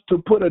tells us to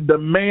put a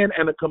demand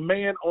and a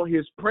command on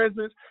his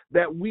presence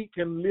that we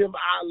can live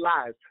our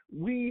lives.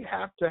 We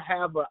have to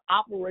have an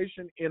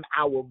operation in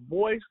our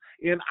voice,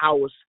 in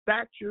our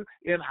stature,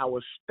 in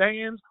our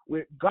stands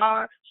with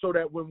God, so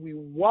that when we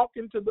walk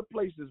into the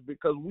places,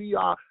 because we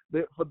are,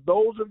 for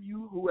those of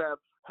you who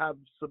have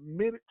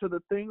submitted to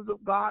the things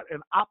of God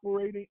and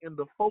operating in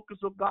the focus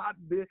of God,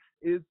 there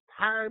is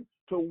time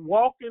to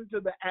walk into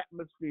the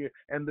atmosphere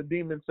and the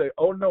demons say,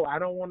 oh no, I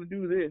don't want to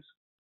do this.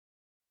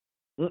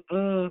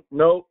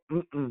 No.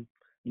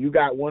 You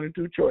got one or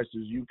two choices.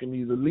 You can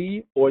either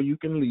leave or you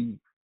can leave.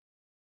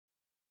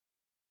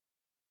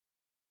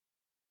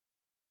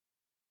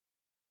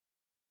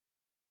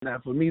 Now,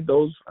 for me,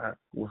 those, I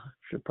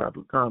should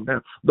probably calm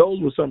down.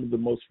 Those were some of the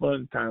most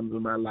fun times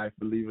of my life,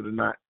 believe it or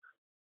not.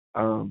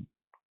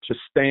 to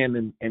stand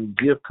and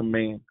give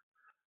command.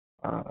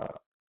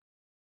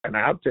 And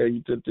I'll tell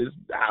you, to this,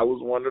 I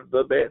was one of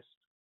the best.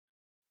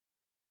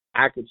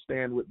 I could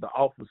stand with the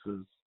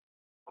officers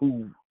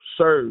who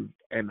served,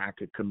 and I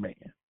could command.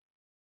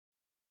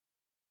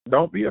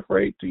 Don't be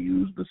afraid to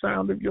use the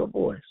sound of your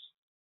voice.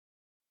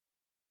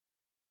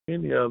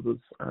 Any others?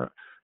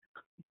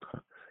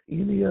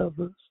 Any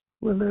others?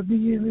 Will there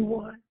be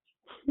anyone?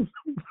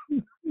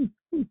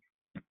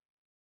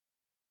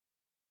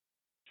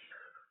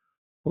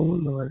 Oh,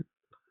 Lord.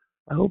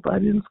 I hope I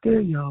didn't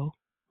scare y'all.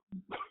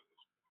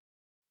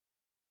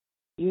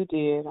 You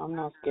did. I'm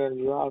not scared of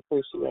you. I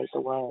appreciate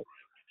the word.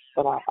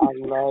 But I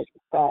love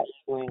the fact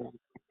when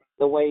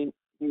the way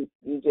you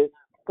just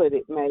put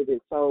it, made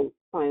it so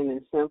plain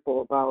and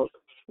simple about,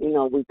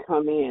 we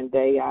come in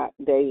day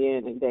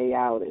in and day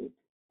out, and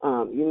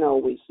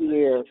we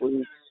hear and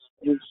we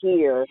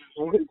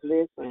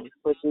listen,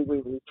 but do we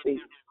receive?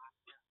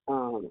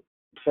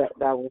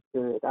 That was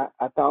good.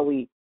 I thought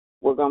we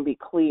were gonna be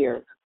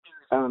clear,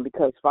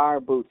 because fire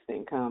boots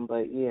didn't come,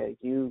 but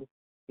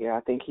I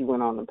think he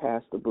went on and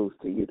passed the boots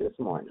to you this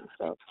morning.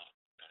 So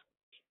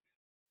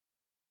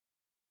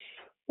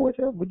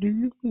whatever do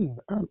you mean?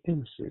 I'm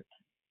innocent.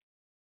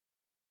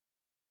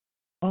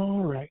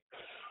 All right.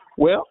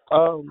 Well,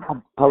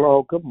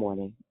 hello, good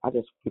morning.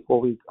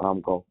 Before we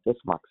go, this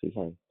is Moxie.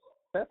 Hey,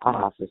 I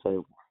have to say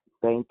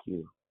thank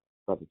you,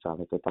 Brother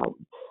Jonathan.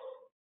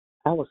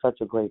 That was such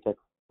a great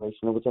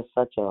declaration. It was just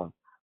such a,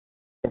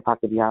 if I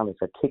could be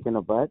honest, a kick in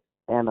the butt,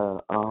 and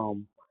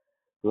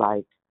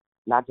like,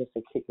 not just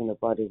a kick in the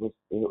butt. It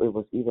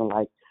was even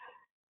like,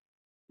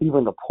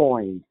 even the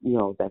poem,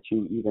 that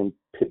you even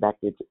put back,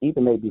 it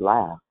even made me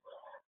laugh.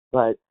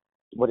 But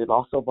what it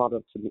also brought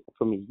up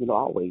for me,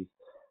 always,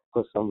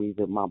 for some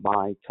reason, my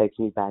mind takes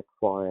me back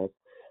far as,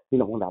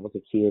 when I was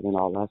a kid and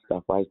all that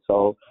stuff, right?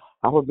 So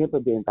I remember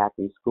being back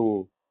in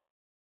school,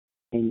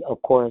 and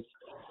of course,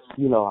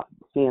 seeing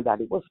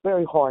that it was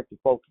very hard to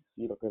focus,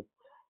 because it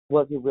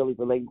wasn't really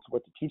relating to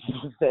what the teachers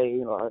were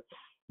saying, or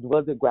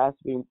wasn't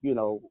grasping,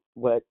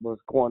 what was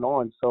going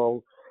on.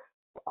 So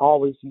I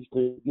always used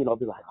to, be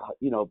like,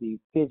 be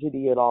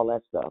fidgety and all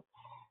that stuff.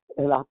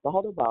 And I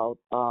thought about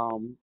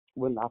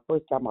when I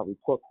first got my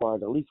report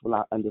card, at least when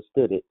I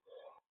understood it,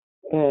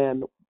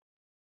 and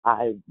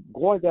I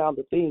going down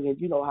the thing, and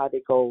you know how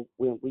they go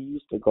when we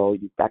used to go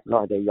back in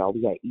our day, y'all.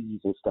 We had E's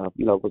and stuff,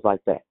 it was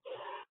like that.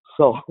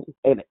 So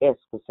and the S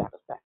was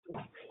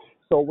satisfactory.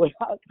 So when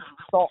I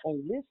saw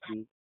on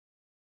Listy,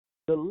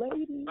 the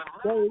lady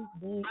gave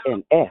me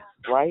an S,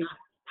 right?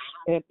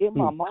 And in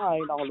my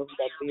mind, I don't know who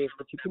that is,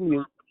 but you can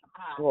mute.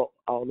 Well,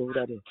 I don't know who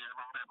that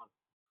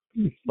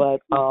is.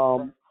 But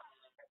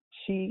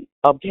she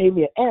gave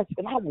me an S,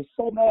 and I was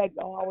so mad,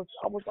 y'all.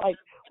 I was like,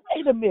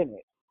 wait a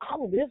minute. I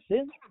don't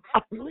listen.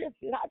 How she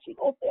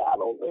gonna say I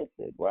don't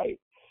listen, right?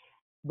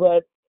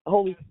 But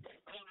Holy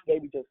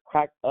Baby just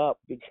cracked up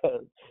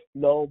because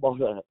no,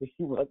 Mona, he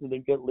wasn't a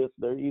good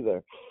listener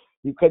either.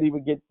 You couldn't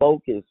even get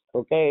focused,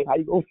 okay? How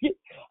you gonna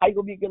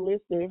be a good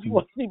listener if you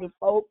wasn't even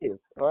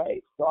focused, all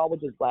right? So I was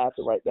just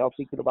laughing right now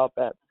thinking about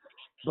that.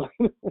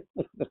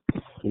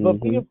 But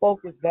being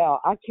focused now,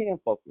 I can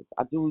focus.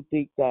 I do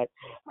think that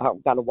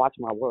I've got to watch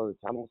my words.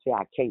 I don't say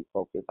I can't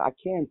focus. I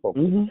can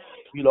focus.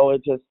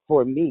 It just,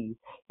 for me,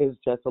 it's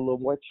just a little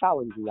more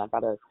challenging. I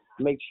got to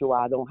make sure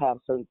I don't have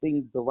certain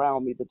things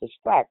around me to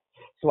distract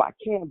so I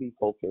can be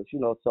focused,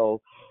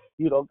 So,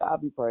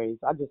 God be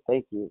praised. I just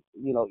thank you,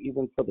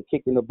 even for the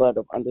kick in the butt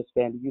of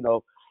understanding,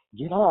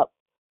 get up,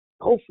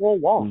 go for a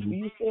walk. When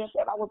you said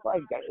that, I was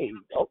like, hey,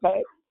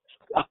 okay.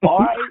 All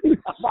right,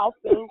 I'm about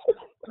to,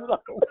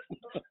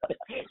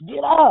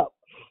 get up.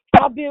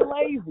 Stop being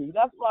lazy.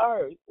 That's what I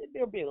heard. Sitting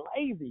there being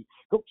lazy.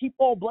 Go keep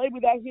on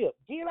blaming that hip.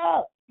 Get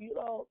up,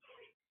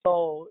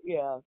 So,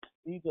 yeah,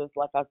 you just,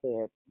 like I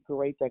said,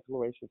 great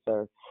declaration,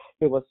 sir.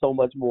 There was so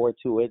much more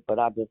to it, but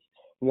I just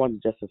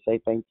wanted just to say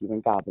thank you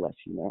and God bless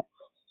you,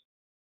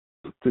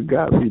 man. To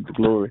God be the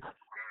glory.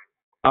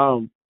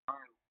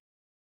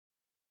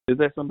 Is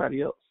there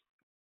somebody else?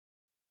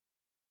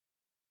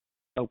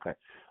 Okay.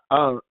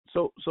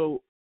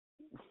 So,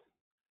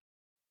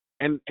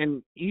 and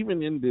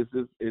even in this,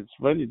 it's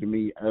funny to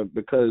me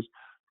because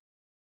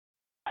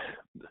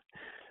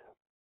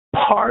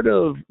part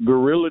of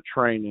guerrilla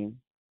training,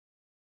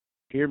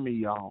 hear me,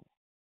 y'all.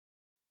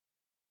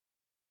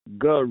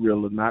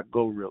 Guerrilla, not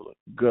gorilla.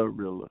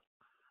 Guerrilla.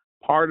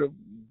 Part of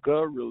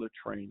guerrilla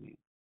training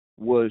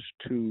was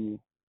to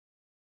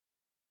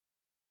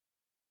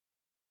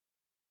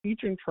teach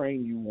and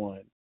train you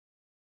one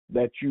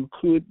that you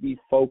could be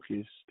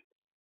focused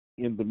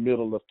in the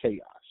middle of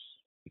chaos.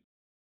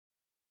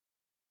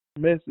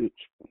 Message.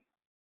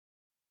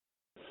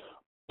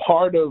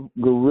 Part of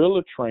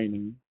guerrilla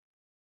training,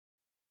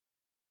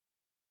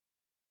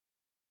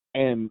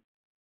 and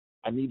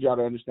I need y'all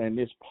to understand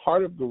this,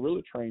 part of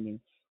guerrilla training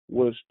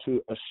was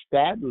to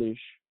establish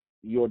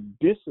your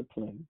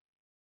discipline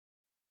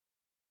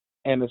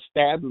and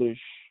establish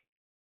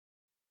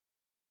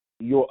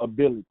your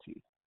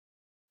ability.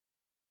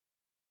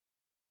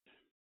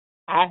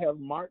 I have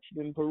marched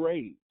in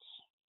parades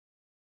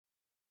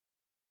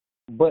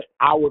but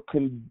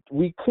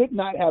we could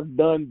not have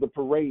done the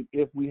parade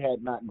if we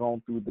had not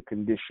gone through the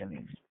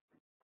conditioning.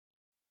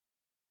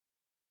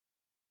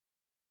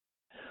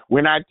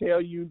 When I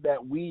tell you that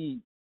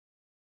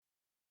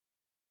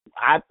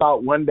I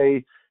thought one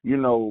day,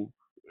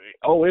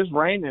 oh, it's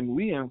raining.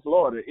 We in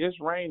Florida. It's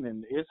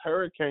raining. It's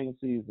hurricane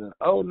season.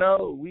 Oh,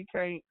 no, we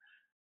can't.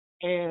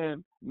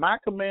 And my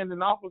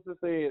commanding officer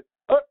said,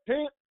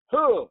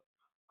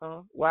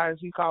 why is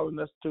he calling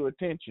us to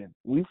attention?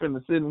 We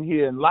finna sit in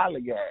here and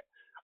lollygag.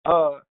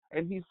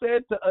 And he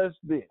said to us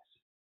this.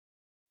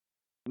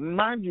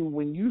 Mind you,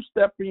 when you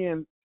step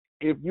in,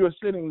 if you're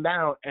sitting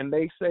down and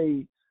they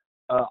say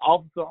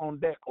officer on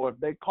deck, or if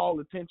they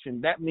call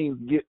attention, that means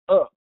get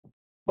up,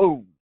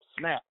 boom,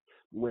 snap.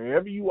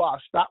 Wherever you are,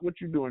 stop what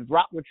you're doing,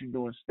 drop what you're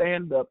doing,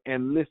 stand up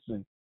and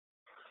listen.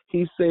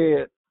 He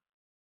said,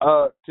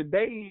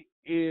 today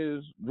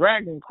is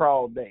Dragon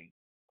Crawl Day.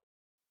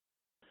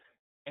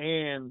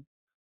 And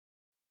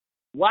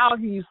while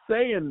he's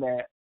saying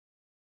that,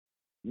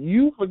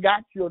 you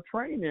forgot your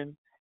training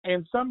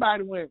and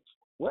somebody went,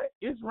 what?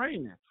 It's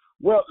raining.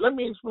 Well, let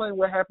me explain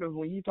what happens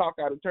when you talk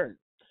out of turn.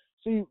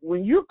 See,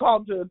 when you're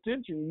called to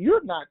attention,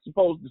 you're not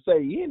supposed to say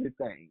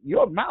anything.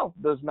 Your mouth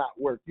does not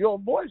work. Your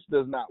voice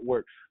does not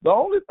work. The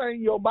only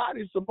thing your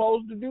body's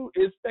supposed to do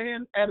is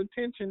stand at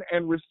attention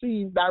and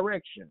receive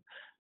direction.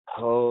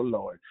 Oh,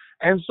 Lord.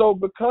 And so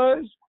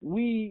because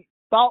we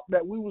thought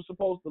that we were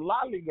supposed to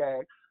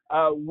lollygag,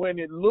 when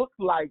it looked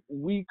like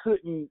we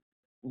couldn't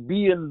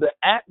be in the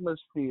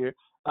atmosphere,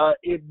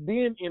 it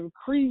then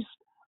increased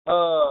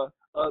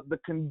the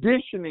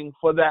conditioning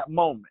for that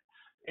moment.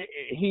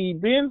 He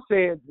then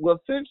said, well,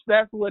 since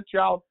that's what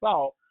y'all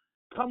thought,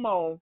 come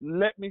on,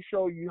 let me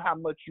show you how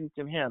much you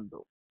can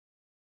handle.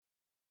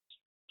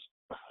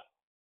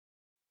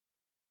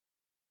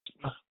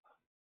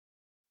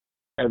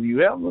 Have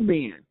you ever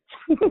been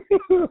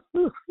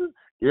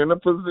in a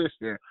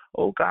position,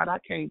 oh, God, I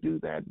can't do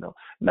that. No,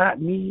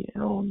 not me.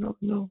 Oh,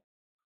 no.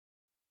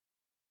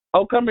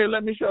 Oh, come here,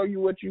 let me show you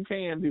what you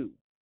can do.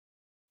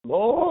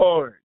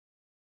 Lord.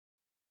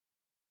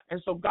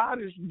 And so God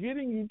is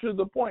getting you to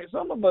the point.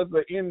 Some of us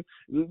are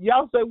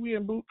y'all say we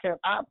in boot camp.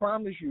 I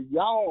promise you,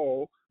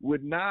 y'all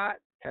would not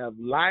have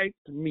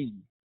liked me.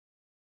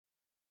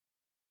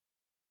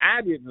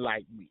 I didn't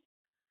like me.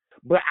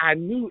 But I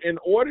knew in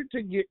order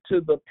to get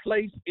to the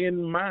place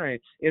in mind,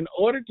 in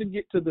order to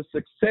get to the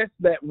success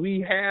that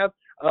we have,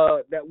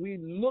 that we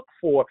look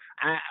for,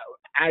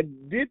 I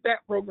did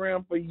that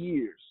program for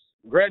years,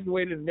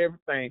 graduated and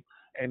everything,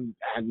 and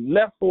I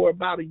left for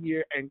about a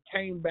year and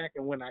came back.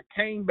 And when I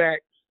came back,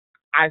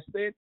 I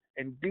said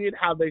and did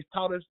how they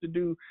taught us to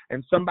do,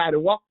 and somebody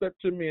walked up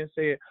to me and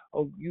said,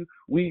 oh,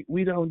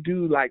 we don't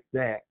do like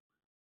that.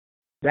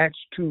 That's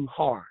too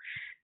harsh.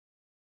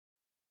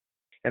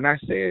 And I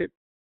said,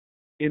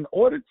 in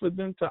order for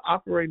them to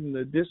operate in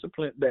the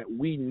discipline that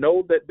we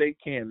know that they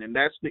can, and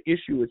that's the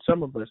issue with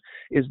some of us,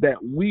 is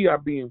that we are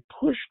being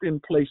pushed in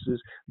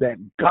places that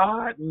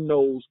God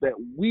knows that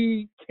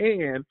we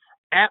can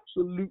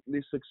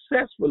absolutely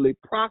successfully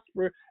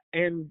prosper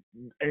and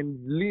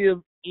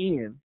live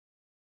in.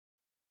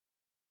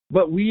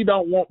 But we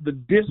don't want the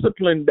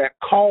discipline that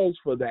calls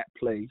for that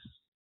place.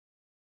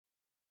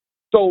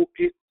 So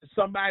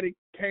somebody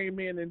came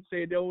in and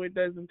said, oh, it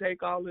doesn't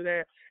take all of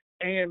that.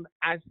 And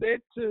I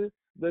said to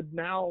the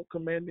now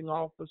commanding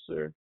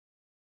officer,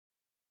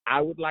 I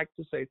would like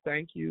to say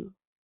thank you,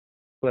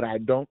 but I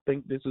don't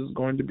think this is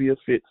going to be a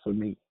fit for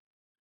me.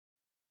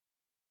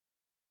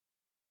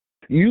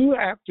 You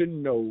have to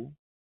know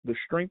the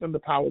strength and the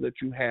power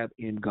that you have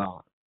in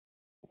God.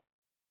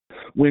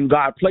 When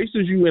God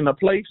places you in a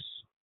place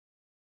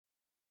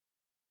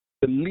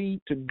to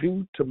lead, to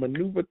do, to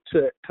maneuver,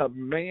 to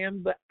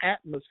command the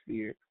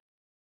atmosphere,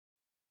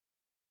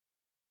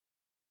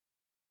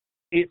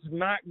 it's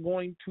not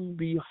going to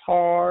be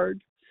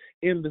hard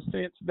in the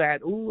sense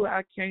that, oh,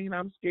 I can't,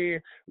 I'm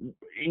scared.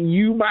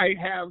 You might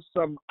have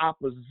some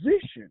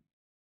opposition,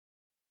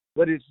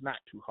 but it's not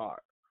too hard.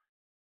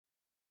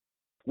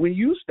 When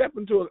you step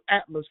into an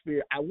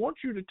atmosphere, I want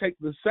you to take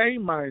the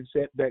same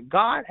mindset that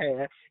God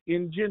had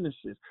in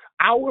Genesis.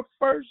 Our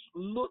first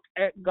look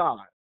at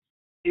God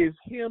is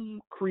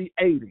Him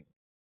creating.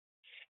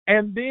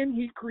 And then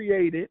He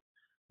created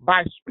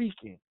by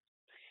speaking.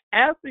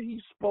 After He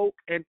spoke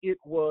and it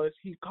was,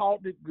 He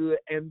called it good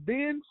and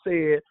then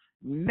said,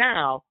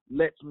 now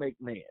let's make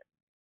man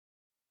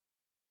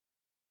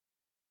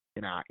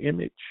in our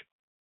image,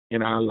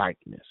 in our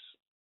likeness.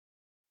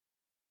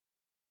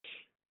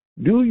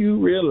 Do you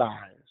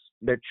realize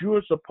that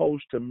you're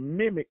supposed to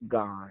mimic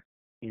God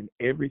in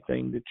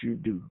everything that you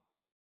do?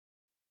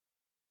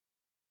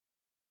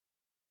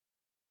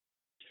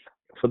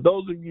 For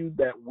those of you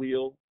that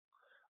will,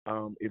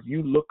 if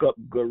you look up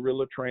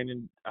gorilla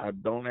training,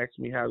 don't ask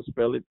me how to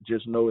spell it.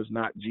 Just know it's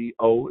not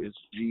G-O, it's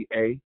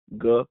G-A,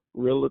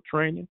 gorilla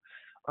training.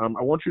 I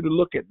want you to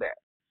look at that.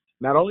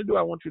 Not only do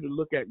I want you to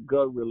look at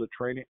gorilla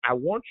training, I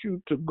want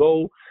you to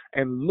go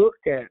and look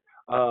at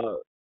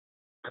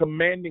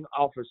commanding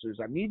officers.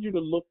 I need you to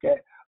look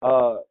at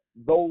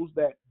those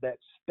that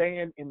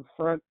stand in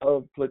front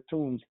of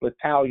platoons,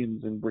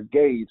 battalions, and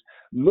brigades.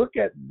 Look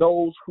at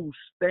those who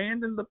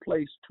stand in the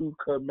place to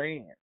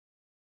command.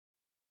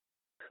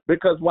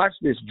 Because watch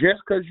this,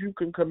 just because you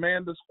can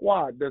command a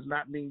squad does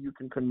not mean you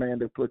can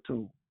command a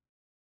platoon.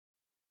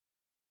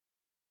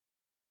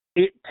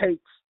 It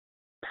takes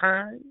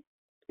time,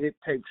 it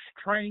takes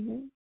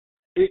training,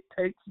 it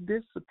takes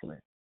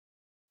discipline.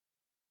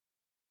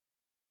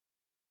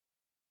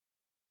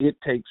 It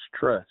takes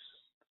trust.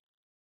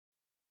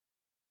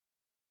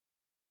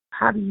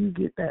 How do you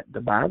get that?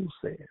 The Bible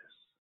says,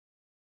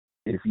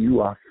 if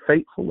you are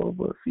faithful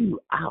over a few,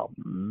 I'll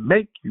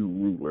make you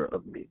ruler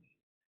of many.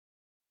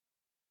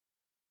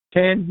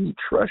 Can he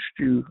trust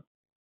you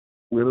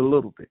with a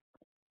little bit?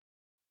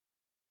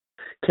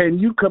 Can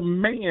you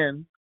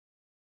command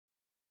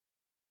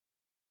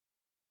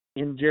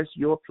in just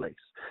your place?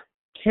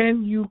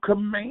 Can you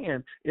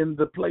command in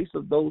the place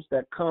of those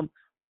that come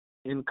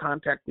in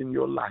contact in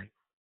your life?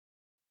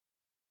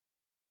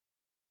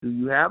 Do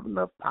you have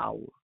enough power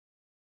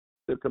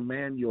to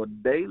command your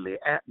daily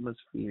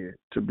atmosphere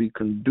to be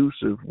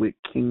conducive with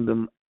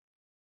kingdom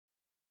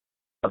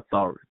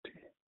authority?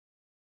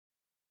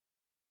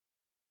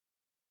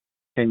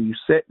 Can you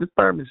set the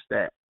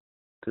thermostat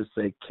to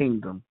say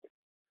kingdom?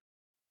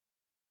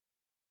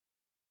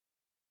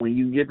 When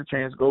you get a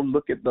chance, go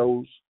look at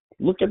those.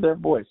 Look at their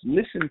voice.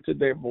 Listen to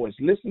their voice.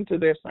 Listen to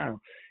their sound.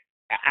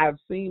 I've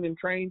seen and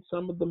trained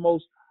some of the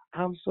most,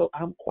 I'm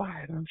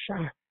quiet, I'm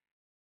shy.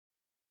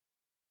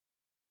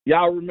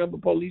 Y'all remember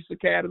Police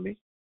Academy?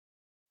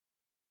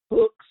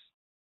 Hooks.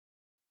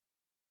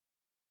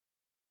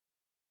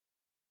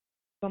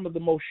 Some of the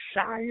most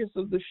shyest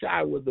of the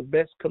shy were the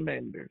best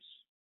commanders.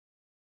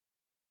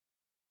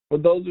 For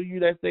those of you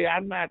that say,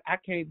 I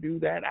can't do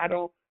that, I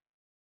don't,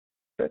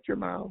 shut your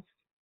mouth,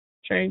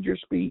 change your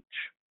speech,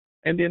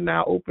 and then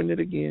now open it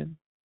again.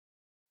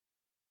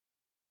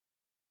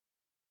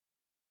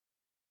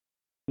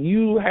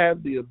 You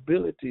have the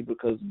ability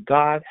because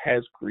God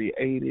has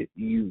created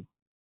you.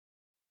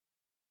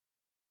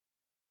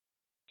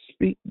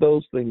 Speak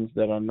those things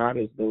that are not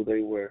as though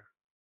they were.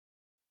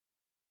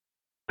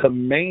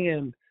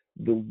 Command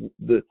the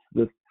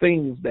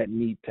things that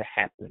need to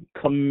happen.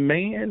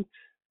 Command.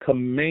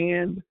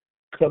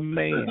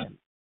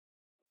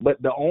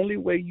 But the only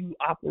way you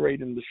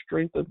operate in the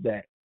strength of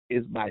that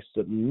is by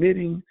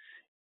submitting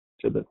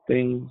to the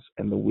things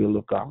and the will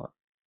of God.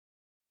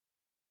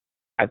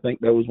 I think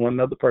there was one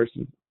other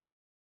person.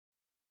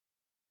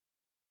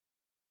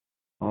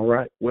 All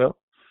right. Well,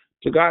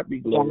 to God be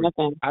glory.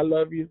 I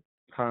love you.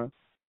 Huh?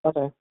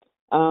 Okay.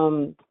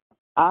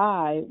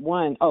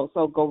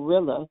 So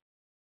gorilla.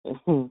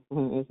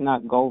 It's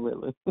not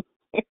gorilla.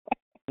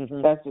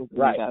 That's just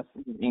right. That's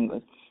in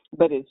English.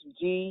 But it's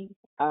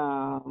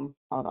hold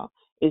on.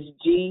 It's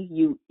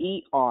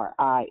GUERILLA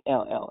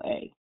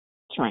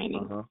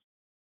training.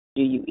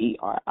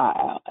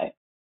 GUERILLA.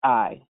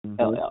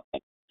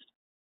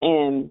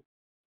 And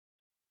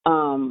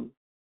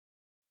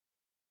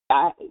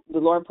the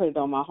Lord put it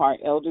on my heart.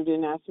 Elder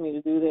didn't ask me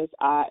to do this.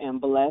 I am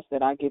blessed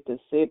that I get to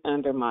sit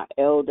under my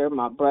elder,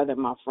 my brother,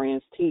 my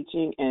friend's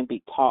teaching and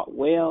be taught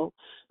well.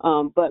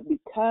 But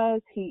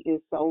because he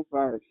is so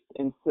versed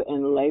and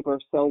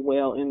labors so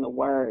well in the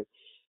word,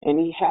 and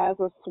he has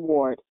a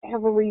sword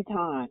every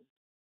time,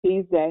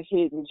 he's that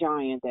hidden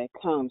giant that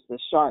comes, the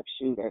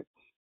sharpshooter.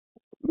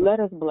 Let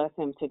us bless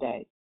him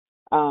today.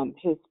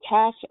 His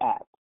Cash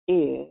App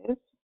is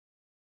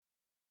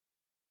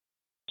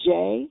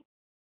J.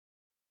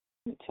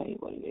 Let me tell you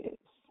what it is.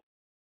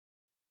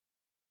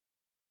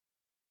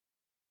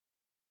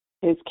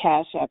 His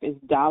Cash App is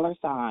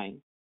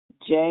 $JONIME.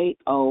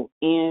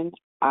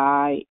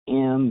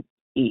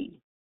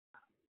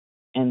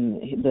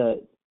 And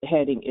the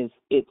heading is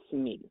It's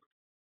Me.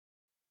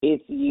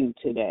 It's you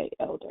today,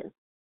 Elder.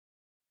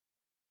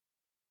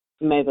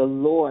 May the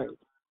Lord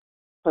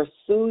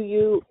pursue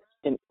you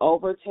and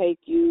overtake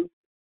you,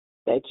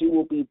 that you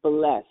will be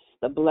blessed.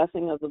 The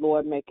blessing of the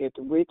Lord maketh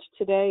rich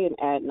today and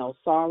add no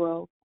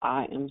sorrow.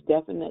 I am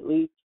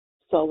definitely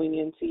sowing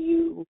into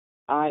you.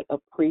 I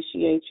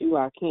appreciate you.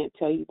 I can't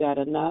tell you that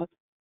enough.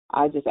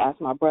 I just ask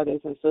my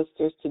brothers and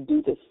sisters to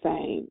do the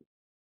same.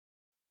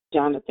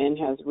 Jonathan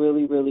has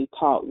really, really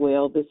taught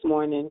well this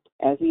morning,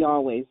 as he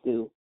always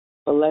do.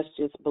 But let's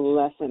just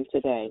bless him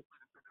today.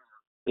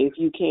 If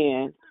you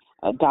can,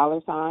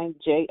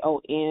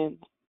 $JONIME.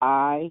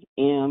 I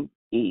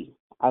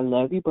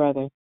love you,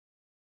 brother.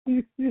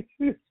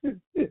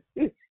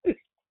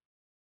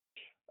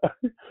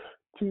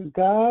 To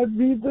God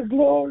be the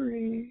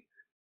glory.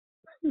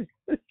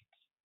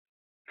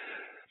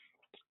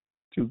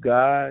 To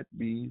God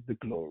be the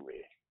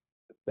glory.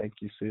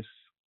 Thank you, sis,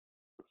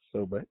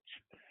 so much.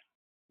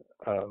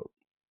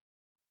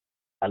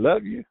 I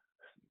love you.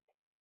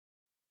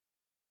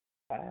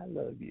 I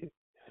love you.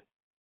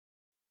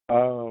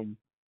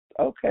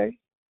 Okay.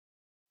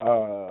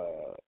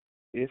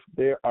 If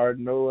there are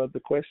no other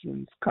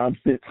questions,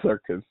 comments, or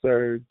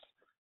concerns.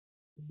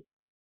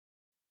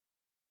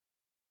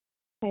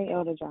 Hey,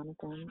 Elder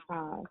Jonathan.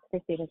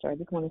 Christina, I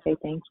just want to say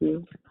thank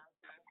you.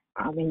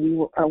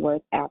 You are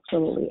worth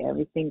absolutely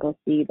every single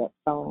seed that's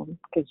sown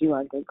because you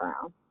are good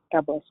ground.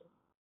 God bless you.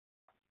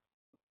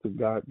 To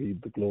God be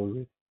the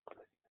glory.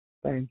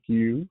 Thank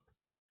you.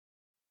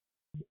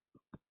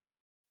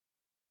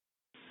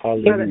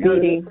 Brother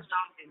Dee.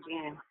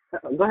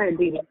 Go ahead,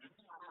 Dee.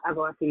 I'll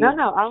go after you.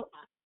 No, I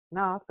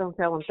was going to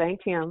tell him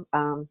thank him.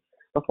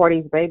 Before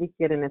these babies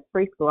get in this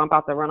preschool, I'm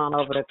about to run on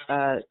over to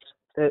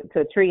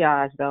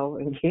triage though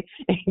and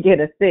get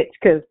a stitch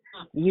because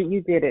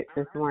you did it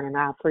this morning.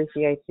 I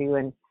appreciate you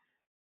and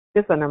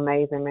just an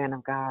amazing man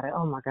of God.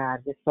 Oh my God,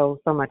 just so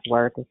much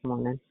word this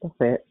morning. That's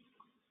it.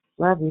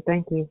 Love you.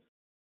 Thank you.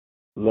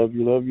 Love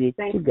you.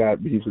 Thank To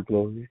God be the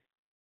glory.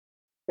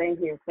 Thank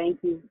you.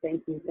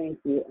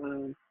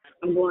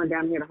 I'm going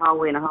down here the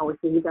hallway in the hallway.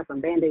 See, we got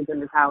some Band-Aids in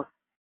this house.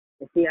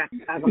 And see, I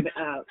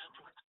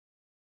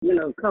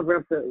cover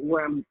up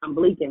where I'm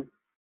bleaking.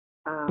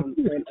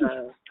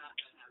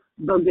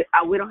 Go get.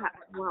 We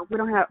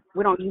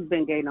don't use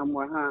Bengay no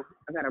more, huh?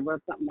 I gotta rub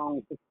something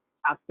on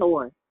our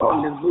store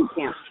from this boot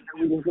camp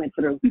that we just went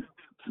through.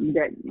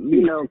 That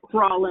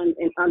crawling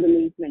and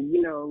underneath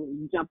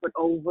and jumping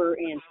over,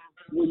 and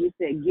when you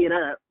said get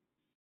up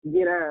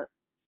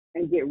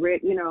and get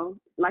ready,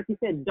 like you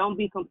said, don't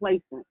be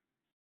complacent.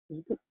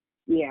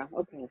 Yeah,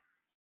 okay.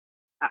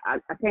 I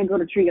can't go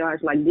to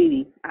triage like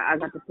Dee. I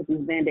got to put these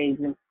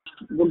Band-Aids and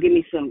go give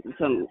me some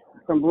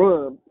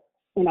rubs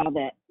and all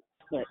that.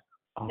 But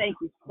thank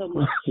you so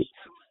much.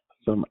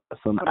 Some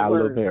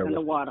aloe vera and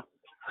the water.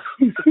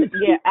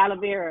 Yeah, aloe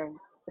vera.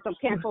 Some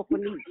camphor for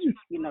niche,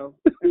 and all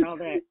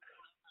that.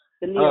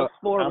 The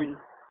neosporin.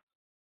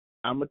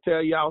 I'm gonna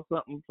tell y'all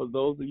something for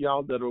those of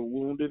y'all that are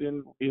wounded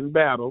in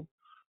battle.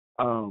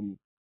 Don't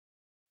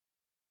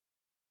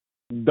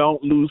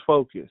lose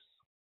focus.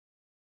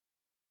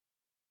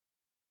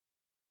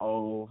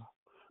 Oh,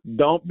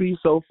 don't be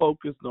so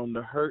focused on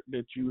the hurt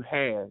that you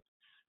had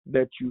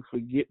that you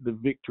forget the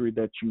victory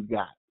that you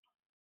got.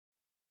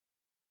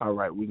 All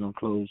right, we're going to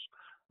close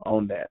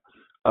on that.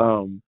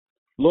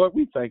 Lord,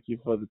 we thank you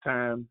for the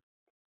time,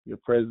 your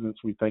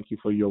presence. We thank you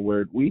for your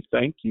word. We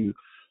thank you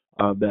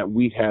that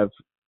we have,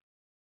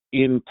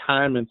 in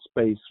time and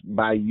space,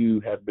 by you,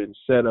 have been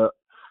set up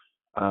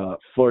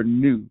for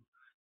new.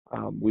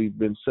 We've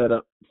been set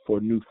up for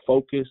new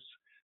focus,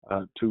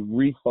 to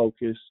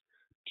refocus,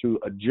 to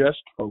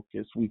adjust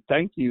focus. We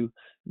thank you,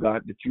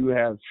 God, that you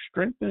have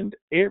strengthened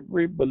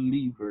every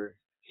believer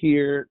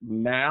here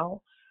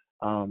now,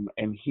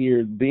 and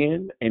here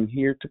then and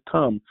here to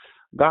come.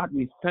 God,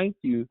 we thank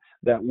you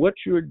that what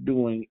you're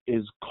doing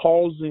is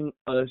causing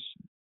us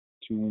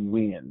to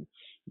win.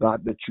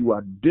 God, that you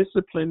are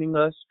disciplining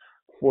us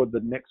for the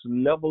next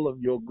level of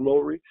your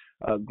glory,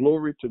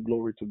 glory to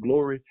glory to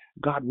glory.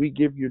 God, we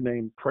give your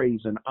name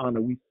praise and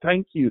honor. We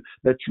thank you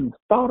that you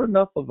thought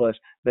enough of us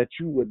that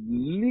you would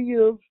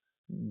live,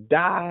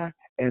 die,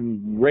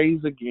 and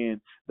raise again,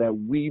 that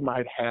we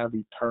might have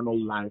eternal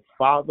life.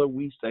 Father,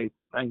 we say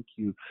thank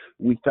you.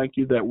 We thank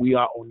you that we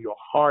are on your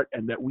heart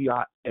and that we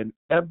are an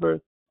ever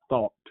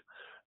thought.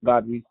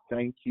 God, we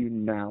thank you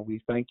now. We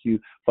thank you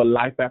for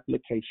life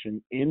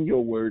application in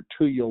your word,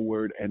 to your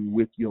word, and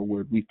with your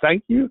word. We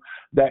thank you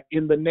that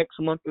in the next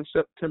month of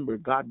September,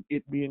 God,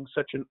 it being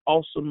such an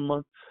awesome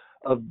month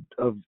of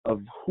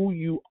who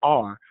you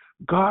are,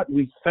 God,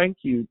 we thank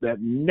you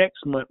that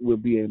next month will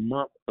be a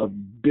month of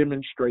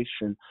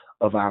demonstration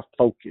of our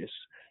focus.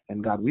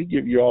 And God, we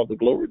give you all the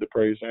glory, the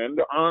praise, and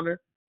the honor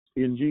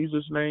in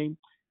Jesus' name.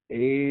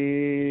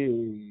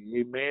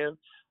 Amen.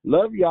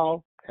 Love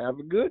y'all. Have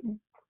a good one.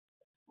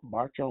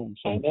 March on.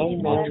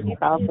 Amen.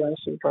 God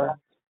bless you, bro.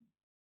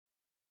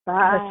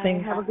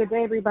 Bye. Have a good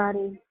day,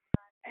 everybody.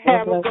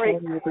 Have a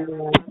great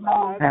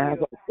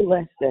Have a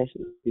blessed day,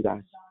 you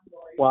guys.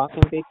 Walk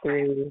in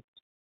victory.